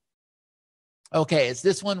it. Okay, it's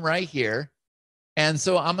this one right here. And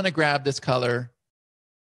so I'm going to grab this color.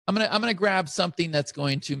 I'm going to grab something that's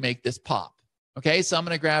going to make this pop. Okay, so I'm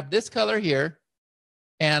going to grab this color here.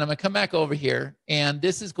 And I'm going to come back over here. And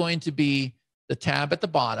this is going to be the tab at the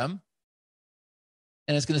bottom.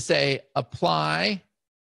 And it's going to say apply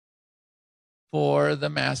for the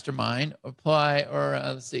mastermind. Apply, or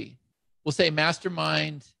let's see. We'll say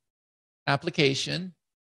mastermind application.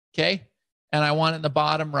 Okay. And I want it in the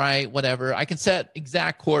bottom right, whatever. I can set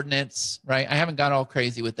exact coordinates, right? I haven't got all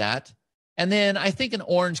crazy with that. And then I think an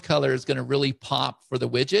orange color is going to really pop for the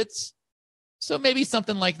widgets. So maybe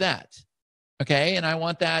something like that. Okay. And I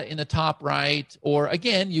want that in the top right. Or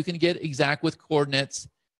again, you can get exact with coordinates.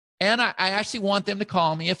 And I actually want them to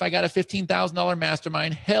call me. If I got a $15,000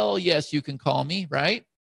 mastermind, hell yes, you can call me, right?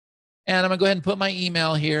 And I'm going to go ahead and put my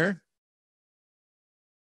email here.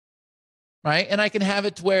 Right? And I can have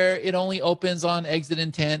it to where it only opens on exit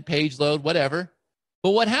intent, page load, whatever.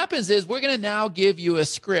 But what happens is we're going to now give you a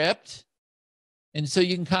script. And so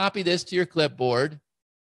you can copy this to your clipboard.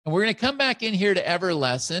 And we're going to come back in here to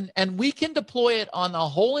Everlesson. And we can deploy it on the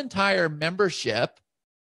whole entire membership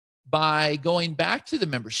by going back to the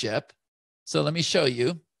membership. So let me show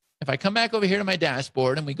you. If I come back over here to my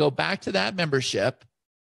dashboard and we go back to that membership,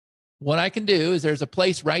 what I can do is there's a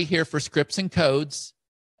place right here for scripts and codes.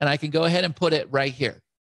 And I can go ahead and put it right here.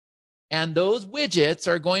 And those widgets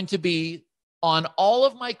are going to be on all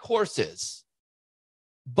of my courses.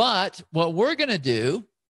 But what we're going to do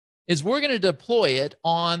is we're going to deploy it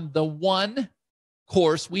on the one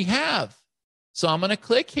course we have. So I'm going to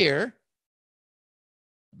click here.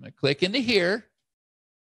 I'm going to click into here.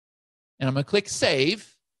 And I'm going to click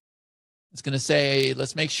save. It's going to say,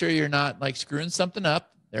 let's make sure you're not like screwing something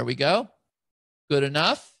up. There we go. Good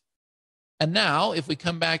enough. And now if we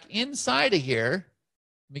come back inside of here,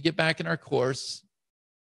 let me get back in our course.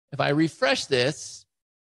 If I refresh this,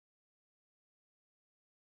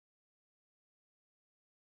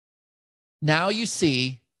 now you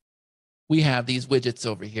see we have these widgets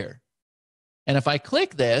over here. And if I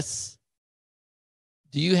click this,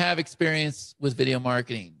 do you have experience with video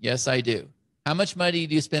marketing? Yes, I do. How much money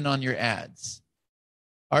do you spend on your ads?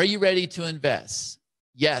 Are you ready to invest?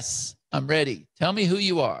 Yes, I'm ready. Tell me who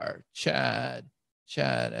you are. Chad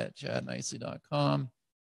at chadnicely.com.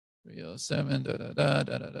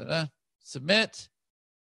 307, Submit.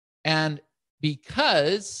 And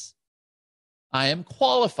because I am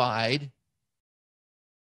qualified,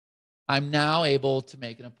 I'm now able to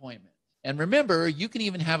make an appointment. And remember, you can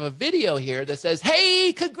even have a video here that says,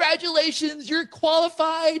 hey, congratulations, you're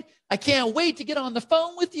qualified. I can't wait to get on the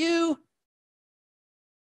phone with you.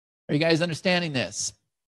 Are you guys understanding this?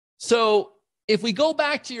 So if we go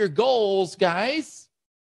back to your goals, guys,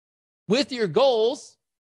 with your goals,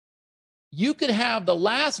 you could have the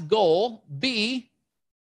last goal be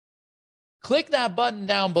click that button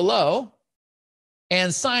down below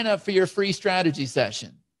and sign up for your free strategy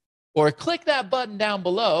session. Or click that button down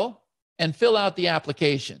below and fill out the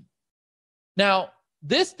application. Now,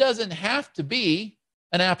 this doesn't have to be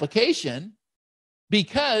an application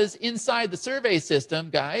because inside the survey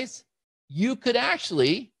system, guys, you could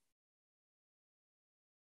actually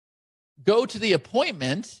go to the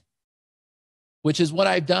appointment, which is what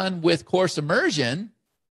I've done with Course Immersion,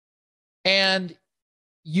 and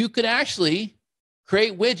you could actually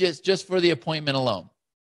create widgets just for the appointment alone.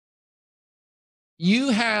 You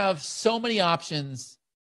have so many options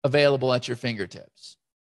available at your fingertips.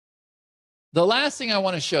 The last thing I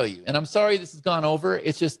want to show you, and I'm sorry this has gone over,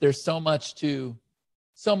 it's just there's so much to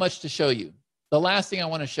show you. The last thing I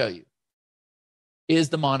want to show you is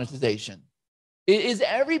the monetization. Is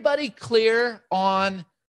everybody clear on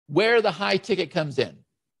where the high ticket comes in?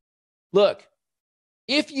 Look,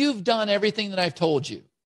 if you've done everything that I've told you,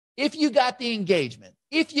 if you got the engagement,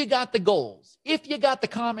 if you got the goals, if you got the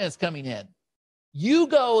comments coming in, you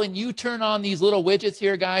go and you turn on these little widgets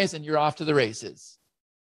here, guys, and you're off to the races.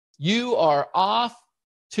 You are off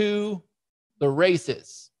to the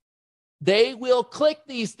races. They will click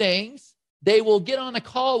these things. They will get on a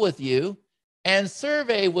call with you. And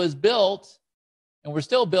survey was built, and we're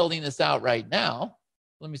still building this out right now.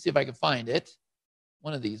 Let me see if I can find it.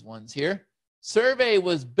 One of these ones here. Survey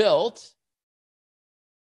was built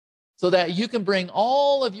so that you can bring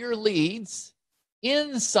all of your leads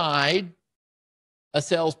inside a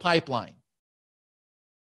sales pipeline.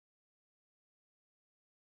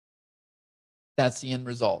 That's the end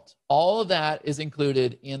result. All of that is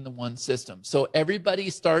included in the one system. So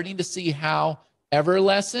everybody's starting to see how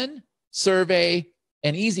Everlesson, Survey,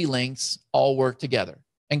 and Easy Links all work together.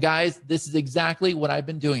 And guys, this is exactly what I've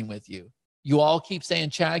been doing with you. You all keep saying,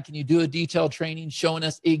 Chad, can you do a detailed training showing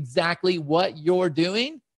us exactly what you're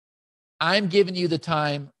doing? I'm giving you the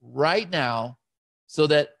time right now so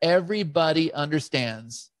that everybody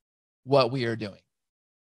understands what we are doing.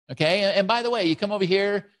 Okay? And by the way, you come over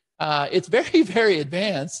here, it's very, very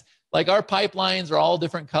advanced. Like our pipelines are all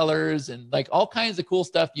different colors and like all kinds of cool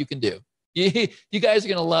stuff you can do. You guys are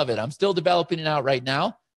going to love it. I'm still developing it out right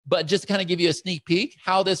now, but just to kind of give you a sneak peek,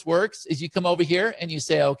 how this works is you come over here and you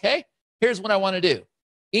say, okay, here's what I want to do.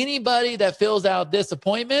 Anybody that fills out this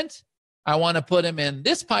appointment, I want to put them in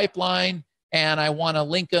this pipeline and I want to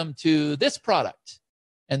link them to this product.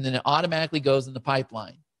 And then it automatically goes in the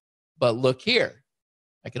pipeline. But look here.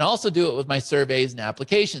 I can also do it with my surveys and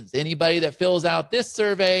applications. Anybody that fills out this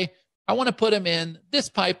survey, I want to put them in this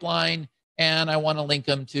pipeline and I want to link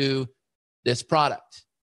them to this product.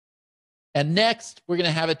 And next, we're going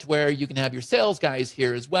to have it to where you can have your sales guys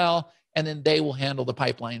here as well, and then they will handle the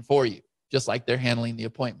pipeline for you, just like they're handling the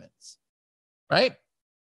appointments, right?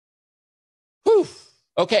 Whew.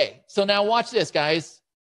 Okay, so now watch this, guys.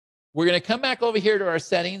 We're going to come back over here to our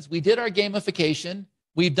settings. We did our gamification.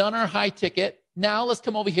 We've done our high ticket. Now let's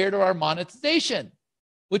come over here to our monetization,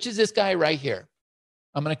 which is this guy right here.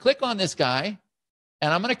 I'm going to click on this guy,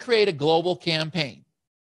 and I'm going to create a global campaign.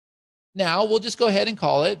 Now we'll just go ahead and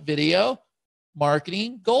call it Video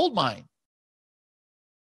Marketing Goldmine.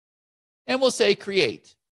 And we'll say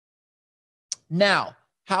create. Now,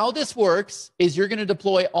 how this works is you're going to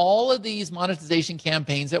deploy all of these monetization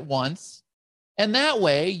campaigns at once. And that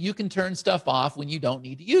way you can turn stuff off when you don't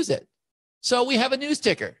need to use it. So we have a news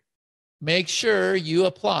ticker. Make sure you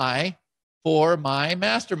apply for my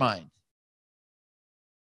mastermind.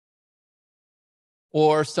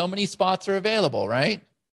 Or so many spots are available, right?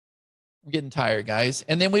 I'm getting tired, guys.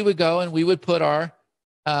 And then we would go and we would put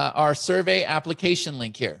our survey application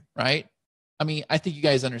link here, right? I mean, I think you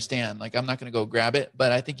guys understand. Like, I'm not going to go grab it,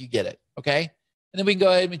 but I think you get it, okay? And then we can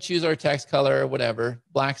go ahead and choose our text color or whatever.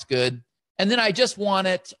 Black's good. And then I just want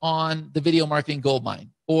it on the Video Marketing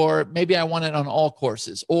Goldmine. Or maybe I want it on all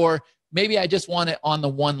courses. Or maybe I just want it on the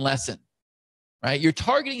one lesson, right? Your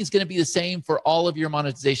targeting is going to be the same for all of your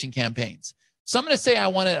monetization campaigns. So I'm going to say I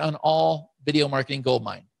want it on all Video Marketing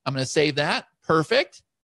Goldmine. I'm going to save that. Perfect.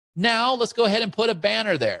 Now let's go ahead and put a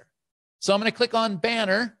banner there. So I'm going to click on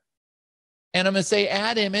banner and I'm going to say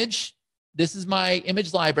add image. This is my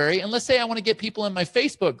image library. And let's say I want to get people in my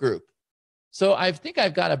Facebook group. So I think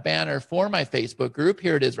I've got a banner for my Facebook group.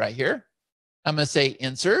 Here it is right here. I'm going to say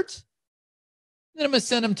insert. Then I'm going to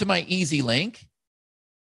send them to my easy link.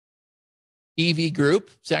 EV group.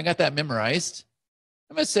 See, I got that memorized.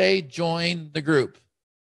 I'm going to say join the group.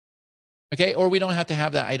 Okay, or we don't have to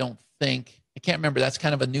have that, I don't think. I can't remember. That's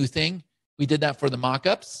kind of a new thing. We did that for the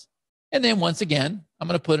mock-ups. And then once again, I'm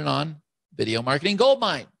going to put it on Video Marketing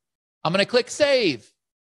Goldmine. I'm going to click Save.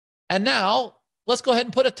 And now let's go ahead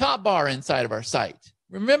and put a top bar inside of our site.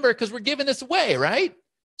 Remember, because we're giving this away, right?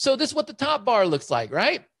 So this is what the top bar looks like,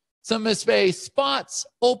 right? So I'm going to say spots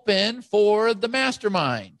open for the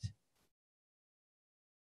mastermind.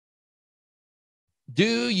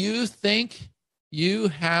 Do you think you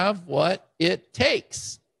have what it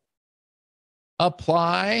takes?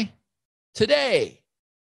 Apply today.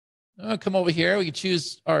 I'll come over here. We can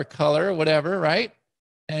choose our color, whatever, right?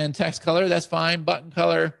 And text color, that's fine. Button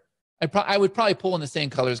color. I would probably pull in the same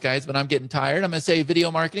colors, guys, but I'm getting tired. I'm going to say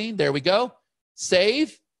video marketing. There we go.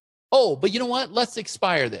 Save. Oh, but you know what? Let's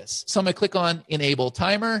expire this. So I'm going to click on enable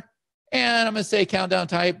timer and I'm going to say countdown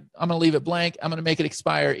type. I'm going to leave it blank. I'm going to make it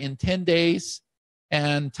expire in 10 days.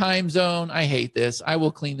 And time zone, I hate this. I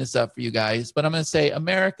will clean this up for you guys, but I'm going to say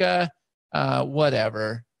America,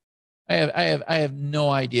 whatever. I have no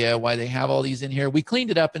idea why they have all these in here. We cleaned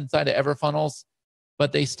it up inside of EverFunnels,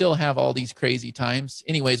 but they still have all these crazy times.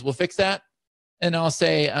 Anyways, we'll fix that. And I'll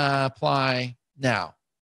say apply now.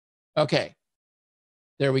 Okay,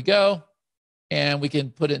 there we go. And we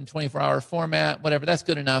can put it in 24-hour format, whatever, that's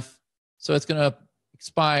good enough. So it's gonna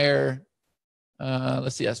expire,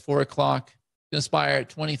 let's see, that's 4 o'clock. It's gonna expire at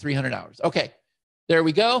 2,300 hours. Okay, there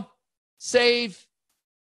we go, save.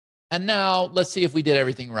 And now let's see if we did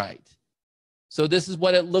everything right. So this is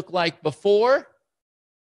what it looked like before.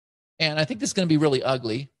 And I think this is gonna be really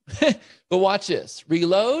ugly, but watch this,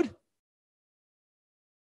 reload.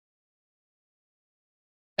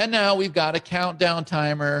 And now we've got a countdown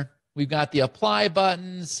timer. We've got the apply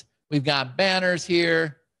buttons. We've got banners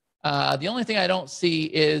here. The only thing I don't see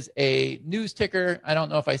is a news ticker. I don't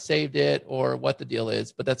know if I saved it or what the deal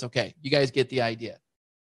is, but that's okay. You guys get the idea.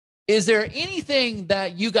 Is there anything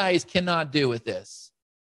that you guys cannot do with this?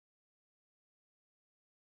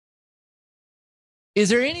 Is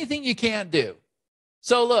there anything you can't do?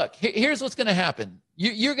 So look, here's what's going to happen.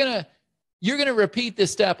 You're going to repeat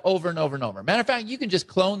this step over and over and over. Matter of fact, you can just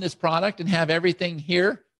clone this product and have everything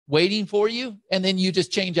here waiting for you, and then you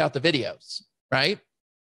just change out the videos, right?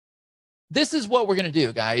 This is what we're going to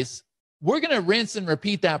do, guys. We're going to rinse and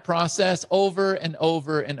repeat that process over and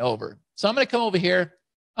over and over. So I'm going to come over here.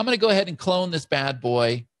 I'm going to go ahead and clone this bad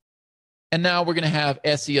boy. And now we're going to have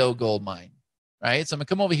SEO Goldmine, right? So I'm going to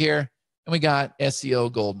come over here, and we got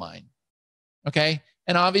SEO Goldmine, okay?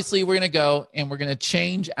 And obviously, we're going to go and we're going to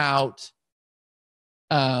change out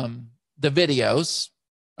the videos.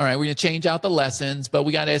 All right, we're going to change out the lessons, but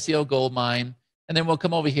we got SEO Goldmine. And then we'll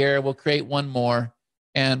come over here. We'll create one more,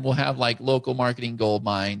 and we'll have like local marketing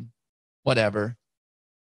Goldmine, whatever.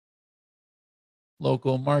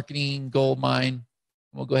 Local marketing Goldmine.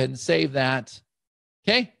 We'll go ahead and save that.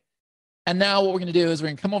 Okay. And now what we're going to do is we're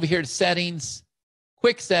going to come over here to settings,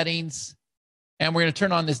 quick settings, and we're going to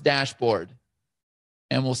turn on this dashboard.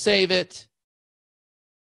 And we'll save it.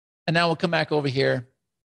 And now we'll come back over here.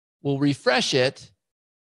 We'll refresh it.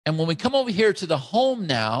 And when we come over here to the home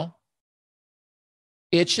now,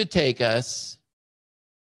 it should take us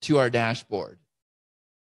to our dashboard.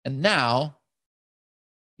 And now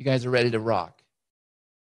you guys are ready to rock.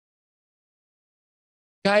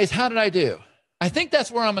 Guys, how did I do? I think that's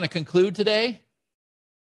where I'm going to conclude today.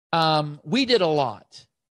 We did a lot.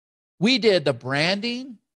 We did the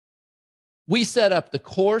branding. We set up the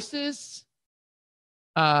courses.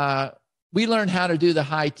 We learned how to do the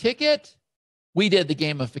high ticket. We did the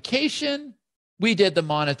gamification. We did the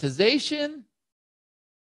monetization.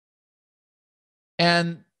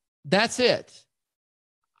 And that's it.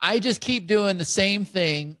 I just keep doing the same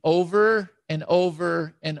thing over and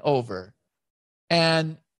over and over.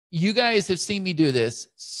 And you guys have seen me do this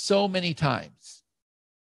so many times,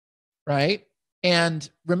 right? And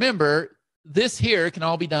remember, this here can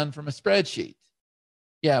all be done from a spreadsheet.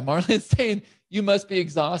 Yeah, Marlon's saying you must be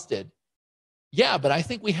exhausted. Yeah, but I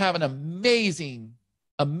think we have an amazing,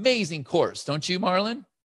 amazing course. Don't you, Marlon?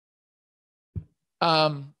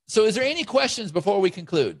 So is there any questions before we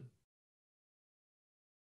conclude?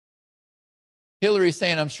 Hillary's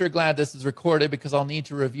saying, I'm sure glad this is recorded because I'll need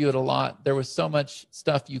to review it a lot. There was so much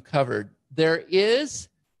stuff you covered. There is,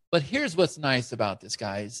 but here's what's nice about this,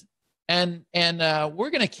 guys. And we're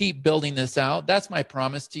going to keep building this out. That's my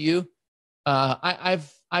promise to you.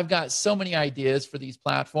 I've got so many ideas for these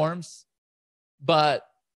platforms, but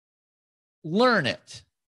learn it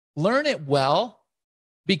well,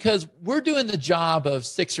 because we're doing the job of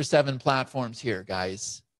 6 or 7 platforms here,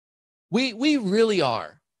 guys. We really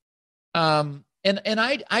are. And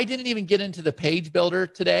I didn't even get into the page builder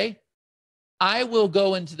today. I will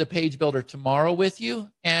go into the page builder tomorrow with you.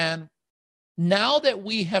 And now that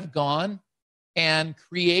we have gone and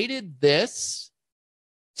created this,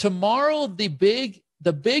 tomorrow the big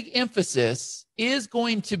emphasis is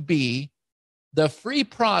going to be the free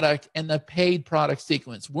product and the paid product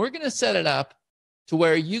sequence. We're going to set it up to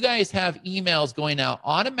where you guys have emails going out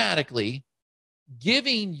automatically,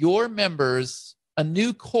 giving your members a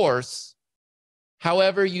new course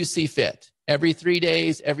however you see fit, every 3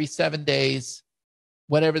 days, every 7 days,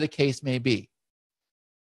 whatever the case may be.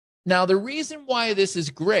 Now, the reason why this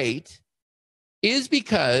is great is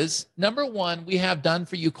because, number one, we have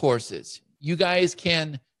done-for-you courses. You guys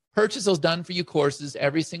can purchase those done-for-you courses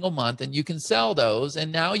every single month, and you can sell those.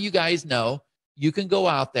 And now you guys know you can go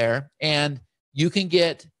out there and you can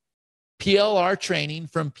get PLR training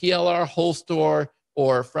from PLR Whole Store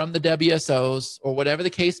or from the WSOs or whatever the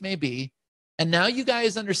case may be. And now you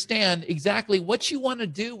guys understand exactly what you want to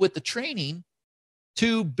do with the training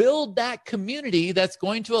to build that community that's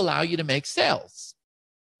going to allow you to make sales.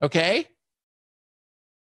 Okay?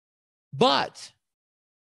 But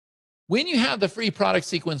when you have the free product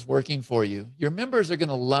sequence working for you, your members are going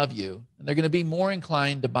to love you and they're going to be more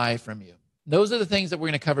inclined to buy from you. Those are the things that we're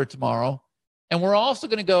going to cover tomorrow. And we're also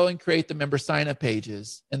going to go and create the member sign-up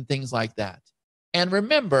pages and things like that. And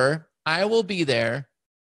remember, I will be there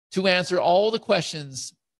to answer all the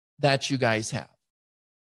questions that you guys have.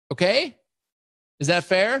 Okay? Is that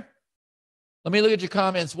fair? Let me look at your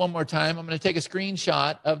comments one more time. I'm going to take a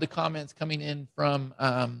screenshot of the comments coming in from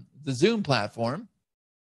the Zoom platform.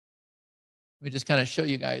 Let me just kind of show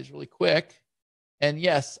you guys really quick. And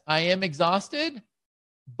yes, I am exhausted,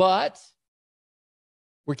 but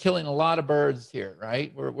we're killing a lot of birds here,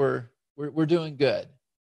 right? We're doing good.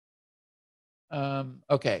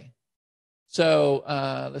 Okay. So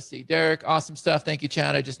let's see. Derek, awesome stuff. Thank you,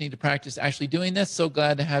 Chad. I just need to practice actually doing this. So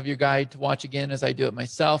glad to have your guide to watch again as I do it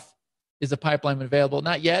myself. Is the pipeline available?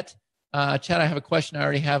 Not yet. Chad, I have a question. I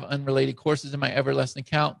already have unrelated courses in my Everlesson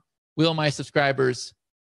account. Will my subscribers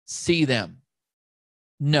see them?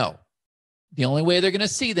 No. The only way they're going to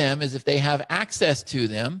see them is if they have access to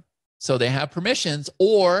them, so they have permissions,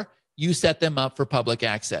 or you set them up for public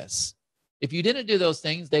access. If you didn't do those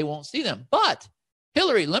things, they won't see them. But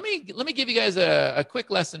Hillary, let me give you guys a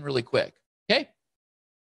quick lesson really quick, okay?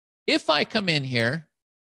 If I come in here,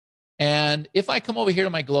 and if I come over here to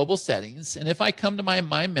my global settings, and if I come to my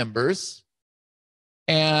members,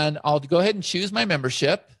 and I'll go ahead and choose my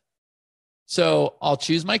membership. So I'll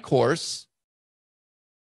choose my course,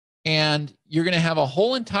 and you're going to have a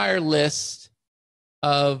whole entire list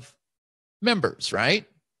of members, right?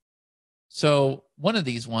 So one of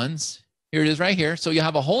these ones, here it is right here. So you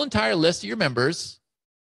have a whole entire list of your members.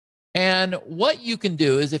 And what you can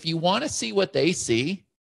do is if you want to see what they see,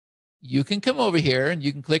 you can come over here and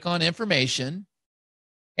you can click on information,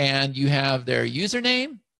 and you have their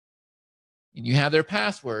username and you have their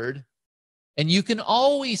password, and you can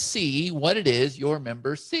always see what it is your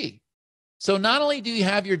members see. So not only do you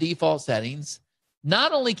have your default settings,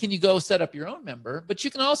 not only can you go set up your own member, but you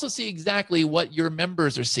can also see exactly what your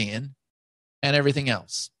members are seeing and everything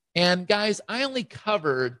else. And guys, I only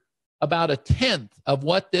covered about 1/10 of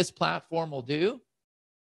what this platform will do,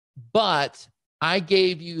 but I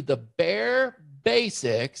gave you the bare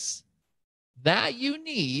basics that you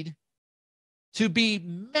need to be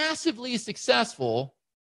massively successful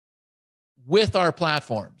with our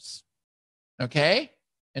platforms. Okay?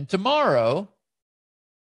 And tomorrow,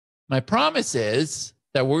 my promise is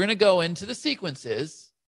that we're going to go into the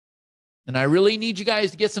sequences, and I really need you guys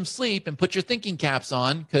to get some sleep and put your thinking caps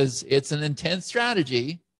on because it's an intense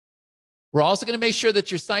strategy. We're also going to make sure that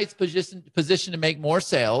your site's positioned to make more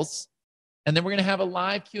sales. And then we're going to have a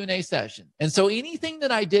live Q&A session. And so anything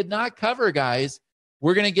that I did not cover, guys,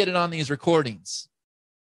 we're going to get it on these recordings.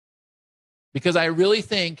 Because I really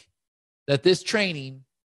think that this training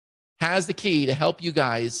has the key to help you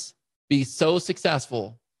guys be so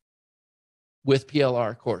successful with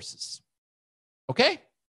PLR courses. Okay?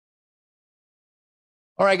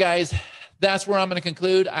 All right, guys, that's where I'm going to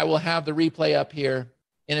conclude. I will have the replay up here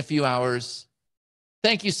in a few hours.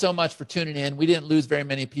 Thank you so much for tuning in. We didn't lose very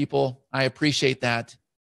many people. I appreciate that.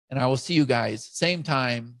 And I will see you guys same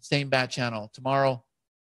time, same bat channel tomorrow.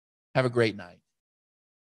 Have a great night.